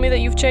face and tell me that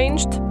you've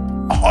changed?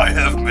 I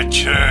have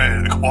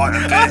matured quite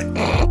a bit.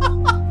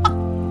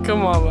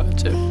 Come on,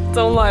 Roger.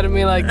 Don't lie to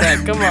me like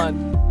that. Come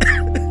on.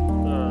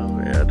 Oh,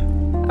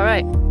 man.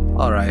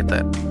 All right,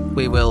 then.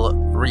 We will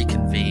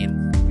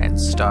reconvene and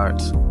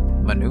start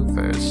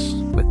maneuvers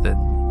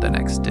within the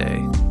next day.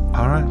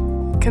 All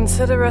right.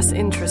 Consider us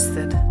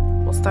interested.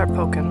 We'll start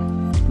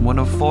poking.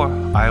 104.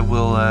 I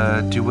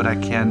will do what I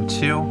can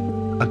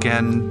too.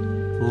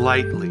 Again,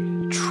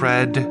 lightly.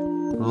 Tread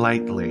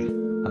lightly.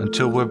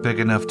 Until we're big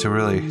enough to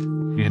really,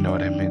 you know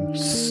what I mean,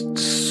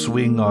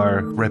 swing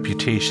our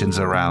reputations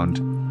around.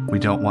 We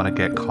don't want to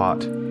get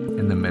caught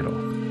in the middle.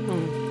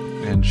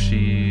 And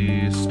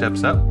she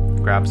steps up,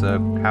 grabs a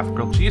half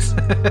grilled cheese,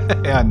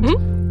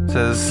 and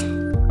says,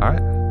 all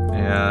right,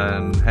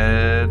 and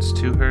heads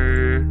to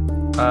her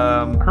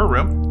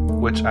room,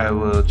 which I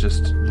will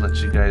just let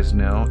you guys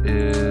know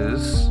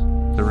is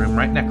the room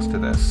right next to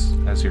this,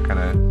 as you're kind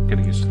of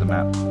getting used to the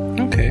map.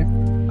 Okay.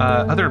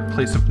 Other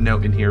place of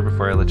note in here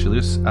before I let you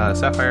loose,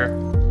 Sapphire,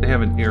 they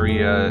have an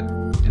area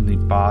in the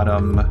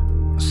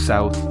bottom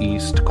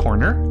southeast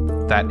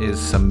corner that is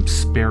some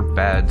spare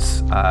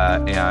beds,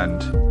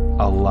 and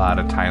a lot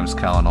of times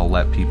Kellen will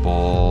let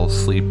people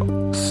sleep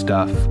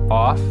stuff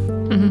off,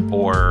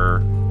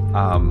 or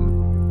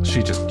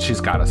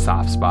she's got a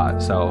soft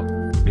spot. So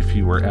if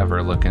you were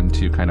ever looking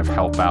to kind of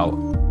help out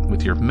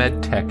with your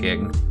med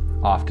teching,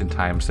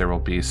 oftentimes there will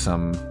be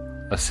some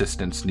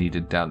assistance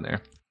needed down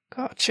there.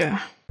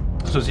 Gotcha.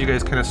 So as you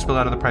guys kind of spill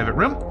out of the private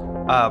room,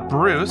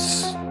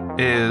 Bruce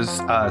is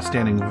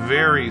standing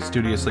very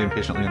studiously and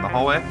patiently in the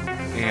hallway,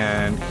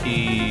 and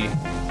he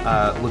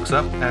looks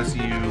up as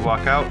you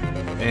walk out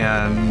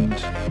and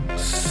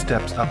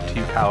steps up to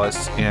you,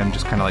 Alice, and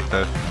just kind of like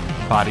the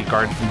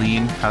bodyguard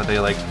lean, how they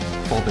like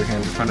fold their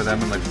hands in front of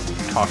them and like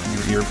talk in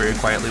your ear very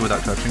quietly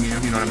without touching you.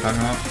 You know what I'm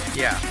talking about?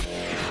 Yeah.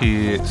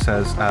 He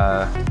says,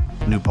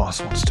 new boss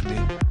wants to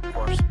meet. Of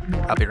course.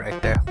 I'll be right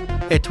there.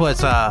 It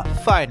was a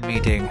fine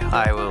meeting.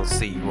 I will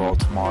see you all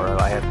tomorrow.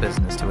 I have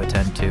business to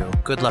attend to.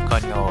 Good luck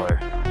on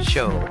your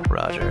show,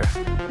 Roger.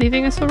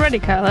 Leaving us already,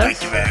 Carlos?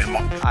 Thank you very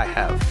much. I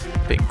have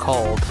been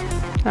called.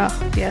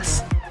 Oh,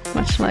 yes.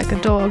 Much like a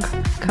dog.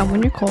 Come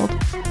when you're called.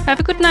 Have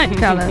a good night,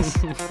 Carlos.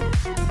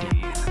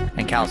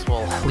 And Calus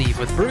will leave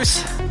with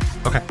Bruce.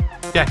 Okay.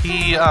 Yeah,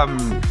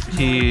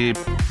 he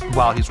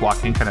while he's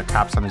walking kind of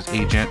taps on his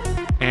agent,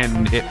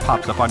 and it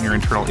pops up on your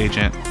internal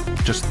agent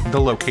just the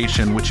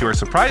location, which you are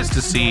surprised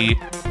to see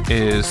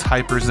is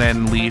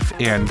Hyperzen, Leaf,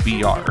 and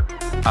VR.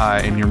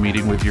 And you're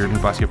meeting with your new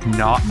boss. You have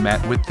not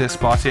met with this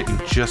boss yet. You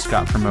just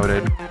got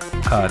promoted.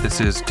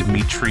 This is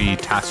Dmitry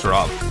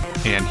Tasarov,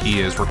 and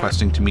he is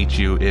requesting to meet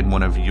you in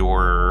one of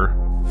your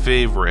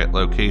favorite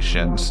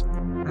locations,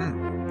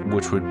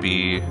 which would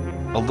be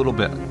a little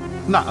bit,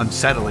 not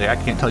unsettling. I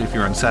can't tell you if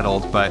you're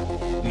unsettled, but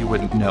you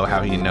wouldn't know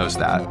how he knows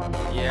that.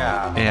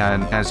 Yeah.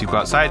 And as you go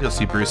outside, you'll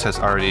see Bruce has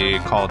already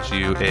called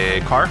you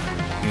a car,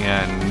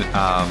 and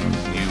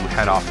you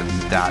head off in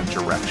that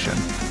direction.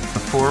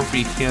 Before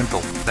we handle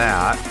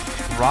that,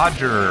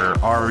 Roger,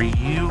 are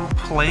you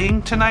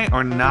playing tonight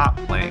or not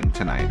playing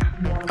tonight?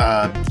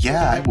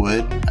 Yeah, I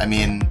would. I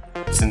mean,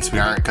 since we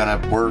aren't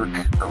gonna work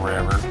or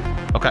whatever.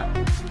 Okay.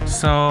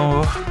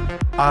 So,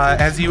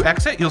 as you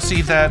exit, you'll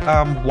see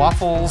that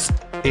Waffles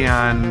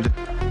and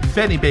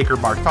Benny Baker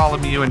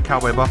Bartholomew and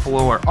Cowboy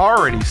Buffalo are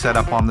already set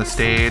up on the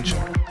stage.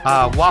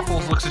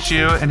 Waffles looks at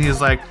you and he's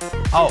like,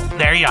 oh,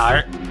 there you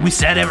are. We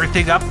set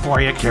everything up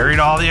for you, carried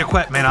all the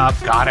equipment up,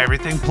 got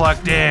everything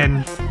plugged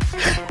in.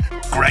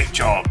 Great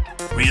job.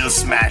 Real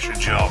smasher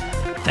job.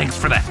 Thanks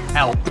for the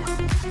help.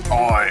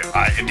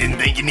 I didn't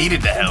think you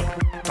needed the help.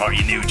 Thought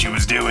you knew what you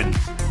was doing.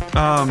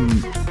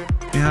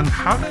 And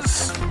how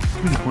does...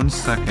 Give me 1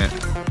 second.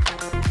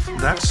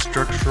 That's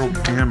structural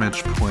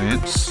damage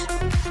points.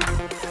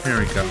 There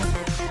we go.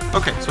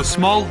 Okay, so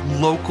small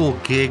local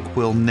gig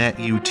will net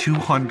you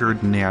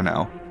 200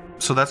 nano.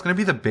 So that's going to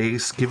be the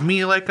base. Give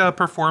me like a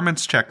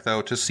performance check,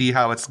 though, to see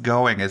how it's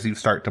going as you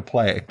start to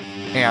play.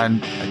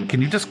 And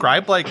can you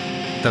describe like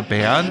the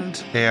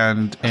band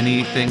and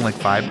anything like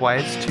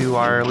vibe-wise to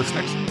our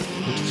listeners?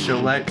 What's the show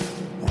like?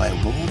 Well, I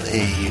rolled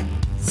a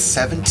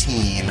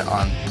 17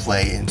 on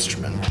play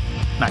instrument.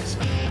 Nice.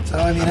 So,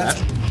 I mean,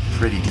 that's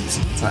pretty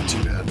decent. It's not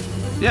too bad.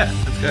 Yeah,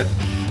 that's good.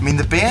 I mean,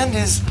 the band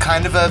is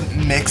kind of a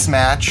mix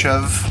match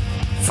of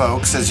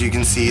folks. As you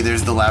can see,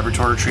 there's the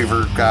Labrador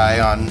Retriever guy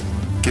on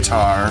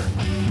guitar,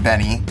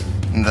 Benny,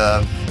 and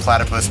the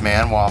Platypus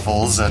Man,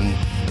 Waffles, and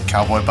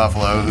Cowboy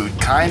Buffalo, who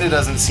kind of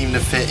doesn't seem to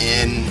fit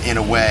in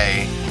a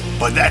way.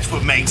 But that's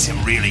what makes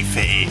him really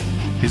fit in.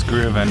 He's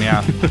grooving,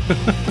 yeah.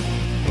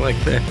 Like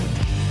that.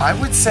 I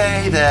would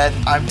say that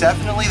I'm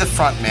definitely the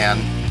front man,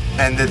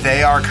 and that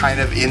they are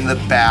kind of in the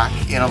back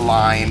in a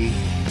line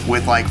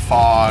with like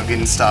fog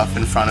and stuff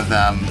in front of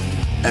them,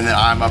 and then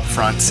I'm up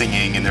front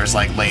singing, and there's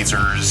like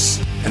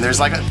lasers, and there's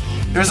like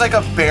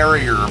a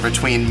barrier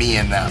between me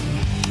and them.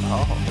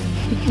 Oh.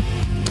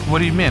 What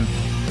do you mean?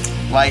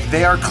 Like,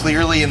 they are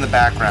clearly in the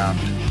background.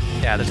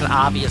 Yeah, there's an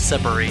obvious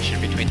separation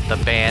between the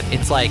band.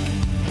 It's like,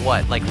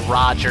 what, like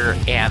Roger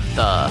and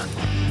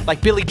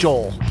like Billy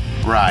Joel.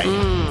 Right.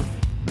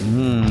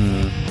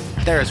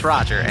 There's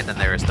Roger, and then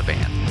there's the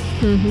band.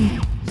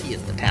 Mm-hmm. He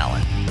is the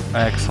talent.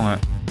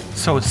 Excellent.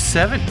 So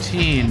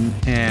 17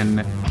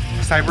 in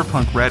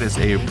Cyberpunk Red is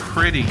a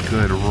pretty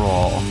good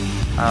roll.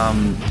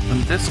 And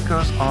this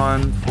goes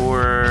on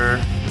for...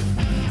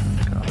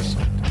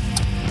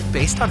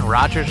 Based on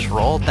Roger's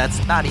role,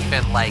 that's not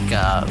even like,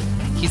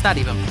 he's not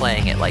even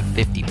playing at like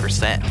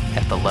 50%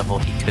 at the level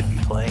he could be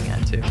playing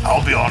at, too.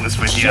 I'll be honest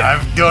with you,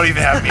 don't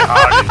even have me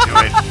hard into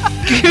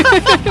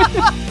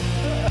it.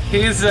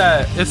 He's,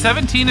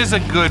 17 is a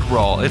good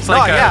roll. It's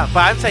like but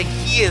I'm saying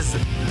he is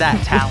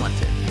that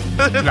talented.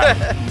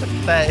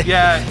 That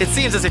yeah. It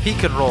seems as if he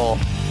could roll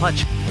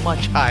much,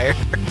 much higher.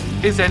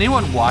 Is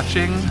anyone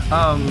watching,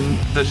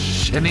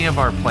 any of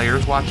our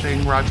players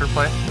watching Roger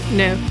play?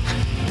 No.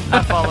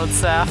 I followed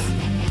Saf.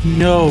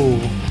 No.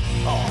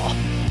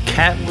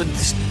 Cat would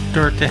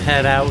start to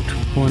head out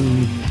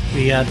when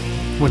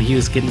he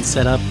was getting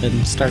set up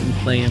and starting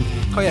playing.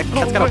 Oh yeah,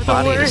 Cat's got a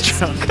body in his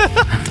trunk.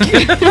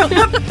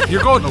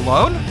 You're going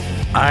alone?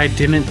 I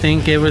didn't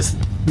think it was,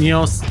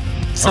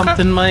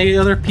 something my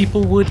other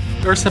people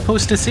are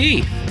supposed to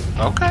see.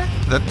 Okay.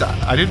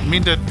 I didn't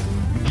mean to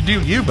do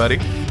you, buddy.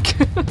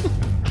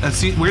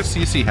 Where's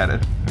CC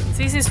headed?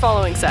 Cece's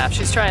following Saf.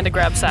 She's trying to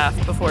grab Saf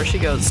before she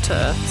goes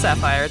to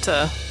Sapphire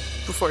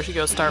before she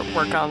goes start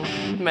work on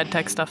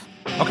medtech stuff.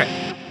 Okay.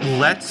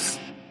 Let's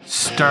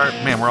start.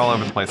 Man, we're all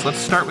over the place. Let's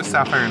start with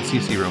Sapphire and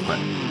CC real quick.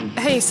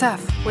 Hey, Saf,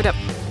 what up?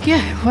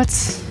 Yeah, are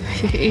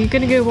you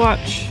gonna go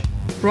watch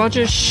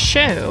Roger's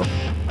show?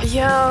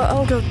 Yeah,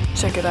 I'll go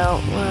check it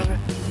out, whatever.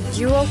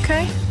 You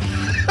okay?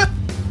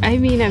 I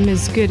mean, I'm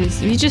as good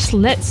as... You just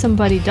let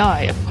somebody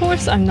die. Of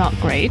course I'm not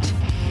great.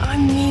 I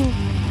mean,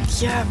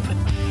 yeah, but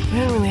we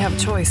didn't really have a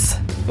choice.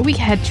 We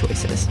had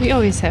choices. We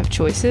always have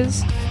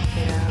choices.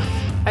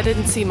 Yeah. I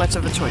didn't see much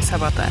of a choice. How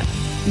about that?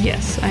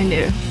 Yes, I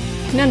knew.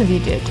 None of you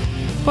did.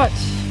 But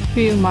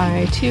who am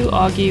I to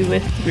argue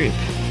with the group?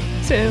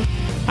 So,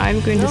 I'm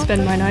going to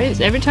spend my nights.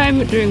 Every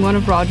time during one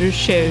of Roger's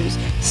shows,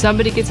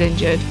 somebody gets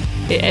injured.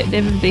 It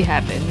inevitably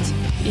happens.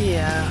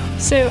 Yeah.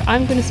 So,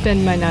 I'm going to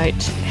spend my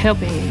night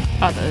helping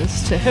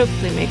others to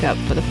hopefully make up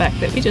for the fact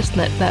that we just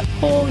let that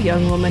poor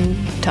young woman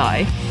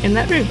die in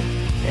that room.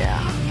 Yeah.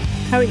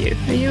 How are you?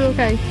 Are you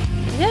okay?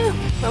 Yeah,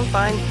 I'm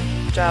fine.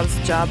 Job's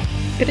a job.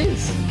 It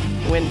is.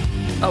 Went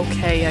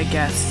okay, I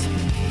guess.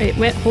 It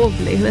went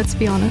horribly, let's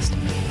be honest.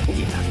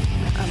 Yeah.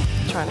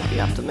 I'm trying to be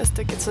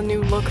optimistic. It's a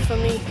new look for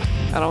me.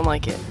 I don't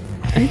like it.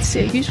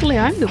 Usually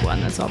I'm the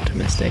one that's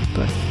optimistic,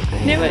 but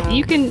you know what?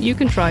 You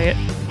can try it.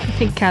 I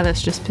think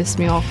Callus just pissed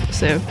me off,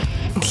 so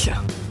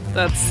yeah,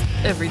 that's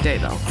every day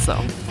though. So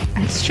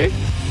it's true.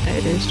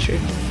 It is true.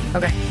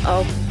 Okay,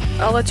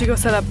 I'll let you go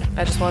set up.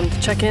 I just wanted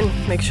to check in,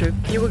 make sure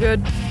you were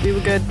good, we were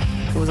good.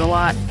 It was a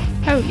lot.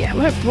 Oh yeah,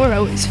 we're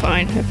always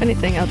fine. If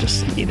anything, I'll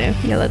just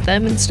yell at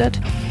them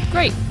instead.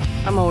 Great.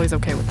 I'm always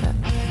okay with that.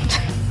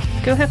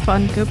 Go have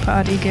fun. Go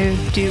party. Go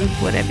do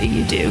whatever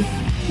you do.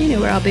 You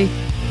know where I'll be.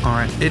 All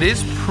right. It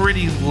is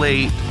pretty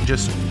late,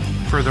 just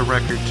for the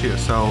record, too.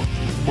 So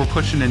we're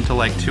pushing into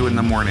like 2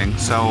 a.m.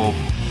 So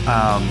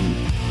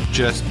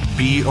just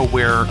be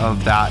aware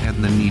of that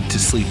and the need to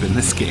sleep in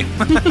this game.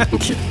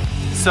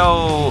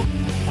 So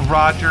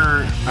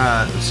Roger,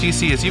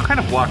 CC, as you kind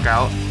of walk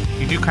out,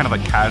 you do kind of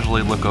like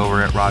casually look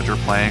over at Roger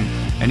playing,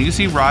 and you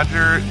see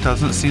Roger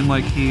doesn't seem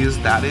like he's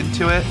that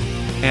into it.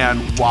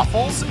 And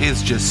Waffles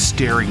is just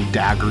staring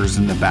daggers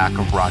in the back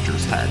of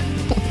Roger's head.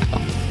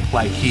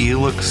 Like, he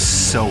looks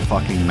so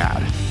fucking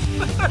mad.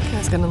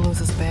 Guy's gonna lose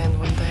his band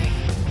one day.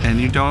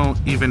 And you don't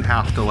even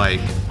have to, like,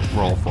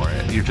 roll for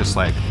it. You're just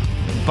like...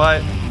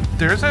 But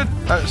there's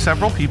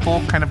several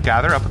people kind of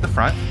gather up at the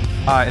front.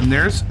 And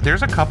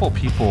there's a couple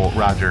people,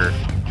 Roger,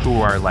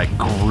 who are, like,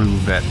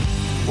 grooving.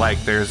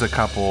 Like, there's a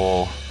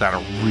couple that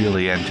are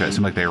really into it.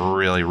 Seem like they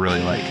really,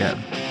 really like it.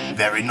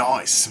 Very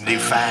nice. Some new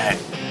fan.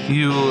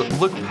 You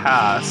look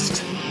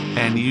past,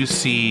 and you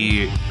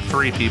see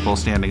 3 people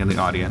standing in the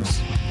audience.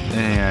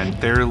 And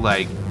they're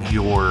like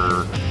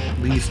your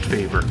least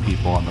favorite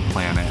people on the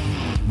planet.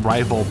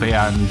 Rival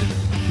band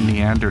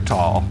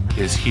Neanderthal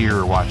is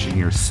here watching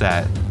your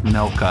set.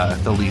 Nelka,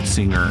 the lead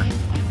singer,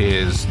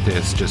 is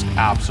this just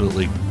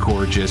absolutely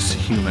gorgeous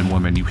human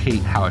woman. You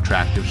hate how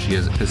attractive she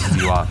is. It pisses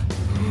you off.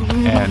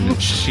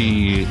 And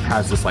she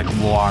has this like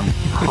long,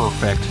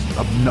 perfect,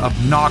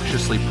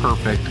 obnoxiously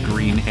perfect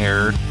green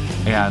hair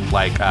and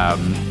like a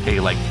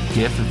like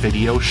GIF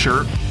video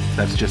shirt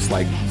that's just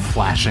like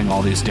flashing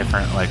all these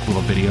different like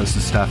little videos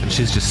and stuff. And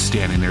she's just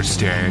standing there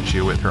staring at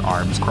you with her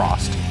arms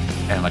crossed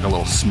and like a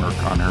little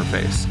smirk on her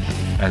face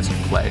as you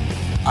play.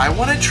 I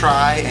want to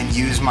try and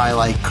use my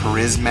like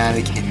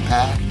charismatic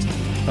impact.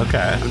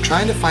 Okay. I'm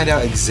trying to find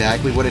out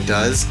exactly what it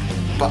does,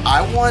 but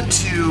I want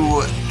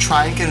to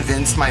try and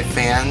convince my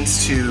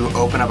fans to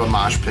open up a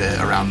mosh pit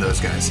around those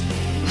guys.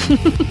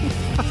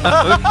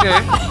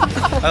 Okay.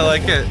 I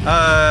like it.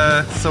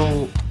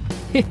 So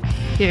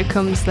Here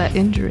comes that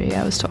injury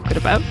I was talking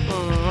about.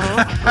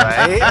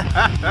 Right?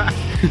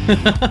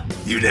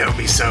 You know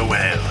me so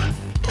well.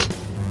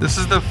 this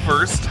is the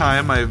first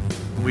time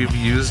we've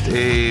used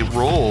a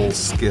roll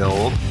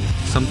skill,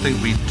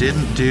 something we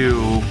didn't do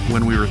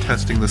when we were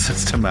testing the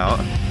system out.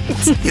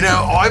 You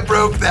know, I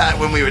broke that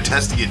when we were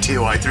testing it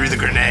too. I threw the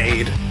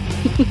grenade.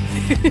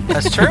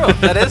 That's true.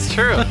 That is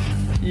true.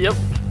 Yep.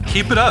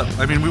 Keep it up.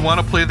 I mean, we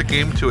want to play the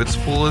game to its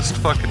fullest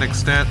fucking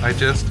extent. I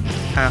just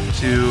have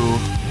to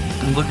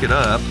look it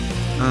up,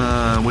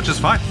 which is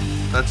fine.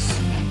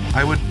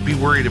 I would be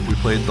worried if we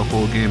played the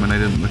whole game and I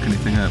didn't look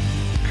anything up.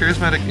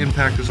 Charismatic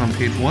Impact is on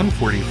page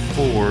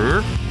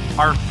 144.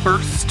 Our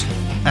first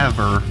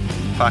ever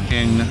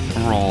fucking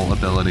roll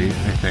ability,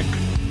 I think.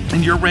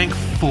 And you're rank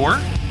 4?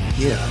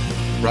 Yeah.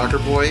 Rocker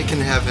Boy can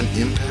have an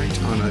impact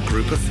on a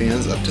group of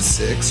fans up to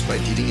 6 by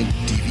needing a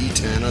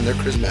DV10 on their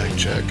charismatic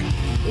check,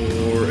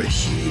 or a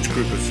huge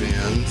group of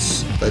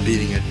fans by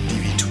beating a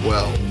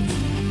DV12.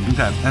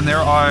 Okay, and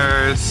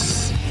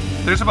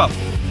there's about,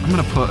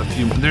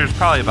 there's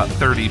probably about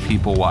 30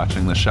 people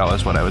watching the show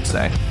is what I would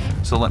say.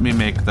 So let me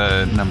make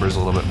the numbers a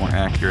little bit more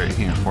accurate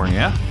here for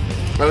you.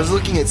 I was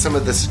looking at some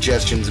of the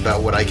suggestions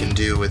about what I can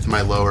do with my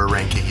lower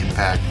ranking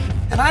impact,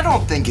 and I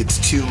don't think it's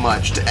too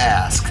much to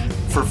ask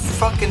for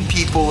fucking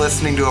people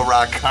listening to a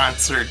rock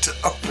concert to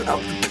open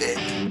up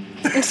the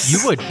pit.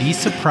 You would be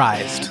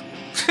surprised.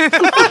 A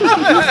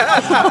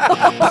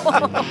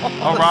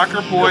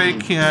rocker boy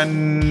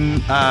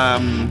can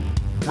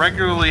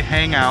regularly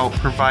hang out,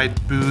 provide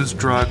booze,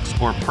 drugs,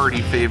 or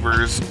party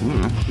favors.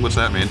 What's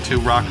that mean? To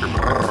rocker.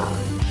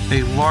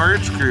 A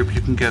large group,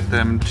 you can get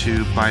them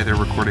to buy their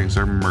recordings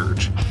or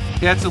merch.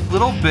 Yeah, it's a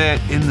little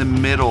bit in the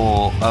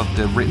middle of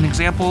the written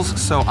examples,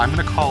 so I'm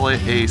going to call it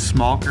a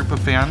small group of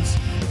fans,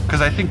 because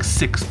I think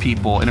 6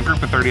 people, in a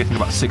group of 30, I think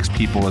about 6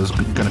 people is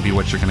going to be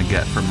what you're going to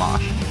get from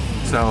Mosh.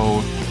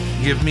 So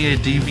give me a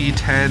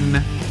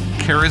DV10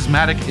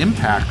 charismatic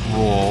impact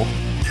roll.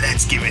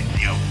 Let's give it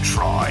a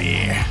try,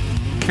 yeah.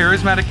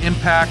 Charismatic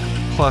impact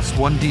plus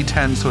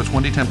 1d10, so it's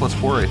 1d10 plus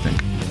 4, I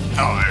think.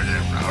 Oh,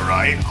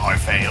 alright, I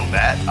failed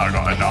that. I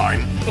got a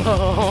 9.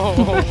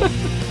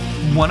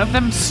 One of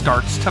them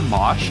starts to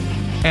mosh,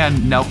 and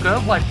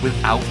Nelka, like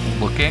without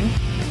looking,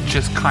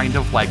 just kind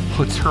of like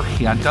puts her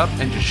hand up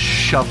and just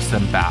shoves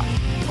them back.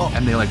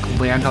 And they like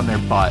land on their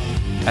butt,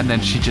 and then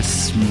she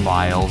just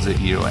smiles at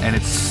you, and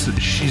it's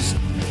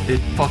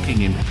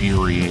fucking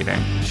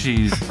infuriating.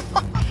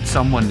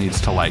 Someone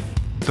needs to like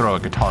throw a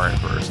guitar at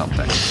her or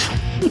something.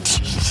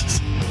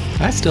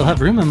 I still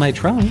have room in my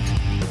trunk.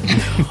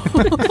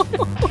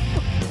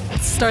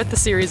 Start the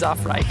series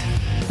off right.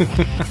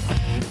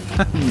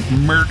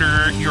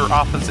 Murder your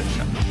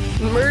opposition.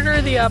 Murder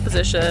the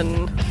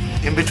opposition.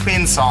 In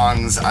between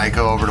songs, I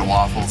go over to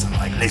Waffles and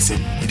like,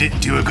 listen, you didn't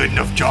do a good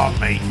enough job,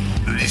 mate.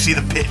 Did you see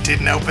the pit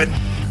didn't open?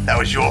 That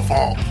was your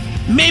fault.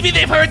 Maybe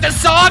they've heard the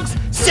songs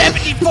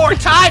 74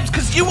 times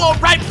because you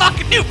won't write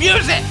fucking new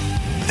music.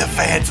 The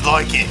fans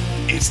like it.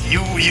 It's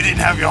you didn't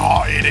have your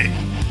heart in it.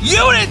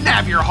 You didn't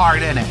have your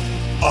heart in it.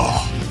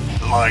 Oh,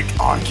 like,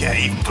 I can't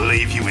even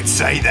believe you would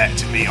say that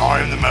to me. I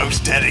am the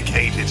most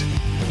dedicated.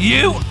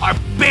 You are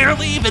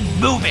barely even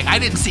moving. I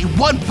didn't see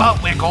one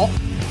butt wiggle.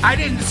 I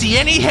didn't see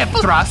any hip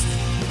thrusts.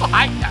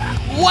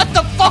 What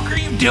the fuck are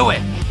you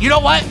doing? You know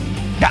what?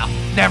 No,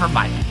 never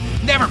mind.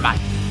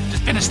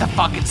 Just finish the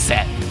fucking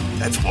set.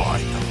 That's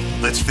why.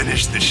 Let's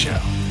finish the show.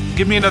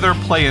 Give me another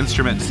play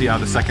instrument and see how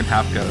the second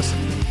half goes.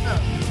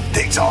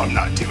 Thinks I'm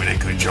not doing a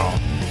good job.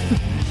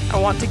 I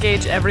want to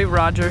gauge every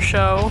Roger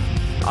show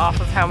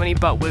off of how many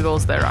butt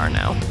wiggles there are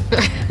now.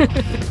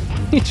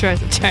 He tries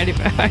a tiny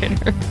bit higher.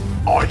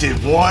 I did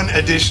one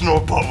additional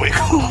butt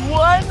wiggle.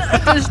 One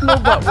additional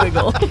butt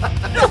wiggle.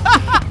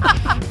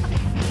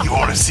 You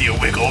want to see a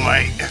wiggle,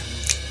 mate?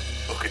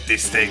 Look at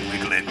this thing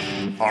wiggling.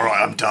 All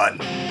right, I'm done.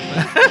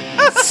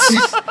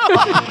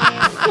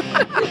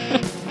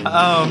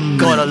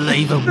 Gotta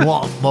leave him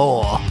want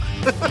more.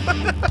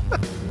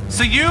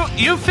 So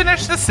you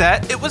finished the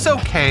set. It was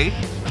okay.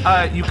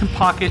 You can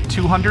pocket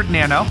 200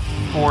 nano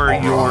for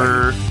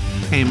your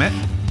payment.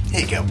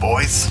 Here you go,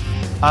 boys.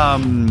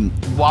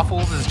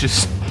 Waffles is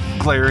just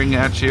glaring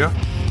at you.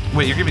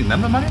 Wait, you're giving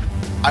them the money?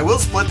 I will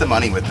split the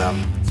money with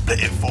them.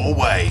 Split it 4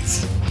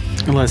 ways.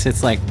 Unless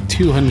it's like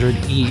 200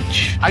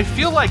 each. I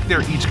feel like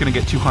they're each going to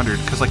get 200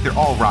 because like they're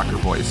all rocker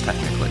boys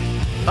technically.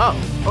 Oh,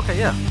 okay,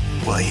 yeah.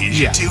 Well, here's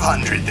your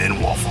 200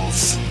 then,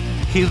 Waffles.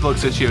 He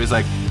looks at you. He's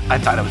like, I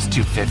thought it was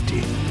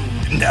 250.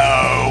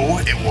 No,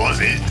 it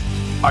wasn't.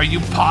 Are you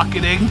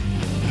pocketing?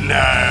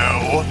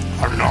 No,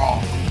 I'm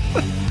not.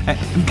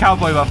 And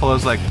Cowboy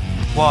Buffalo's like,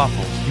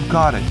 Waffles, you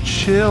gotta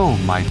chill,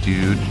 my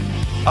dude.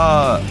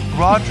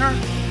 Roger,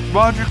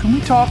 can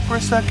we talk for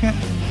a second?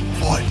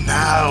 What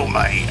now,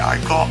 mate? I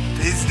got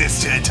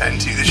business to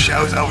attend to. The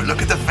show's over.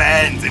 Look at the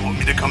fans. They want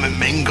me to come and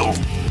mingle.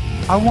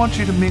 I want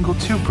you to mingle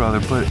too, brother,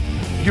 but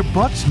your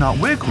butt's not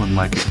wiggling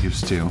like it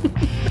used to.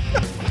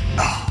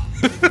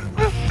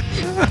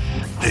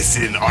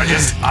 Listen,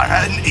 I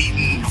hadn't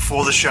eaten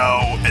before the show,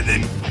 and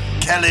then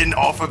Kellen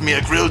offered me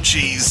a grilled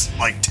cheese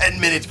like 10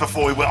 minutes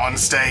before we went on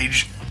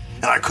stage,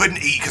 and I couldn't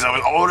eat because I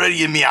was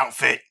already in the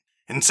outfit,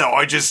 and so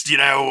I just,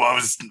 I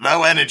was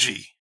low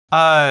energy.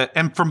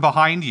 And from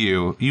behind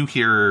you, you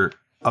hear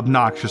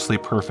obnoxiously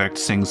perfect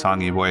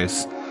sing-songy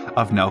voice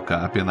of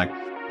Nelka being like,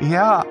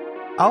 yeah,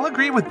 I'll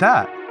agree with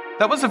that.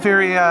 That was a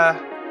very,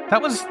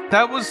 that was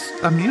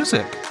a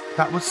music.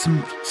 That was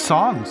some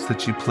songs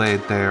that you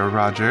played there,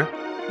 Roger.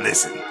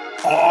 Listen,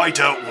 I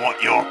don't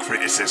want your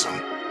criticism.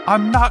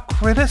 I'm not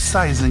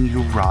criticizing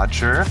you,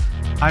 Roger.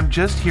 I'm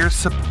just here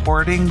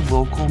supporting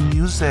local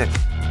music.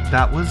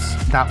 That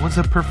was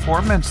a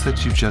performance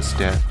that you just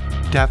did.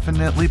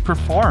 Definitely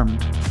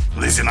performed.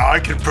 Listen, I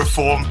could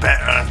perform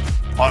better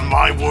on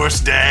my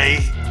worst day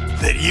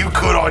than you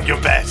could on your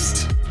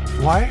best.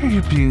 Why are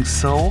you being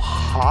so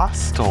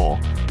hostile?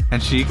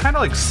 And she kind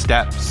of like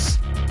steps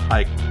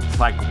like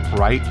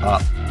right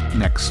up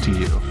next to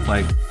you.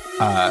 Like,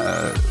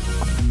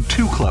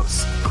 too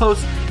close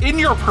in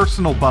your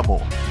personal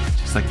bubble.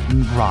 She's like,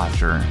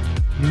 Roger,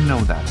 you know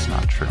that's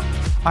not true.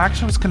 I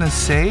actually was gonna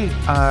say,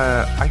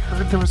 I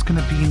heard there was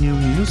gonna be new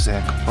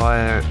music,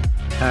 but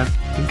I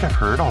think I've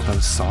heard all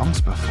those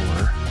songs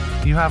before.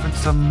 You having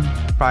some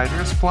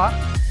writer's block?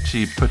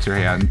 She puts her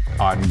hand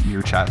on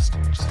your chest.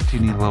 Do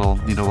you need a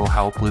little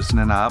help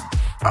loosening up?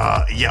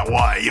 Yeah,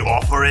 why? Are you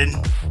offering?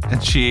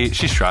 And she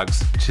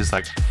shrugs. She's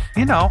like,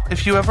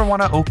 if you ever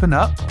want to open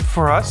up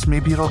for us,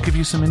 maybe it'll give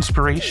you some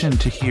inspiration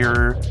to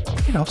hear,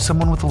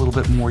 someone with a little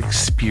bit more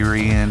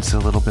experience, a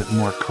little bit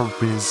more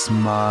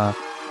charisma.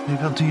 Maybe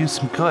it'll do you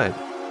some good.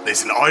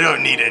 Listen, I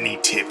don't need any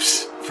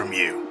tips from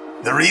you.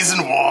 The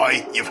reason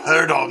why you've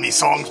heard all me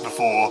songs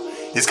before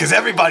is because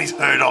everybody's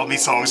heard all me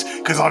songs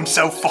because I'm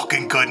so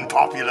fucking good and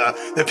popular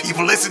that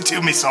people listen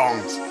to me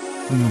songs.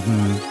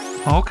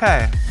 Mm-hmm.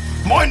 Okay.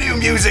 My new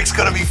music's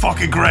gonna be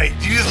fucking great.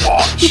 You just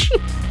watch.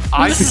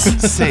 I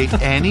didn't say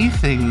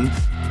anything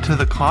to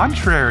the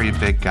contrary,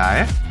 big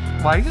guy.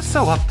 Why are you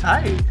so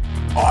uptight?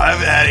 I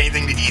haven't had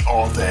anything to eat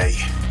all day.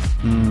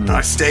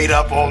 I stayed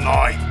up all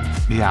night.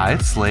 Yeah,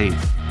 it's late.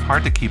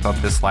 Hard to keep up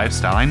this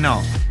lifestyle, I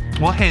know.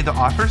 Well, hey, the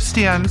offer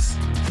stands.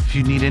 If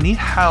you need any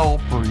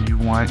help or you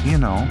want,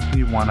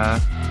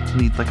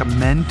 need like a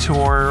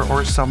mentor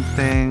or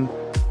something,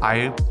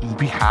 I'd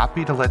be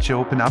happy to let you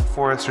open up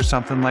for us or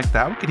something like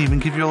that. We could even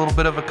give you a little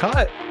bit of a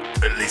cut.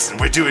 Listen,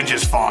 we're doing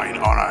just fine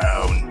on our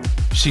own.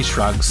 She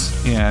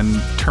shrugs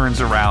and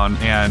turns around,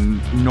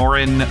 and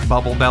Norin,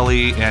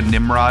 Bubblebelly, and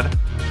Nimrod,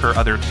 her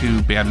other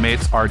 2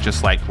 bandmates, are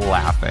just like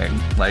laughing,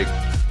 like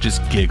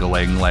just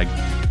giggling like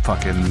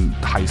fucking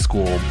high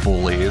school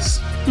bullies.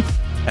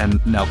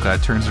 And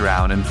Nelka turns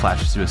around and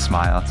flashes you a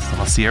smile. So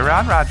I'll see you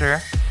around, Roger.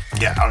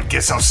 Yeah, I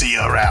guess I'll see you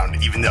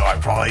around, even though I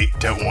probably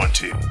don't want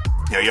to.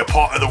 You're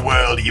part of the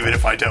world, even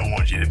if I don't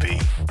want you to be.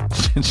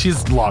 And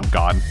she's long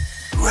gone.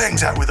 Who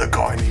hangs out with a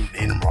guy named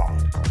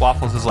Nimrod?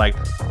 Waffles is like,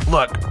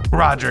 look,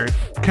 Roger,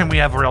 can we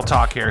have real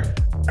talk here?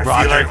 I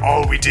feel like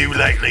all we do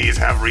lately is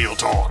have real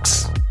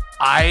talks.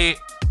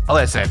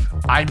 Listen,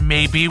 I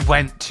maybe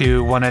went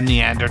to one of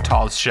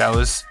Neanderthal's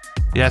shows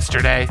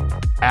yesterday,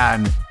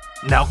 and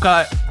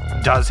Nelka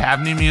does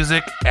have new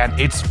music, and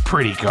it's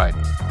pretty good.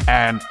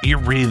 And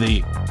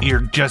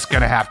you're just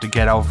gonna have to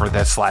get over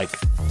this, like,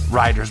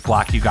 writer's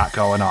block you got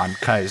going on,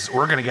 because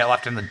we're gonna get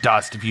left in the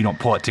dust if you don't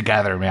pull it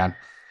together, man.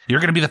 You're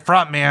gonna be the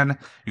front man.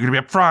 You're gonna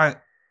be up front.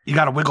 You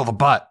gotta wiggle the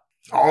butt.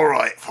 All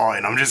right,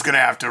 fine. I'm just gonna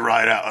have to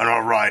write out on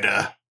our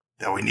rider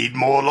that we need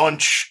more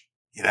lunch.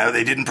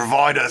 They didn't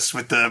provide us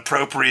with the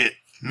appropriate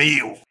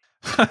meal.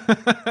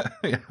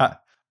 Yeah.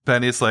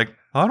 Benny's like,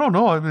 I don't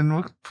know. I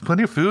mean,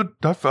 plenty of food.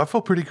 I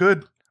feel pretty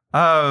good.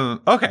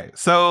 Okay,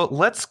 so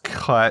let's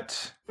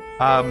cut.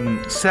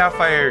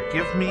 Sapphire,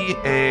 give me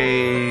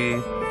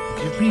a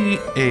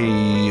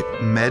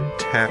med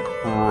tech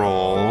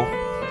roll.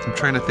 I'm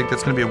trying to think.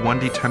 That's going to be a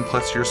 1d10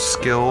 plus your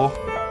skill.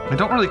 I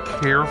don't really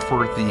care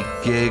for the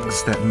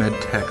gigs that med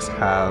techs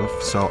have,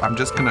 so I'm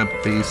just going to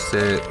base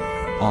it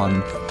on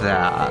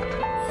that.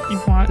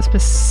 You want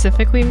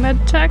specifically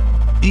med tech?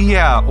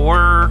 Yeah,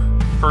 or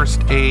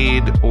first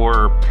aid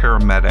or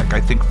paramedic. I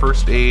think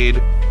first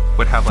aid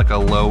would have like a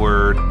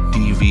lower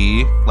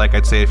DV. Like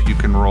I'd say if you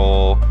can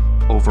roll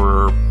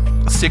over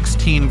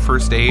 16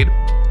 first aid,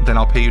 then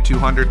I'll pay you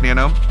 200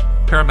 nano.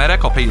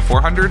 Paramedic, I'll pay you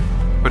 400,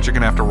 but you're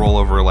going to have to roll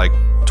over like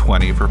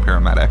 20 for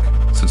paramedic,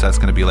 since that's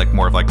going to be like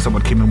more of like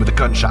someone came in with a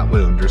gunshot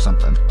wound or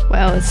something.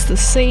 Well, it's the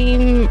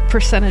same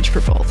percentage for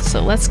both, so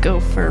let's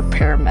go for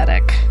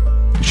paramedic.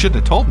 You shouldn't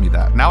have told me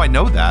that. Now I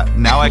know that.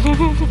 Now I can...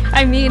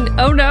 I mean,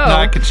 oh no. Now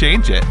I can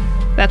change it.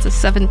 That's a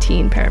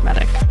 17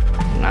 paramedic.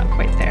 Not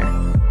quite there.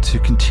 To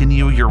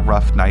continue your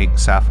rough night,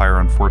 Sapphire,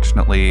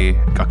 unfortunately,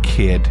 a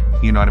kid,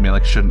 you know what I mean?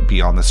 Like, shouldn't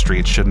be on the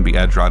streets, shouldn't be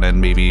edge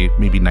running, maybe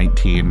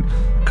 19,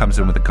 comes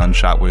in with a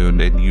gunshot wound,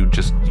 and you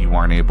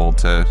aren't able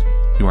to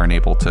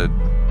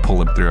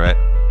pull him through it.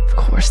 Of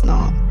course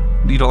not.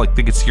 You don't like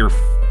think it's your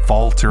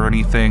fault or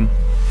anything.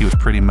 He was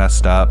pretty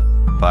messed up,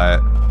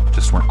 but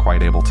just weren't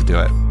quite able to do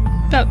it.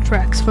 About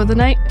tracks for the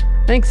night.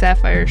 I think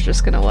Sapphire's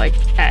just gonna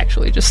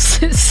actually just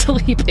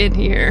sleep in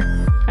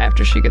here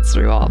after she gets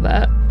through all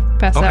that.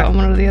 Pass out on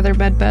one of the other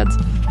beds.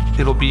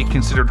 It'll be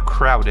considered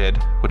crowded,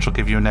 which will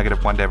give you a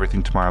 -1 to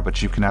everything tomorrow,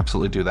 but you can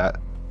absolutely do that.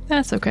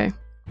 That's okay.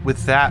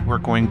 With that, we're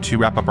going to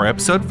wrap up our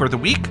episode for the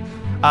week.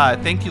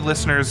 Thank you,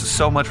 listeners,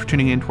 so much for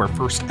tuning in to our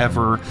first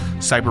ever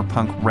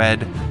Cyberpunk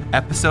Red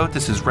episode.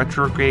 This is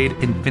Retrograde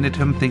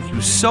Infinitum. Thank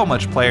you so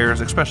much,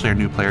 players, especially our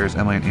new players,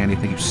 Emily and Annie.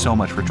 Thank you so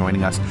much for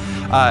joining us.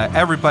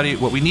 Everybody,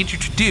 what we need you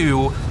to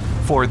do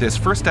for this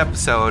first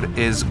episode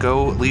is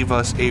go leave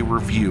us a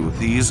review.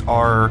 These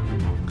are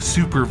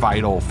super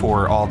vital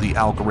for all the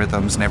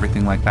algorithms and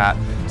everything like that.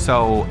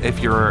 So if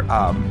you're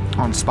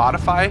on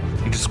Spotify,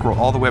 you just scroll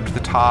all the way up to the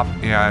top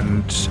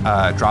and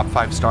drop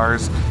 5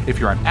 stars. If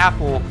you're on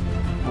Apple,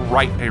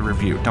 write a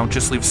review. Don't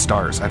just leave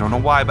stars. I don't know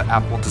why, but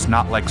Apple does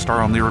not like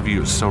star-only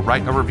reviews. So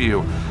write a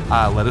review.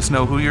 Let us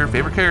know who your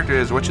favorite character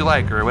is, what you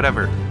like, or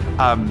whatever.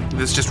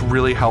 This just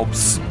really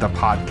helps the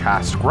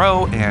podcast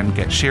grow and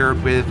get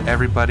shared with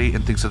everybody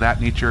and things of that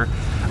nature.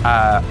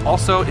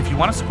 Also, if you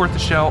want to support the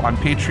show on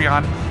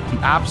Patreon, you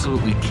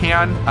absolutely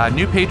can.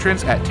 New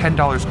patrons at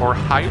 $10 or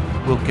higher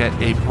will get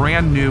a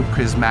brand new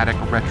Prismatic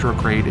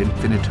Retrograde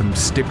Infinitum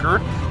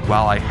sticker.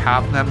 While I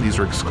have them, these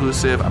are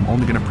exclusive. I'm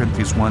only going to print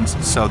these once,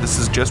 so this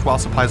is just while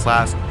supplies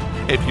last.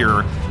 If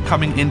you're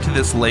coming into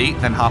this late,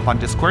 then hop on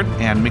Discord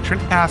and make sure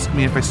to ask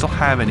me if I still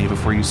have any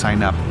before you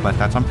sign up, but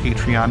that's on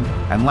Patreon.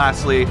 And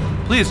lastly,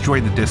 please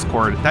join the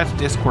Discord. That's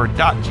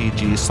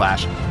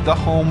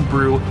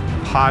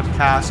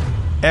discord.gg/thehomebrewpodcast.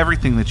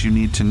 Everything that you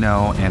need to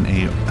know, and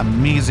an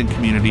amazing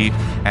community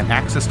and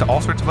access to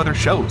all sorts of other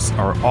shows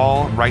are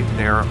all right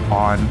there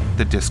on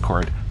the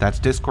Discord. That's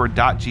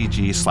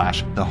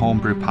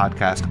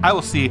discord.gg/thehomebrewpodcast. I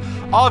will see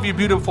all of you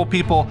beautiful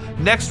people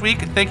next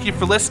week. Thank you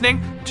for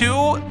listening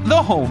to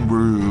The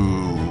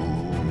Homebrew.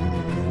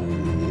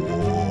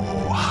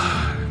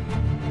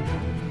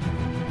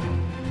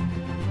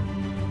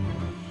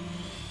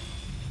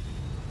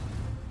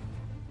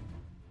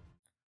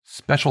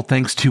 Special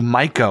thanks to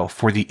Maiko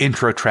for the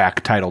intro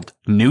track titled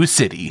New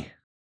City.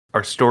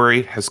 Our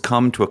story has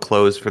come to a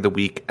close for the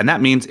week, and that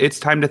means it's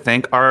time to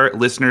thank our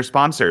listener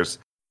sponsors,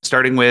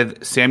 starting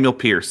with Samuel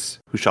Pierce,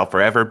 who shall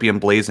forever be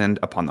emblazoned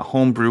upon the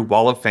Homebrew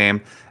Wall of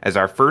Fame as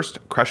our first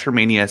Crusher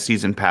Mania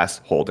Season Pass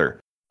holder.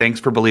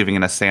 Thanks for believing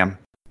in us, Sam.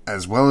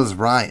 As well as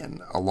Ryan,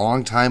 a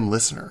longtime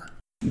listener.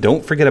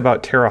 Don't forget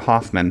about Tara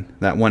Hoffman,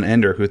 that one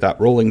ender who thought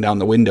rolling down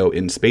the window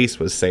in space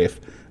was safe.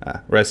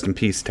 Rest in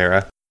peace,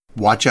 Tara.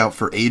 Watch out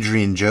for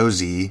Adrian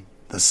Josie,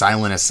 the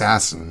silent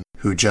assassin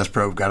who just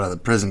broke out of the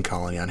prison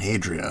colony on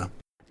Hadria.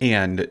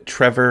 And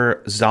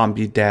Trevor,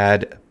 Zombie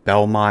Dad,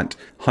 Belmont,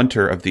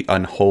 Hunter of the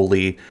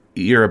Unholy.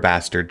 You're a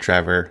bastard,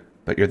 Trevor,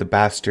 but you're the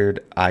bastard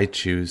I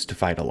choose to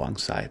fight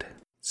alongside.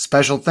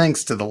 Special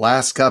thanks to the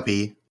Last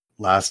Guppy,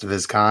 last of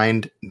his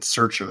kind, in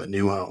search of a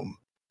new home.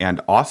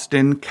 And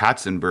Austin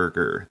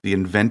Katzenberger, the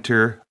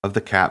inventor of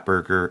the Cat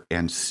Burger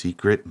and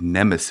secret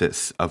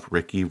nemesis of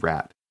Ricky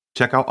Rat.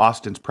 Check out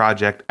Austin's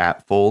project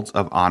at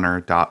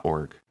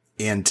foldsofonhonor.org.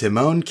 And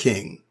Timon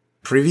King,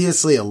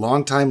 previously a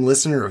longtime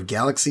listener of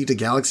Galaxy to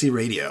Galaxy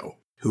Radio,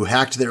 who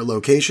hacked their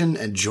location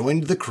and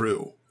joined the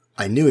crew.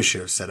 I knew I should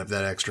have set up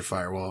that extra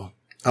firewall.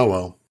 Oh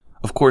well.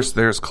 Of course,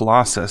 there's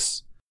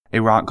Colossus,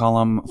 a rock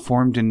golem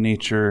formed in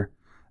nature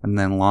and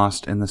then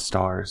lost in the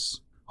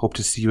stars. Hope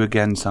to see you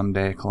again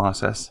someday,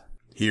 Colossus.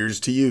 Here's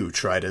to you,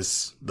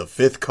 Tritus, the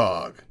 5th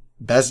cog.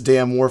 Best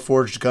damn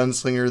warforged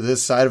gunslinger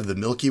this side of the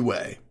Milky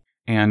Way.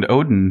 And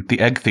Odin, the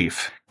egg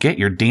thief. Get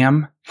your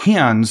damn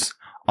hands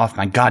off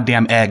my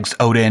goddamn eggs,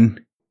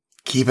 Odin.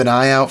 Keep an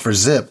eye out for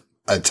Zip,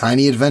 a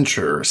tiny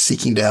adventurer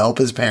seeking to help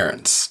his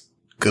parents.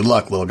 Good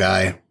luck, little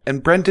guy.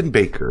 And Brendan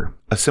Baker,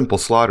 a simple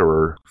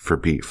slaughterer for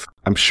beef.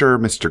 I'm sure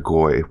Mr.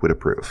 Goy would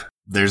approve.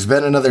 There's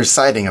been another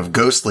sighting of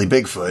ghostly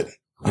Bigfoot,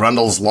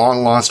 Grundle's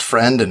long-lost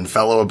friend and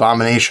fellow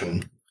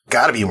abomination.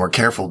 Gotta be more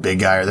careful, big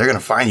guy, or they're gonna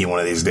find you one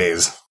of these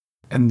days.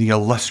 And the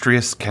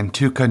illustrious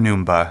Kantuka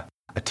Numba,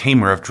 a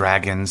tamer of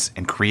dragons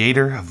and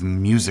creator of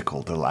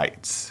musical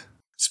delights.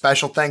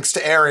 Special thanks to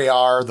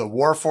Ariar, the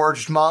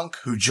Warforged monk,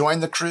 who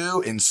joined the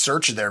crew in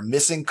search of their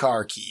missing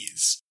car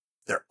keys.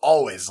 They're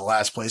always the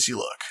last place you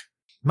look.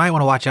 You might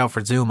want to watch out for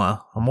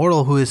Zuma, a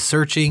mortal who is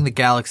searching the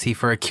galaxy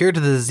for a cure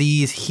to the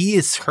disease he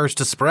is cursed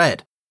to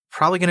spread.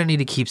 Probably going to need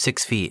to keep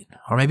 6 feet,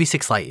 or maybe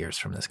 6 light years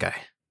from this guy.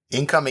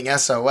 Incoming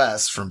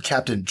SOS from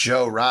Captain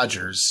Joe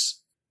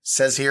Rogers.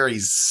 Says here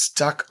he's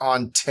stuck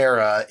on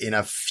Terra in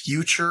a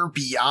future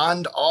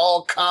beyond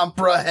all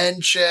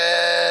comprehension.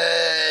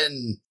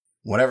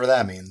 Whatever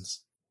that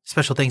means.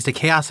 Special thanks to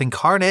Chaos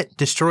Incarnate,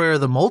 destroyer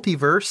of the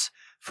multiverse,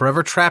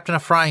 forever trapped in a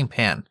frying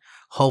pan.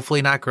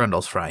 Hopefully not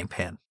Grundle's frying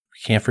pan. We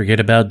can't forget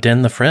about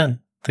Den the Friend,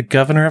 the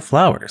governor of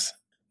flowers.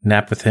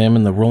 Nap with him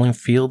in the rolling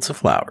fields of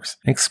flowers.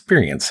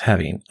 Experience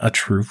having a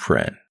true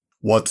friend.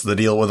 What's the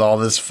deal with all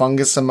this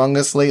fungus among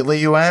us lately,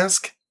 you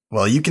ask?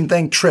 Well, you can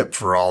thank Trip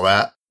for all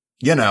that.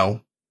 You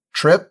know,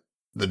 Trip,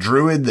 the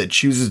druid that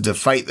chooses to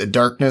fight the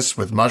darkness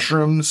with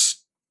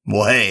mushrooms.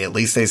 Well, hey, at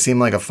least they seem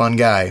like a fun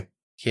guy.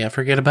 Can't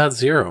forget about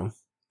Zero,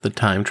 the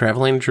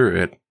time-traveling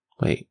druid.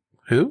 Wait,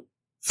 who?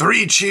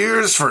 3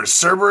 cheers for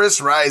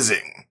Cerberus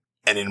Rising,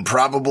 an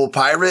improbable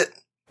pirate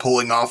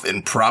pulling off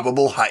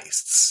improbable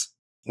heists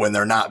when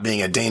they're not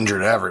being a danger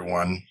to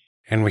everyone.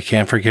 And we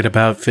can't forget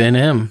about Finn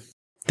M,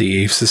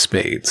 the ace of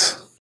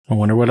spades. I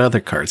wonder what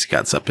other cards he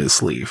got up his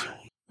sleeve.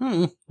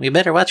 We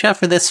better watch out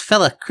for this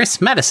fella,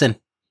 Chris Madison.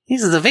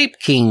 He's the vape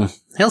king.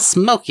 He'll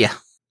smoke ya.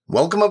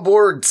 Welcome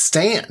aboard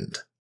Stand,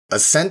 a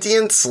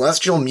sentient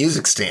celestial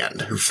music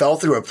stand who fell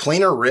through a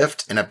planar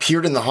rift and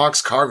appeared in the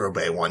Hawk's cargo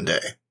bay one day.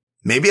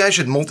 Maybe I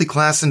should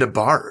multi-class into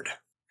Bard.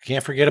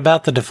 Can't forget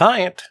about the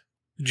Defiant.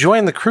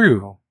 Join the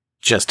crew.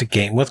 Just a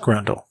game with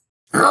Grundle.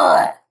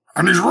 Yeah,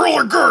 and he's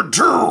really good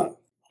too.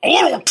 A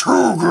little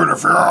too good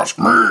if you ask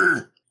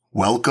me.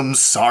 Welcome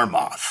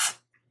Sarmoth,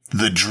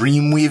 the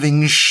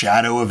dream-weaving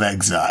shadow of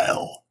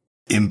exile.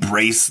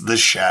 Embrace the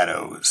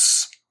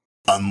shadows.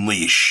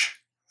 Unleash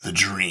the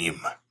dream.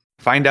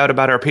 Find out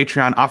about our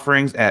Patreon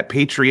offerings at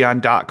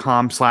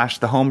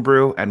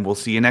patreon.com/thehomebrew, and we'll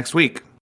see you next week.